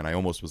in Japan, I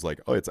almost was like,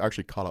 oh, it's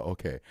actually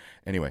karaoke.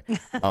 Anyway,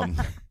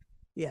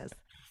 Yes.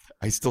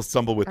 I still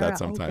stumble with that Karaoke.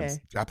 sometimes.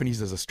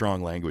 Japanese is a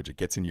strong language. It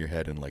gets in your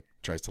head and like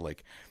tries to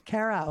like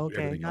Karaoke,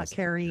 everything not else.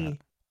 carry.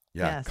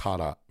 Yeah, Yes.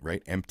 kara,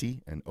 right?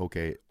 Empty, and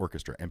okay,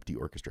 orchestra, empty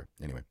orchestra.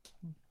 Anyway,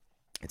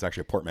 it's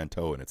actually a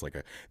portmanteau, and it's like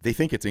they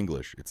think it's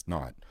English. It's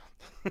not.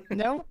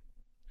 No,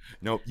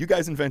 No, you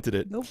guys invented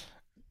it. Nope.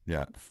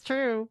 Yeah. it's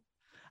true.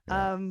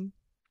 Yeah.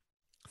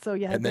 So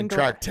yeah, And then Bingo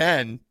track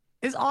 10,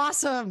 is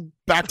awesome.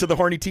 back to the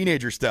horny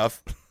teenager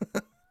stuff.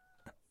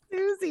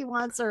 Susie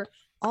wants her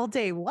all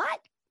day. What?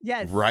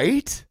 Yes.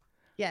 Right?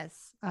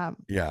 Yes.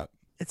 Yeah.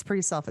 It's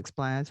pretty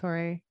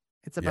self-explanatory.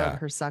 It's about Yeah.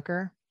 her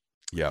sucker.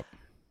 Yep.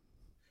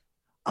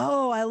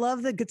 Oh, I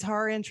love the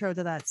guitar intro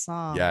to that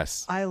song.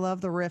 Yes. I love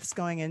the riffs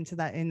going into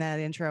that in that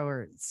intro.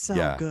 Are so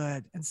Yeah.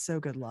 good and so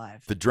good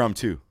live. The drum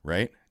too,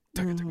 right?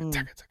 Mhm.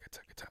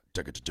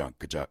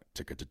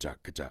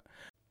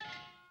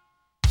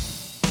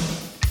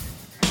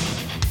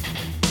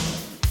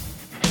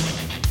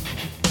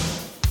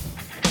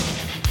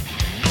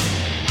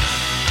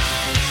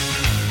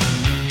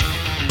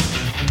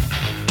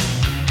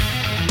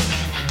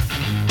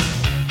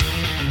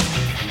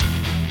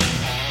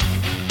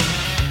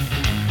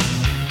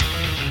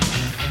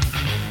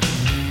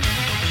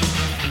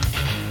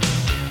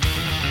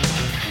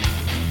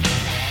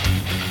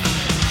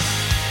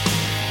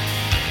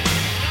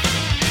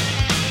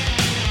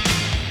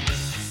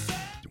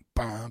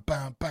 Bum,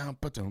 bum, bum,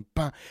 ba-dum,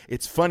 bum.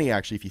 It's funny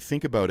actually if you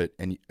think about it,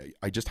 and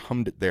I just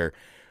hummed it there.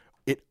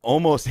 It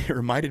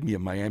reminded me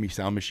of Miami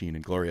Sound Machine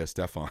and Gloria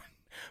Estefan.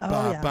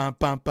 Oh, yeah.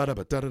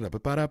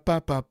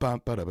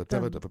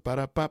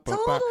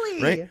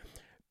 Totally. Right?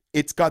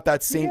 It's got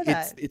that same. hear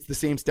that. It's the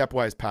same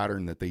stepwise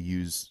pattern that they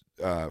use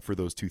for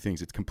those two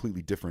things. It's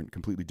completely different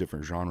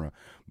genre.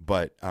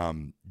 But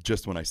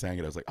just when I sang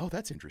it, I was like, oh,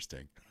 that's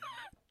interesting.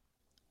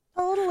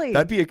 Totally.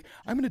 That'd be.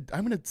 I'm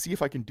gonna see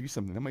if I can do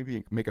something. That might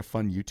make a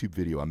fun YouTube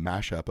video, a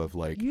mashup of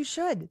like You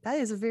should. That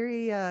is a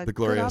very the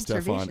Gloria good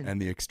observation. Estefan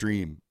and the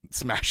Extreme.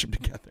 Smash them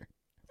together.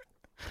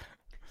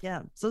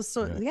 Yeah. So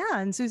yeah.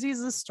 And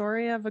Susie's the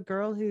story of a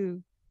girl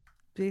who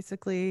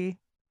basically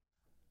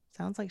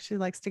sounds like she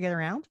likes to get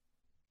around.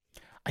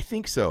 I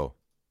think so.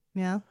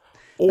 Yeah.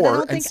 But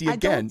Or and see I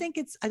again.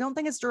 I don't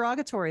think it's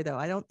derogatory though.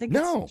 I don't think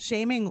No. it's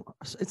shaming.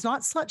 It's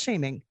not slut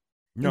shaming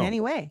No. in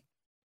any way.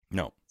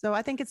 No. So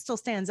I think it still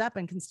stands up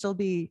and can still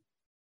be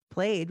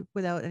played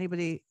without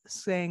anybody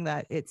saying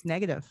that it's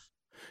negative.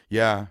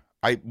 Yeah.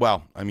 I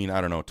mean, I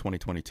don't know.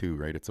 2022,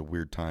 right? It's a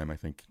weird time. I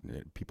think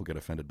people get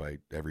offended by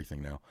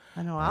everything now.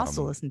 I know. I'll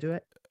still listen to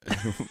it.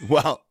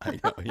 Well, I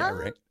know. Yeah.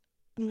 Right.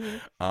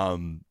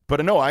 Mhm.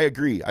 But no, I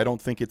agree. I don't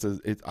think it's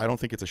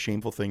a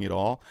shameful thing at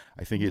all.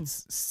 I think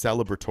it's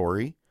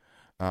celebratory,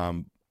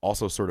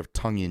 also sort of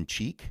tongue in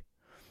cheek.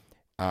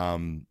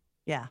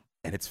 Yeah.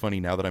 And it's funny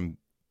now that I'm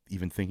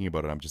even thinking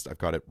about it, I've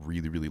got it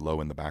really, really low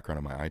in the background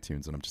of my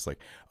iTunes, and I'm just like,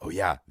 oh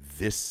yeah,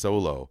 this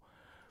solo.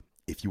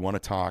 If you want to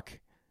talk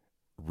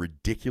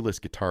ridiculous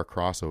guitar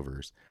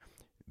crossovers,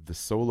 the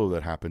solo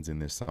that happens in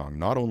this song,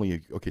 not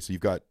only so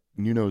you've got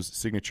Nuno's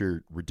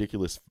signature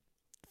ridiculous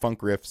funk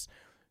riffs,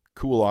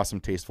 cool, awesome,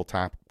 tasteful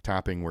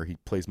tapping where he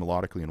plays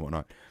melodically and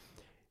whatnot.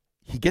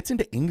 He gets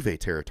into Yngwie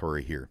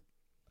territory here.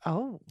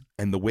 Oh.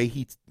 And the way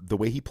he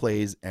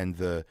plays and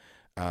the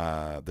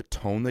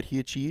tone that he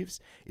achieves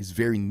is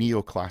very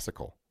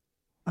neoclassical.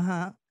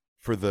 Uh-huh.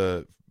 For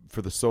the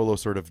solo,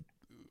 sort of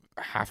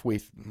halfway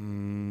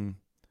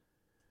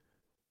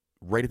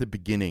right at the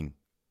beginning,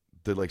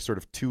 the like sort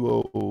of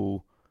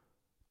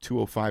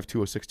 205,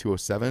 206,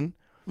 207.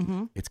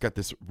 Mm-hmm. It's got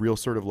this real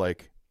sort of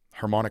like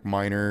harmonic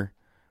minor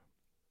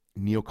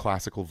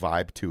neoclassical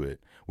vibe to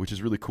it, which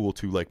is really cool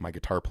to like my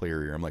guitar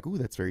player ear. I'm like, ooh,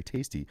 that's very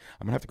tasty.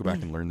 I'm gonna have to go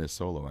back and learn this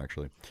solo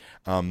actually.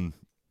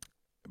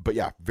 But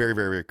yeah, very,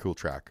 very, very cool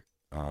track.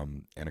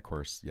 And of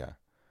course, yeah.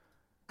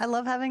 I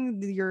love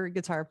having your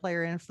guitar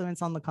player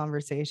influence on the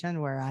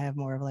conversation where I have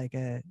more of like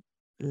a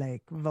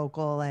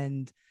vocal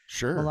and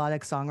Sure.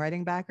 melodic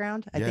songwriting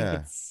background. I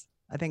Yeah.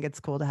 think it's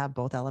cool to have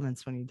both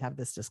elements when you have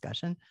this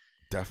discussion.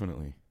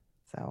 Definitely.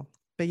 So,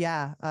 but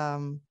yeah,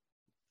 And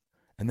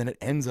then it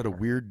ends at a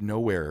weird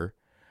nowhere.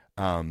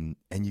 And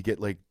you get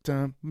like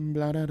dum,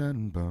 blah, da,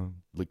 dum, bum,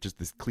 like just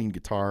this clean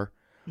guitar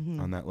Mhm.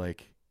 on that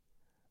like,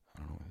 I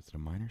don't know, is it a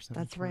minor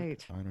seven? That's chord?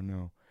 right. I don't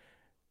know.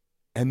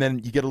 And then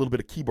you get a little bit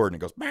of keyboard and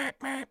it goes bah,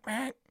 bah,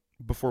 bah,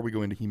 before we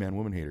go into He-Man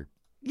Woman Hater.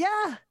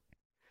 yeah,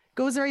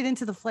 goes right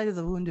into the Flight of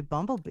the Wounded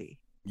Bumblebee.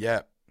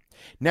 Yeah.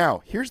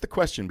 Now, here's the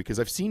question, because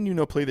I've seen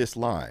Nuno play this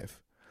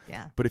live.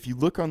 Yeah. But if you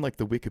look on like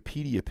the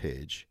Wikipedia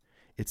page,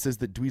 it says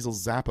that Dweezil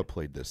Zappa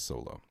played this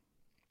solo.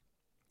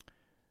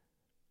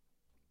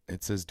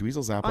 It says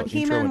Dweezil Zappa On intro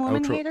He-Man and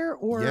Woman outro. Hater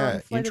or yeah,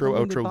 on Flight of intro, the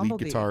Wounded outro, lead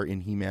Bumblebee? guitar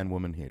in He-Man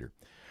Woman Hater.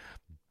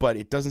 But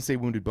it doesn't say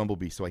Wounded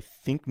Bumblebee, so I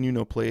think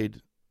Nuno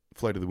played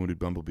Flight of the Wounded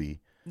Bumblebee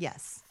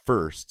Yes.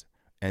 first,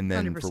 and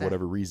then 100%. for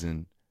whatever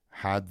reason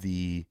had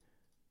the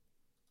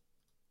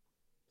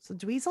So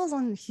Dweezil's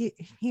on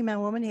He-Man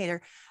Woman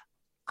Hater.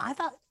 I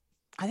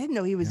I didn't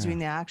know he was doing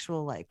the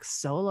actual like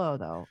solo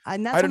though.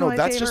 And that's I don't know. one of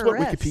my That's just what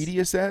favorite riffs,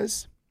 Wikipedia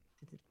says.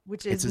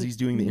 which It is says he's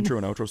doing the intro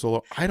and outro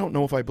solo. I don't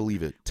know if I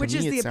believe it. To which me,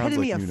 is it the sounds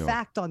epitome like of Nuno.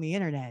 fact on the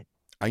internet.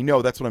 I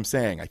know, that's what I'm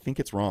saying. I think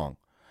it's wrong.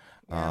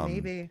 Yeah,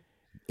 maybe.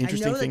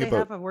 Interesting I know thing that they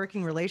about have a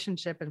working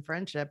relationship and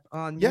friendship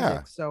on Yeah.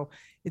 music, so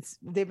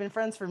they've been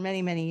friends for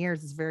many, many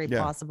years. It's very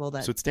possible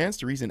that So it stands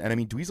to reason. And I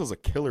mean, Dweezil's a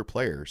killer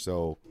player,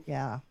 so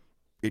yeah.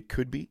 it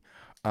could be.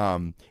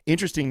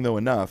 Interesting though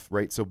enough,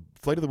 right? So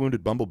Flight of the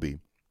Wounded Bumblebee,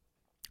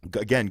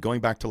 again,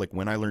 going back to like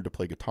when I learned to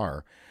play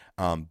guitar,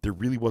 there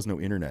really was no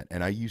internet.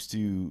 And I used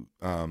to,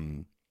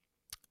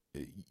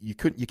 you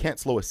can't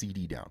slow a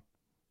CD down.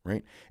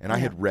 Right. And I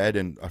had read,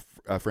 and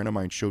a friend of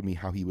mine showed me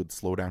how he would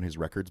slow down his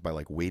records by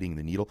like weighting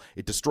the needle.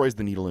 It destroys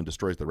the needle and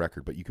destroys the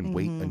record, but you can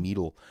weight a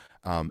needle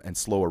and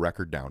slow a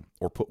record down,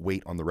 or put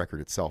weight on the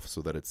record itself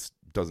so that it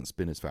doesn't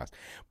spin as fast.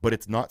 But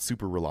it's not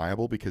super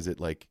reliable because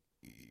it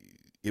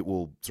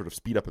will sort of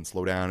speed up and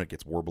slow down. It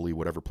gets warbly,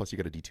 whatever. Plus you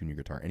got to detune your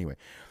guitar anyway.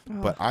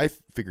 But I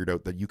figured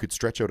out that you could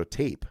stretch out a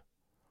tape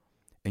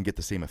and get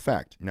the same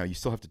effect. Now you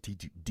still have to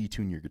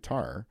detune your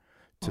guitar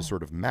to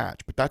sort of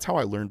match. But that's how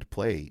I learned to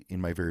play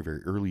in my very,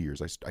 very early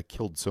years. I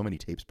killed so many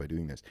tapes by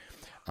doing this,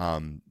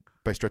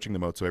 by stretching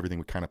them out so everything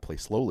would kind of play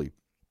slowly.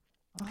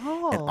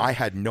 And I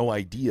had no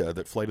idea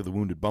that Flight of the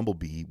Wounded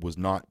Bumblebee was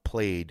not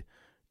played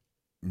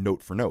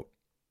note for note.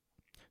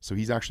 So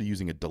he's actually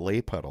using a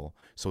delay pedal.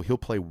 So he'll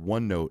play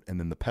one note and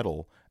then the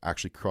pedal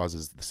actually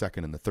causes the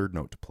second and the third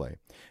note to play.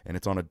 And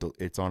it's on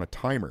a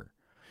timer.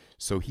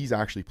 So he's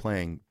actually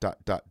playing ... but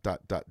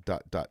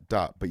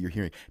you're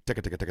hearing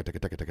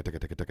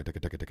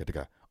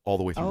all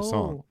the way through the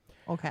song.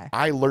 Okay.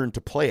 I learned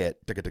to play it.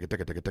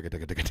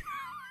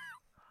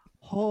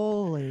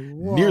 Holy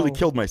whoa. Nearly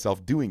killed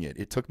myself doing it.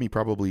 It took me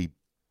probably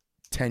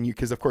 10 years,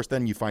 because of course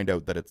then you find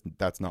out that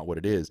that's not what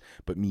it is.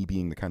 But me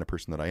being the kind of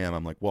person that I am,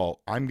 I'm like, well,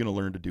 I'm going to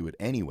learn to do it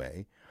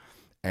anyway.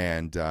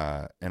 And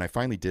I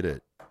finally did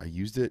it. I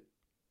used it.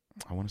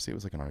 I want to say it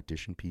was like an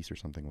audition piece or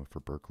something for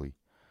Berkeley.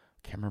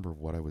 Can't remember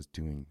what I was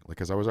doing, like,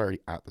 because I was already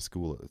at the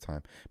school at the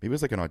time. Maybe it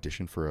was like an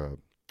audition for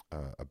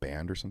a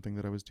band or something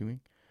that I was doing.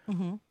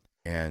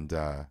 And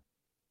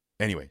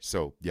anyway,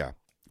 so yeah.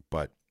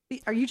 But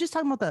are you just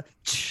talking about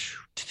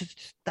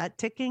that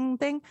ticking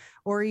thing,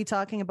 or are you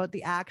talking about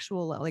the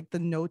actual like the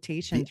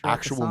notation? The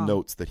actual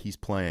notes that he's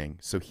playing.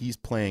 So he's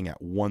playing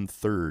at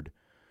 1/3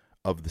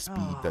 of the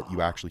speed that you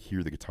actually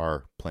hear the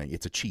guitar playing.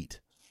 It's a cheat.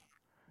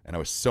 And I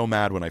was so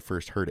mad when I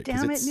first heard it,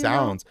 because it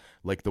sounds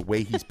like the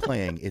way he's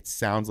playing, it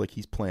sounds like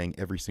he's playing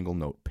every single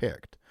note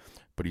picked,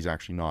 but he's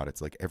actually not.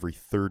 It's like every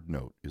third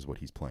note is what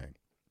he's playing.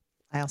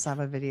 I also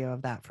have a video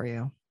of that for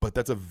you. But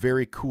that's a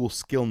very cool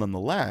skill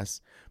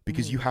nonetheless,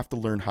 because you have to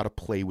learn how to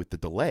play with the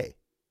delay,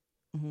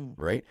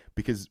 right?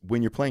 Because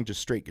when you're playing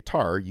just straight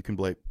guitar, you can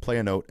play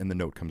a note and the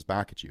note comes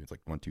back at you. It's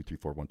like 1, 2, 3,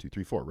 4, 1, 2,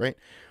 3, 4, right?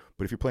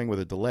 But if you're playing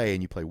with a delay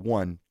and you play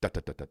 1,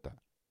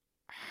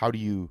 how do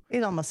you...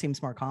 It almost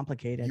seems more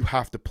complicated. You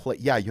have to play...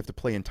 Yeah, you have to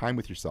play in time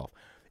with yourself.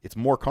 It's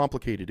more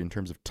complicated in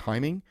terms of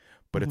timing,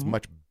 but it's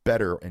much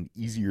better and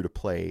easier to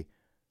play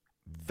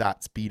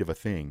that speed of a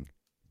thing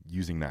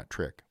using that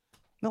trick.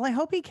 Well, I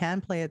hope he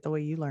can play it the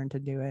way you learned to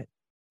do it.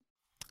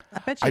 I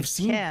bet you I've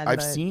seen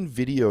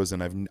videos,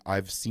 and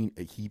I've seen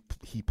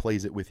he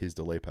plays it with his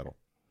delay pedal,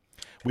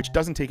 which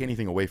doesn't take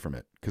anything away from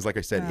it. Because like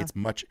I said, it's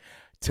much...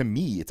 To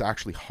me, it's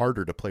actually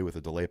harder to play with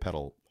a delay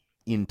pedal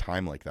in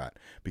time like that,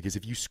 because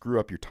if you screw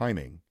up your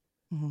timing,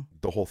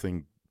 the whole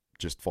thing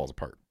just falls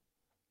apart.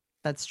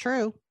 That's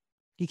true.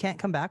 You can't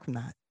come back from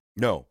that.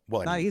 No,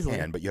 well, not easily.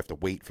 You can, but you have to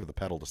wait for the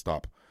pedal to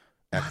stop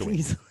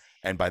echoing,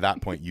 and by that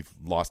point, you've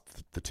lost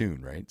the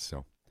tune, right?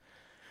 So,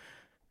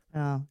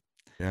 yeah.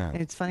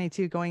 And it's funny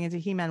too, going into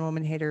He-Man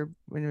Woman Hater,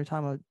 when we were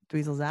talking about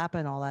Dweezil Zappa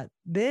and all that.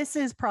 This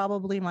is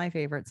probably my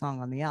favorite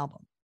song on the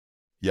album.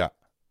 Yeah,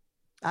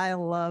 I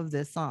love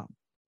this song.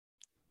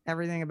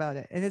 Everything about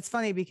it. And it's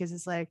funny because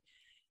it's like,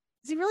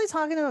 is he really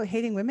talking about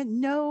hating women?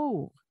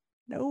 No,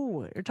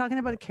 you're talking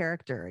about a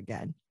character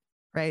again,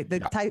 right?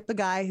 The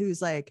guy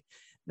who's like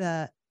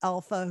the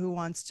alpha who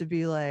wants to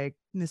be like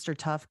Mr.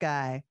 Tough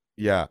Guy.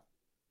 Yeah.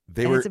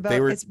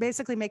 It's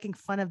basically making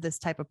fun of this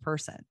type of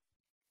person.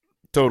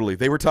 Totally.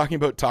 They were talking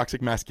about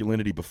toxic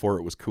masculinity before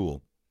it was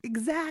cool.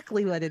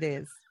 Exactly what it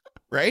is.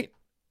 Right?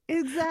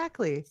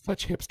 Exactly.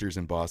 Such hipsters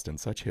in Boston,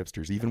 such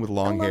hipsters, even with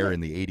long hair in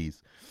the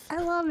 80s.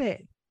 I love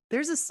it.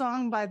 There's a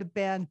song by the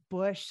band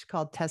Bush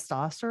called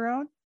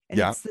Testosterone. And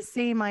it's the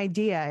same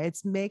idea.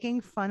 It's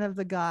making fun of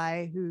the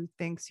guy who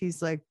thinks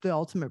he's like the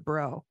ultimate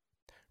bro.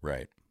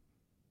 Right.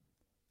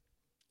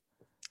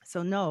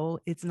 So no,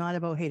 it's not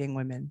about hating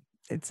women.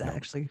 It's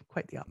actually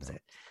quite the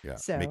opposite. No. Yeah.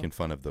 So, making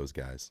fun of those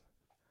guys.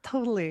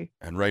 Totally.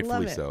 And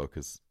rightfully so,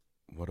 because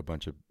what a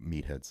bunch of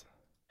meatheads.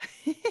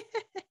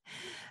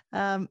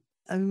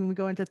 And we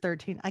go into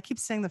 13. I keep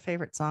saying the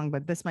favorite song,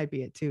 but this might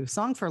be it too.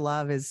 Song for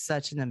Love is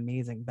such an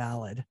amazing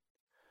ballad.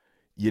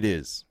 It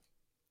is.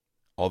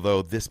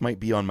 Although this might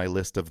be on my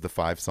list of the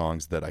 5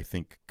 songs that I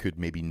think could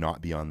maybe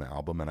not be on the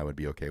album and I would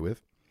be okay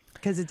with.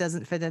 Because it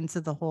doesn't fit into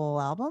the whole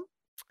album?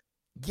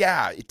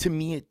 Yeah, to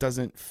me, it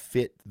doesn't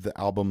fit the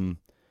album's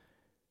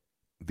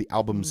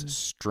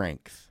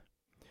strength.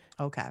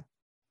 Okay.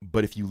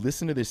 But if you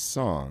listen to this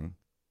song,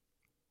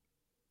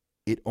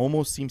 it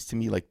almost seems to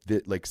me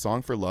like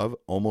Song for Love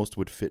almost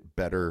would fit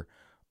better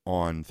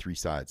on Three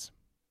Sides.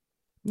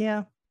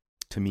 Yeah.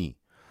 To me.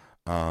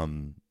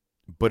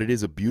 But it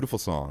is a beautiful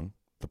song.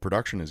 The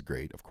production is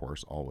great, of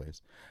course,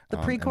 always. The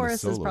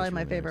pre-chorus is probably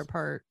my favorite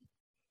part.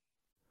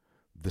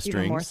 The strings,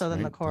 even more so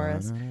than right? the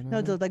chorus. No,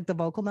 like the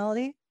vocal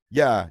melody.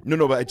 Yeah,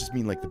 no, but I just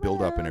mean like the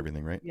build up and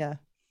everything, right? Yeah.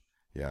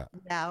 Yeah.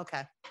 Yeah.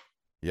 Okay.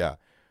 Yeah.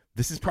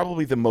 This is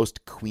probably the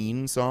most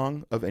Queen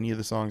song of any of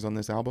the songs on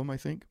this album, I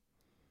think.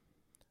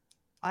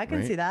 I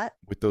can see that.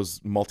 With those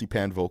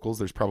multi-pan vocals,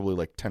 there's probably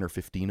like 10 or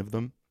 15 of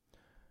them.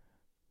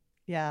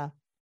 Yeah.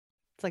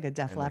 It's like a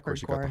Def And of Leppard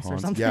course you got the chorus or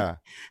Hans. something. Yeah.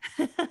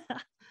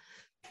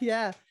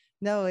 Yeah.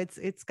 No,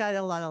 it's got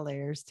a lot of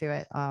layers to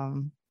it.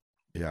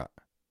 Yeah.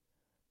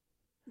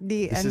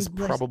 This is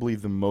probably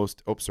the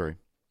most. Oh, sorry.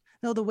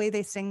 No, the way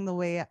they sing the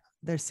way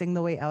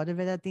out of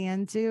it at the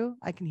end too.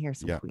 I can hear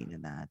some Queen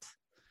in that.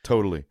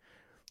 Totally.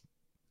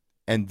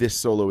 And this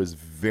solo is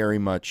very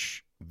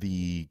much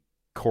the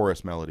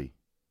chorus melody.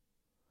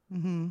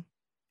 Mm-hmm.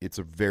 It's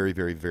a very,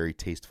 very, very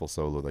tasteful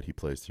solo that he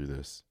plays through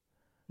this.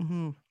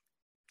 Mm-hmm.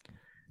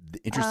 The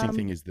interesting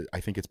thing is that I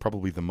think it's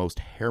probably the most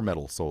hair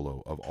metal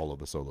solo of all of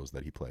the solos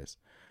that he plays.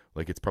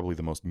 Like, it's probably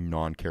the most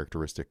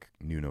non-characteristic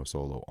Nuno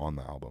solo on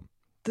the album.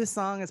 This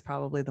song is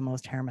probably the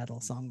most hair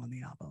metal song on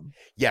the album.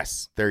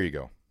 Yes, there you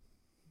go.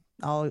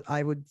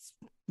 I would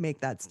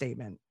make that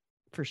statement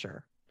for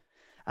sure.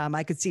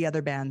 I could see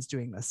other bands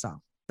doing this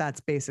song. That's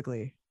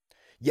basically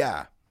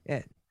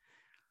it.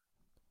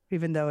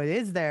 Even though it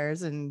is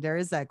theirs and there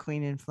is that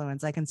Queen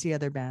influence, I can see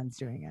other bands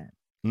doing it.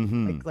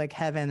 Mm-hmm. Like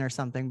Heaven or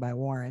something by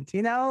Warrant,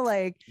 you know,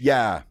 like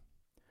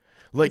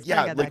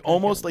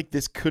almost like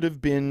this could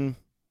have been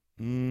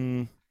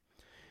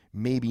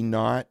maybe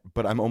not,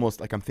 but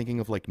I'm thinking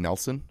of like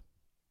Nelson.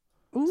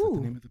 Ooh, is that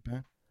the name of the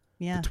band?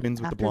 Yeah, the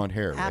twins with the blonde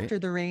hair, right? After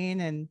the Rain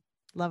and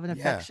Love and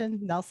Affection.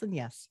 Nelson,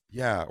 yes.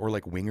 Yeah, or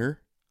like Winger,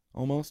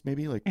 almost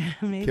maybe like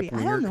maybe. Kip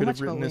Winger could have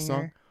written this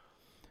song.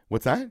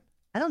 What's that?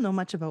 I don't know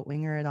much about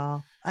Winger at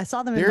all. I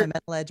saw them in my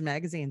Metal Edge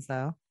magazines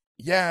though.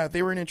 Yeah,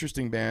 they were an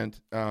interesting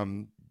band.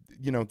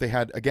 They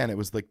had, again, it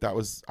was like,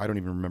 I don't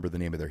even remember the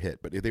name of their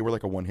hit, but they were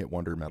like a one-hit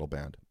wonder metal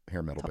band,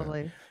 hair metal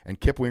band. And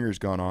Kip Winger's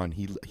gone on.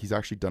 He's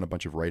actually done a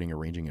bunch of writing,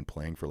 arranging, and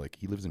playing for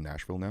he lives in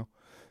Nashville now,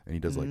 and he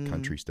does like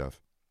country stuff,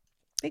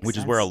 which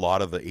is where a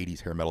lot of the 80s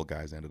hair metal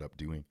guys ended up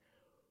doing.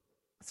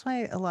 That's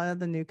why a lot of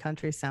the new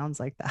country sounds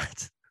like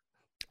that.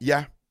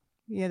 Yeah.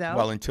 You know?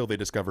 Well, until they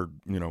discovered,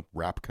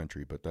 rap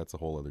country, but that's a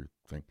whole other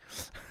thing.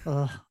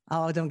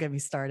 Oh, don't get me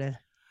started.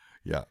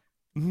 Yeah.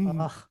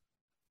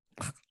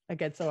 I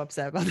get so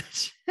upset about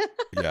this.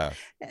 Yeah.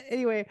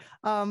 Anyway,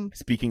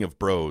 speaking of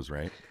bros,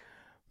 right?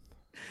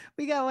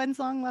 We got one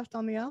song left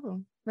on the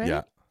album, right?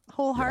 Yeah.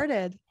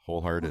 Wholehearted. Yeah.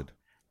 Wholehearted.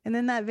 And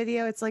then that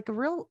video, it's like a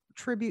real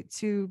tribute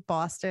to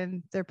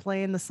Boston. They're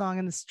playing the song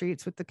in the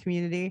streets with the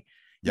community.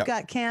 You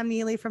got Cam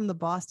Neely from the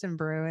Boston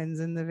Bruins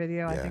in the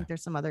video. I think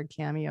there's some other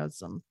cameos,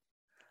 some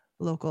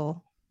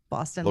local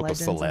Boston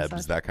legends,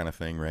 celebs, that kind of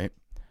thing, right?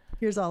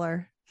 Here's all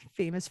our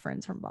famous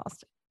friends from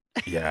Boston.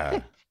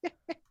 Yeah.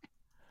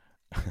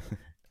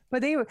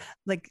 But they were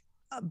like,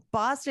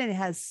 Boston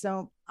has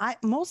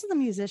most of the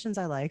musicians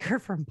I like are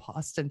from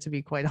Boston, to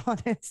be quite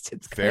honest.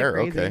 It's fair.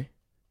 Okay.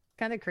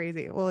 Kind of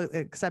crazy. Well,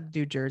 except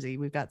New Jersey.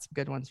 We've got some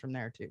good ones from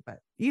there too, but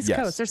East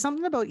Coast, there's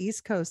something about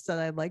East Coast that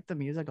I like the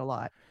music a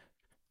lot.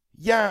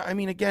 Yeah. I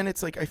mean, again,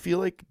 it's like, I feel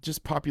like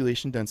just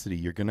population density,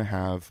 you're going to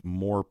have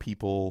more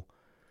people,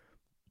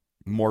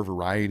 more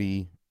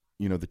variety,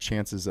 the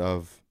chances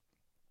of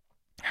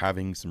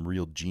having some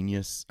real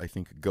genius, I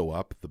think, go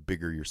up the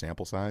bigger your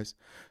sample size.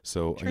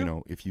 So,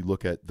 True. If you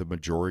look at the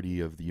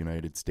majority of the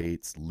United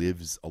States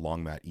lives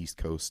along that East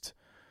Coast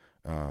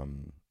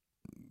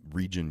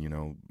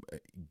region,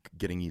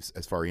 getting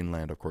as far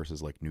inland, of course,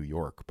 as like New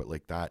York, but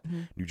like that,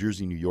 New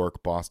Jersey, New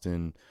York,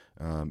 Boston,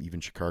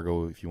 even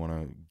Chicago, if you want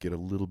to get a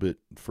little bit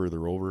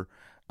further over.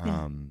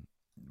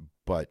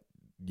 But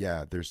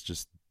yeah,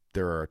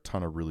 there are a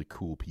ton of really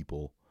cool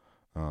people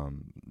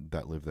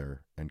that live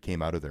there and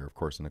came out of there, of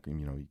course. And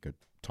you got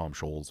Tom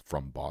Scholz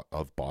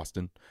of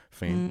Boston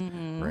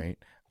fame, right?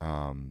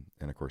 And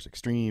of course,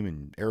 Extreme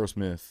and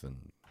Aerosmith,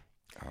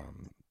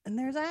 and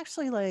there's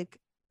actually like,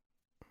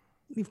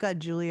 you've got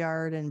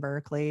Juilliard and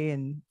Berkeley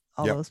and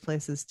all those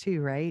places too,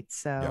 right?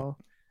 So,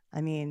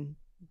 I mean,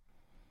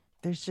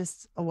 there's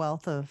just a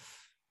wealth of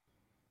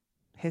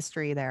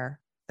history there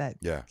that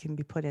can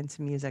be put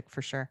into music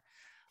for sure.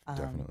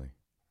 Definitely.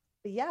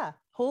 But yeah,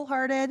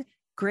 Wholehearted,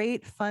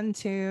 great fun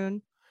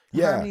tune.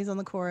 The harmonies on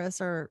the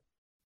chorus are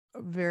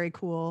very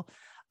cool.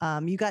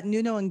 You got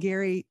Nuno and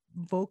Gary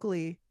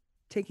vocally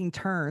taking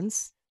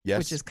turns,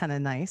 which is kind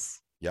of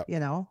nice. Yeah.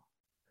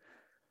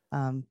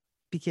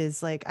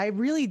 Because like I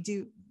really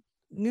do,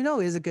 Nuno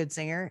is a good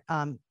singer.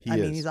 He I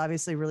mean, is. he's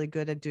obviously really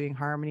good at doing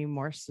harmony,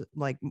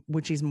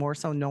 which he's more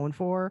so known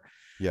for.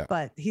 Yeah.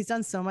 But he's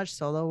done so much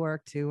solo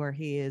work too, where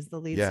he is the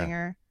lead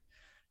singer,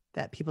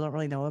 that people don't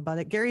really know about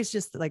it. Gary's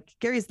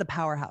the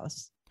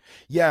powerhouse.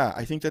 Yeah,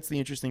 I think that's the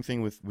interesting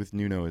thing with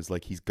Nuno is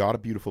like he's got a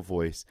beautiful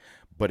voice,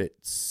 but it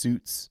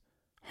suits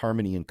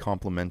harmony and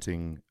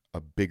complementing a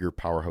bigger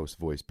powerhouse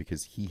voice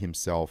because he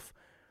himself,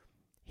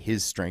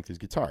 his strength is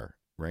guitar,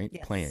 right?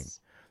 Yes. Playing.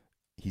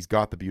 He's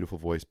got the beautiful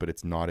voice, but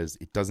it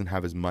doesn't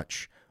have as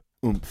much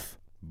oomph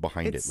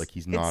behind it. Like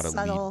he's not a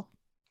subtle.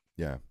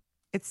 lead. Yeah.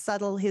 It's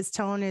subtle. His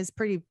tone is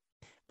pretty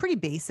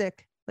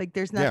basic. Like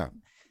there's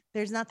nothing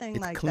It's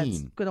like clean.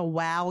 that's gonna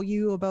wow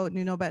you about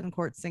Nuno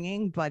Betancourt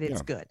singing, but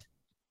it's good.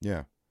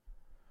 Yeah.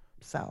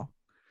 So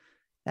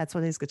that's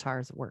what his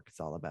guitar's work is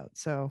all about.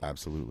 So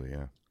Absolutely,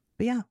 yeah.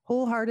 But yeah,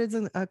 Wholehearted's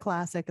a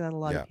classic that a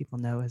lot of people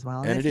know as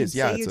well. And if it is,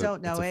 you say it's you a-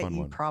 don't it's know a it, fun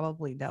you one.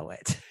 probably know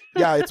it.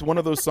 Yeah, it's one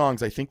of those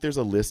songs. I think there's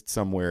a list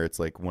somewhere. It's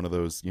like one of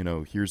those,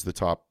 here's the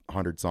top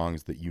 100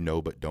 songs that you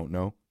know but don't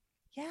know.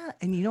 Yeah,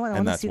 and you know what? I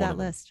And want to that's see one that of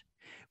them. list.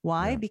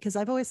 Why? Because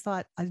I've always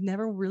thought I've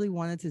never really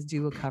wanted to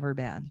do a cover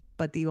band,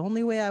 but the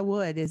only way I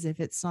would is if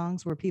it's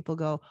songs where people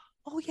go,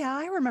 "Oh yeah,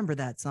 I remember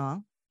that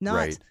song," not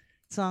Right.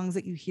 songs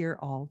that you hear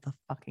all the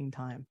fucking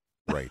time.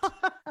 Right.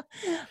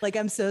 Like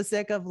I'm so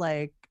sick of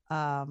what's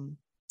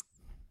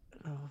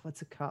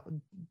it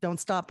called? Don't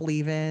Stop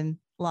Believing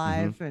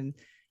live and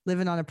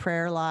Living on a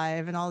Prayer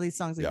live and all these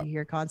songs that you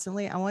hear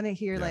constantly. I want to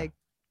hear like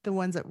the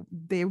ones that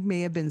they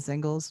may have been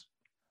singles,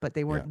 but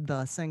they weren't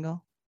the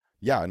single.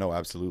 Yeah, no,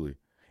 absolutely.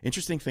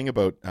 Interesting thing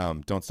about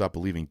Don't Stop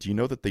Believing. Do you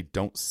know that they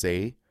don't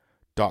say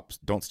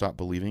Don't Stop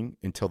Believing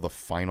until the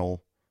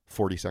final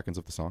 40 seconds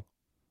of the song?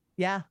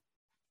 Yeah.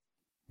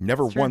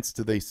 Never That's true. once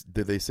did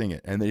they sing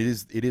it. And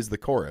it is the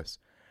chorus.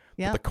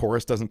 Yeah. But the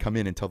chorus doesn't come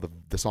in until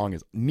the song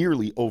is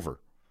nearly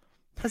over.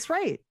 That's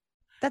right.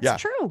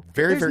 That's true.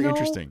 Very, There's very no-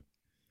 interesting.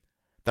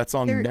 That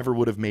song never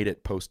would have made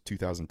it post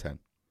 2010.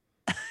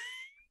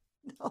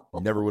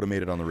 Never would have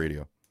made it on the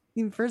radio.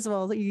 First of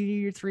all, you do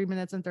your 3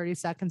 minutes and 30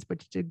 seconds,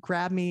 but you did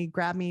grab me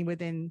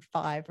within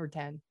 5 or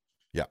 10.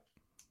 Yeah.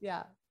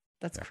 Yeah.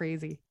 That's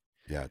crazy.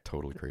 Yeah,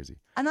 totally crazy.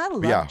 And I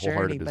love yeah, Journey,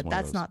 Wholehearted is but one of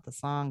that's those. not the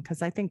song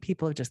because I think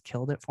people have just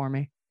killed it for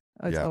me.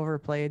 It's Yeah.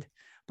 overplayed.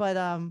 But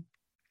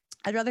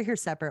I'd rather hear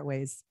Separate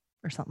Ways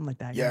or something like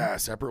that. you know? Yeah,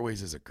 Separate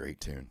Ways is a great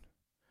tune.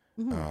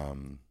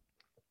 Mhm.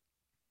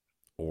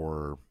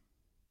 Or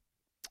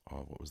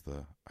what was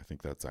I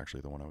think that's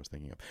actually the one I was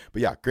thinking of.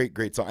 But yeah,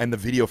 great song. And the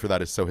video for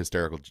that is so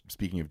hysterical.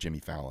 Speaking of Jimmy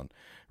Fallon,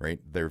 right?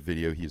 Their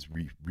video, he's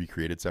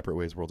recreated Separate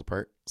Ways, Worlds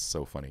Apart.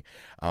 So funny.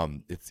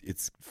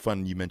 It's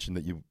fun. You mentioned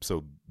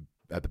that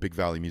at the Big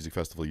Valley Music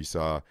Festival, you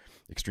saw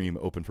Extreme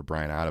open for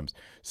Bryan Adams.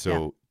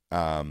 So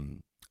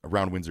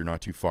around Windsor,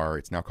 not too far,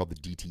 it's now called the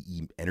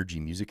DTE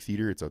Energy Music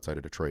Theater. It's outside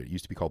of Detroit. It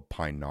used to be called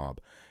Pine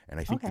Knob. And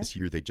I think this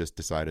year they just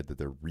decided that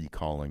they're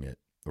recalling it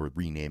or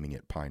renaming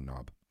it Pine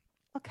Knob.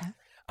 Okay.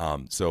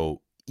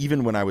 So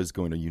even when I was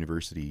going to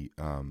university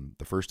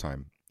the first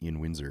time in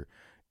Windsor,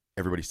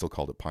 everybody still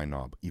called it Pine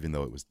Knob, even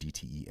though it was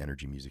DTE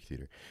Energy Music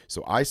Theater.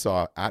 So I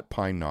saw at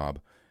Pine Knob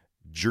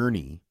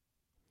Journey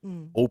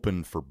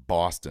open for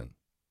Boston.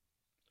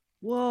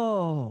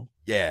 Whoa.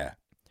 Yeah.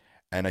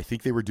 And I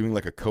think they were doing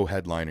like a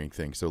co-headlining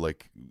thing. So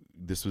like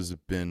this was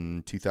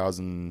been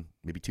 2000,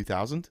 maybe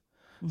 2000,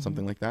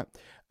 something like that.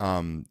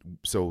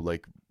 So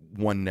like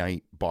one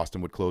night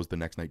Boston would close, the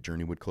next night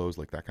Journey would close,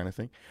 like that kind of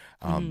thing.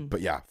 But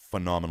yeah,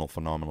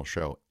 phenomenal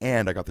show.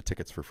 And I got the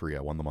tickets for free.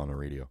 I won them on the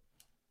radio.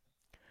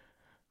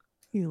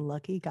 You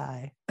lucky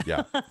guy.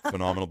 Yeah,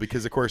 phenomenal.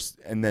 Because of course,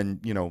 and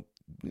then,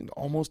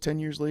 almost 10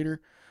 years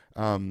later,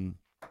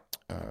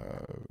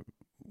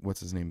 what's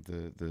his name?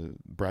 The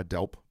Brad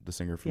Delp, the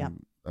singer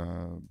from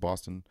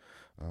Boston,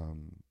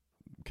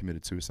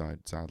 committed suicide,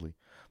 sadly.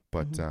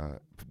 But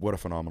what a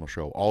phenomenal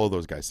show. All of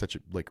those guys, such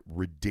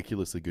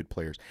ridiculously good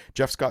players.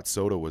 Jeff Scott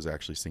Soto was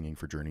actually singing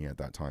for Journey at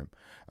that time,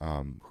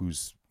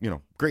 who's,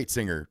 great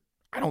singer.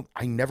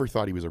 I never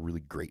thought he was a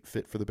really great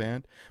fit for the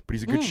band, but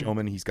he's a good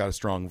showman. He's got a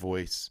strong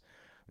voice.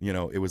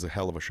 It was a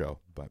hell of a show,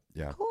 but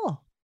yeah.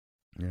 Cool.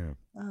 Yeah.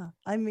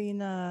 I mean,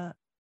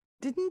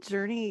 didn't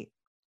Journey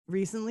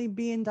recently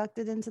be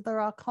inducted into the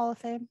Rock Hall of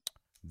Fame?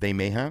 They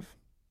may have.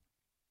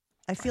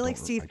 I feel like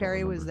Steve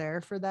Perry was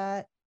there for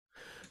that.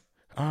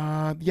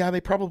 Yeah,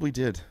 they probably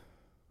did.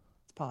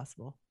 It's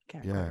possible.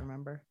 Can't quite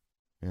remember.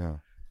 Yeah.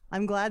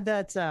 I'm glad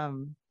that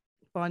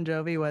Bon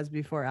Jovi was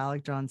before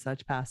Alec John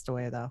Such passed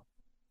away, though.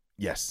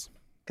 Yes.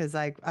 Because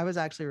I was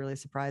actually really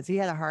surprised. He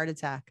had a heart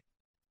attack,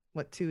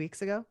 2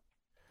 weeks ago?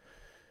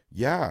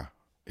 Yeah.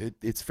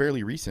 It's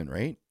fairly recent,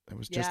 right? It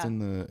was just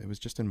Yeah. it was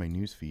just in my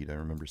news feed. I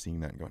remember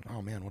seeing that and going,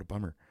 "Oh man, what a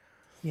bummer."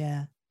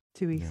 Yeah,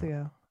 2 weeks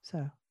ago.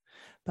 So,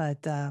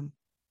 but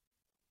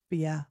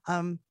yeah,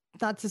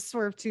 not to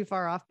swerve too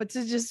far off, but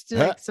to just do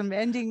like some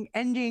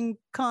ending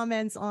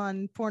comments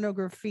on Porno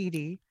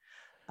Graffiti.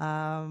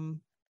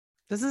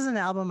 This is an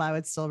album I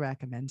would still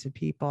recommend to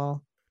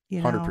people,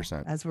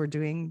 100%. as we're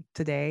doing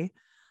today.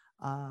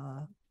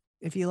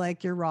 If you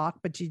like your rock,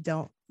 but you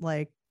don't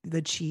like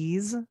the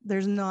cheese.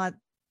 There's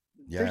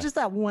just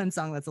that one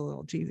song that's a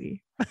little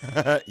cheesy.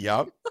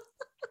 Yep.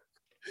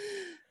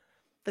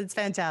 But it's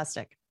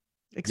fantastic.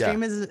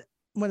 Extreme is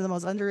one of the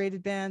most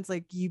underrated bands.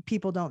 Like,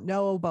 people don't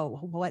know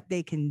about what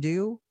they can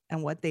do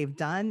and what they've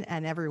done,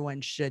 and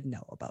everyone should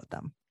know about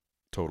them.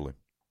 Totally.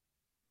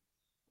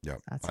 Yeah,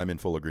 I'm in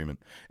full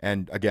agreement.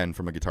 And again,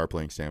 from a guitar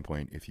playing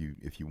standpoint, if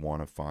you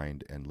want to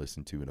find and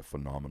listen to a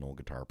phenomenal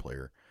guitar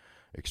player,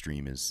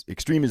 Extreme is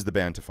the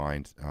band to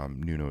find.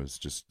 Nuno is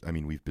just, I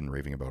mean, we've been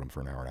raving about him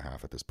for an hour and a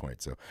half at this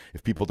point. So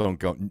if people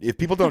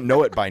don't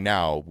know it by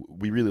now,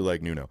 we really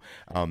like Nuno.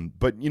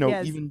 But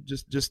yes. Even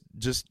just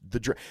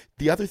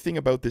the other thing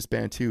about this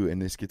band too,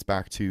 and this gets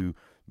back to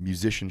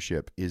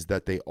musicianship, is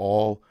that they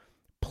all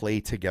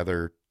play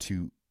together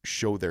to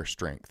show their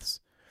strengths.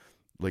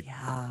 Like,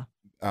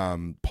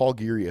 Paul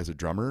Geary as a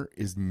drummer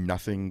is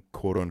nothing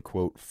quote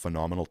unquote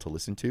phenomenal to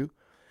listen to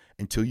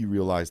until you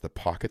realize the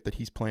pocket that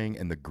he's playing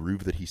and the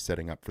groove that he's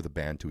setting up for the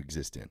band to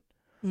exist in.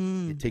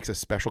 It takes a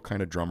special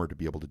kind of drummer to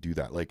be able to do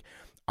that. Like,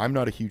 I'm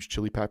not a huge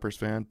Chili Peppers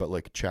fan, but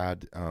like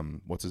Chad,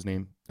 what's his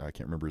name? I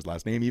can't remember his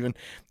last name even.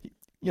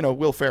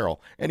 Will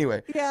Ferrell.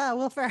 Anyway. Yeah,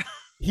 Will Ferrell.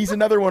 He's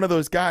another one of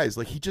those guys.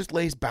 Like, he just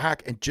lays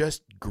back and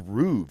just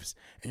grooves.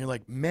 And you're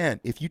like, man,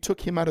 if you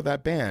took him out of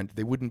that band,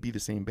 they wouldn't be the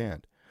same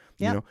band.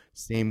 Yep.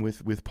 Same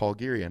with Paul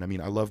Geary. And I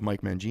mean, I love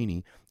Mike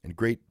Mangini, and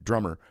great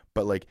drummer,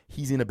 but like,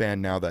 he's in a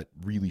band now that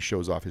really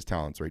shows off his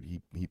talents, right?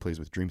 He plays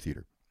with Dream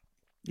Theater.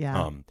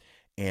 Yeah.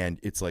 And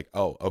it's like,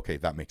 oh, okay,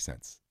 that makes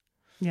sense.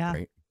 Yeah.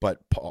 Right.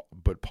 But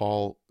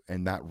Paul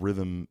and that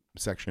rhythm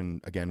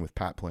section, again, with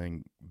Pat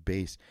playing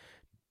bass,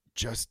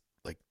 just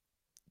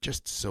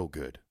so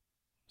good.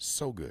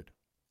 So good.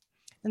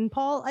 And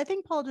I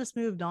think Paul just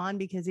moved on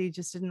because he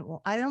just didn't.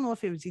 I don't know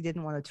if it was he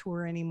didn't want to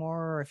tour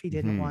anymore, or if he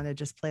didn't want to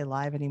just play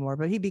live anymore.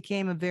 But he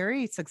became a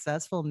very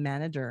successful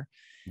manager,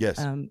 yes,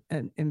 and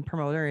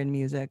promoter in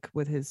music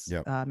with his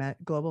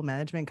global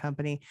management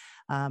company.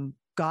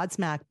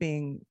 Godsmack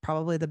being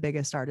probably the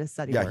biggest artist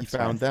that he works he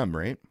found with. Them,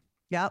 right?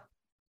 Yep.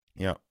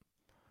 Yep.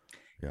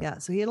 Yeah.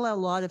 So he had a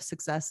lot of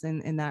success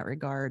in that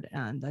regard.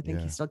 And I think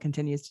he still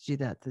continues to do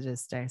that to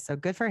this day. So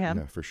good for him.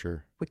 Yeah, for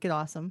sure. Wicked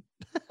awesome.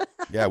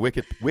 Yeah.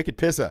 Wicked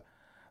pissa.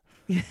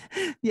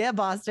 Yeah.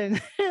 Boston.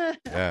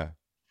 Yeah.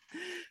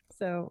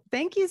 So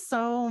thank you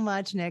so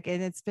much, Nick.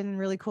 And it's been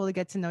really cool to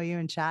get to know you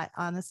and chat.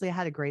 Honestly, I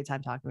had a great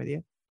time talking with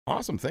you.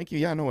 Awesome. Thank you.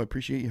 Yeah, no, I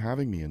appreciate you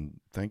having me, and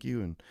thank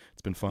you. And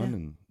it's been fun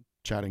and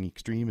chatting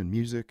Extreme and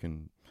music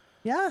and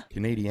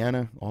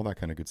Canadiana, all that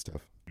kind of good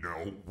stuff.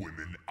 No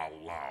women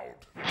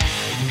allowed.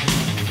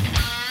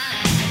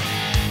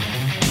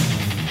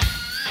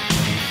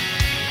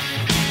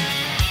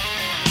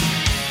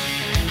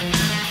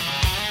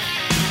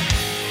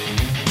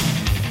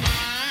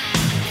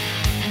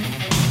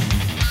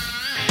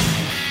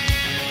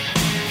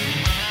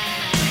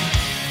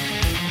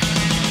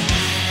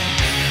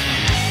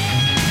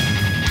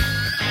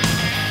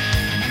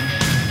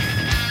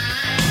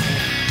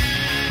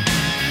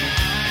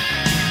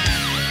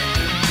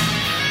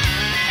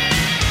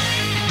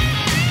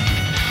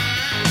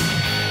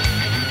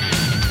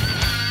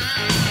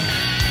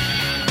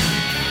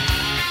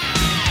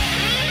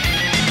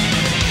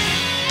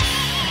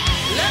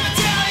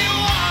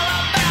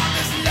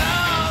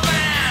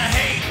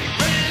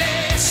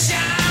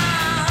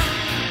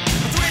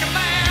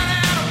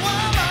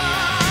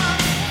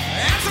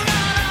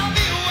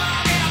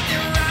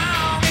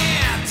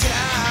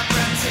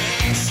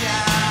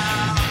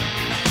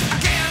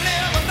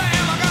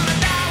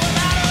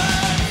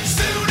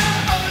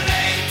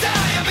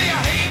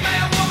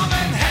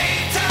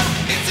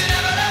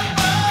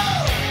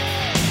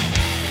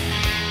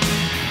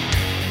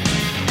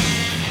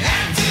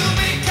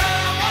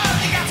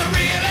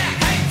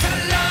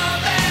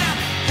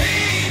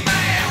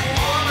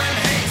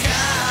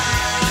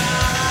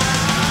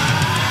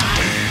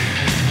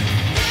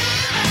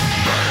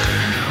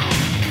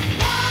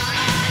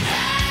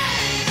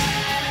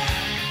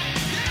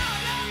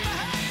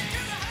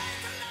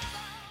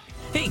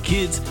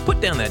 Put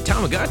down that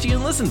Tamagotchi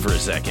and listen for a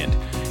second.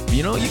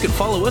 You can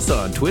follow us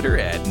on Twitter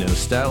at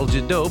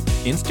NostalgiaDope,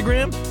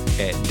 Instagram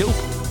at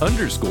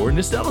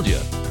dope_nostalgia.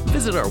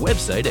 Visit our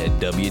website at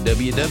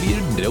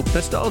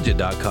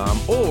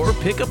www.dopenostalgia.com or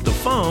pick up the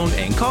phone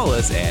and call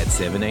us at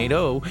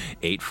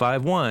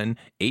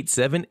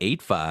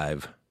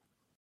 780-851-8785.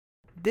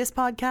 This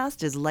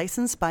podcast is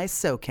licensed by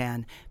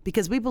SOCAN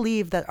because we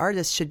believe that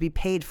artists should be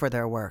paid for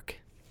their work.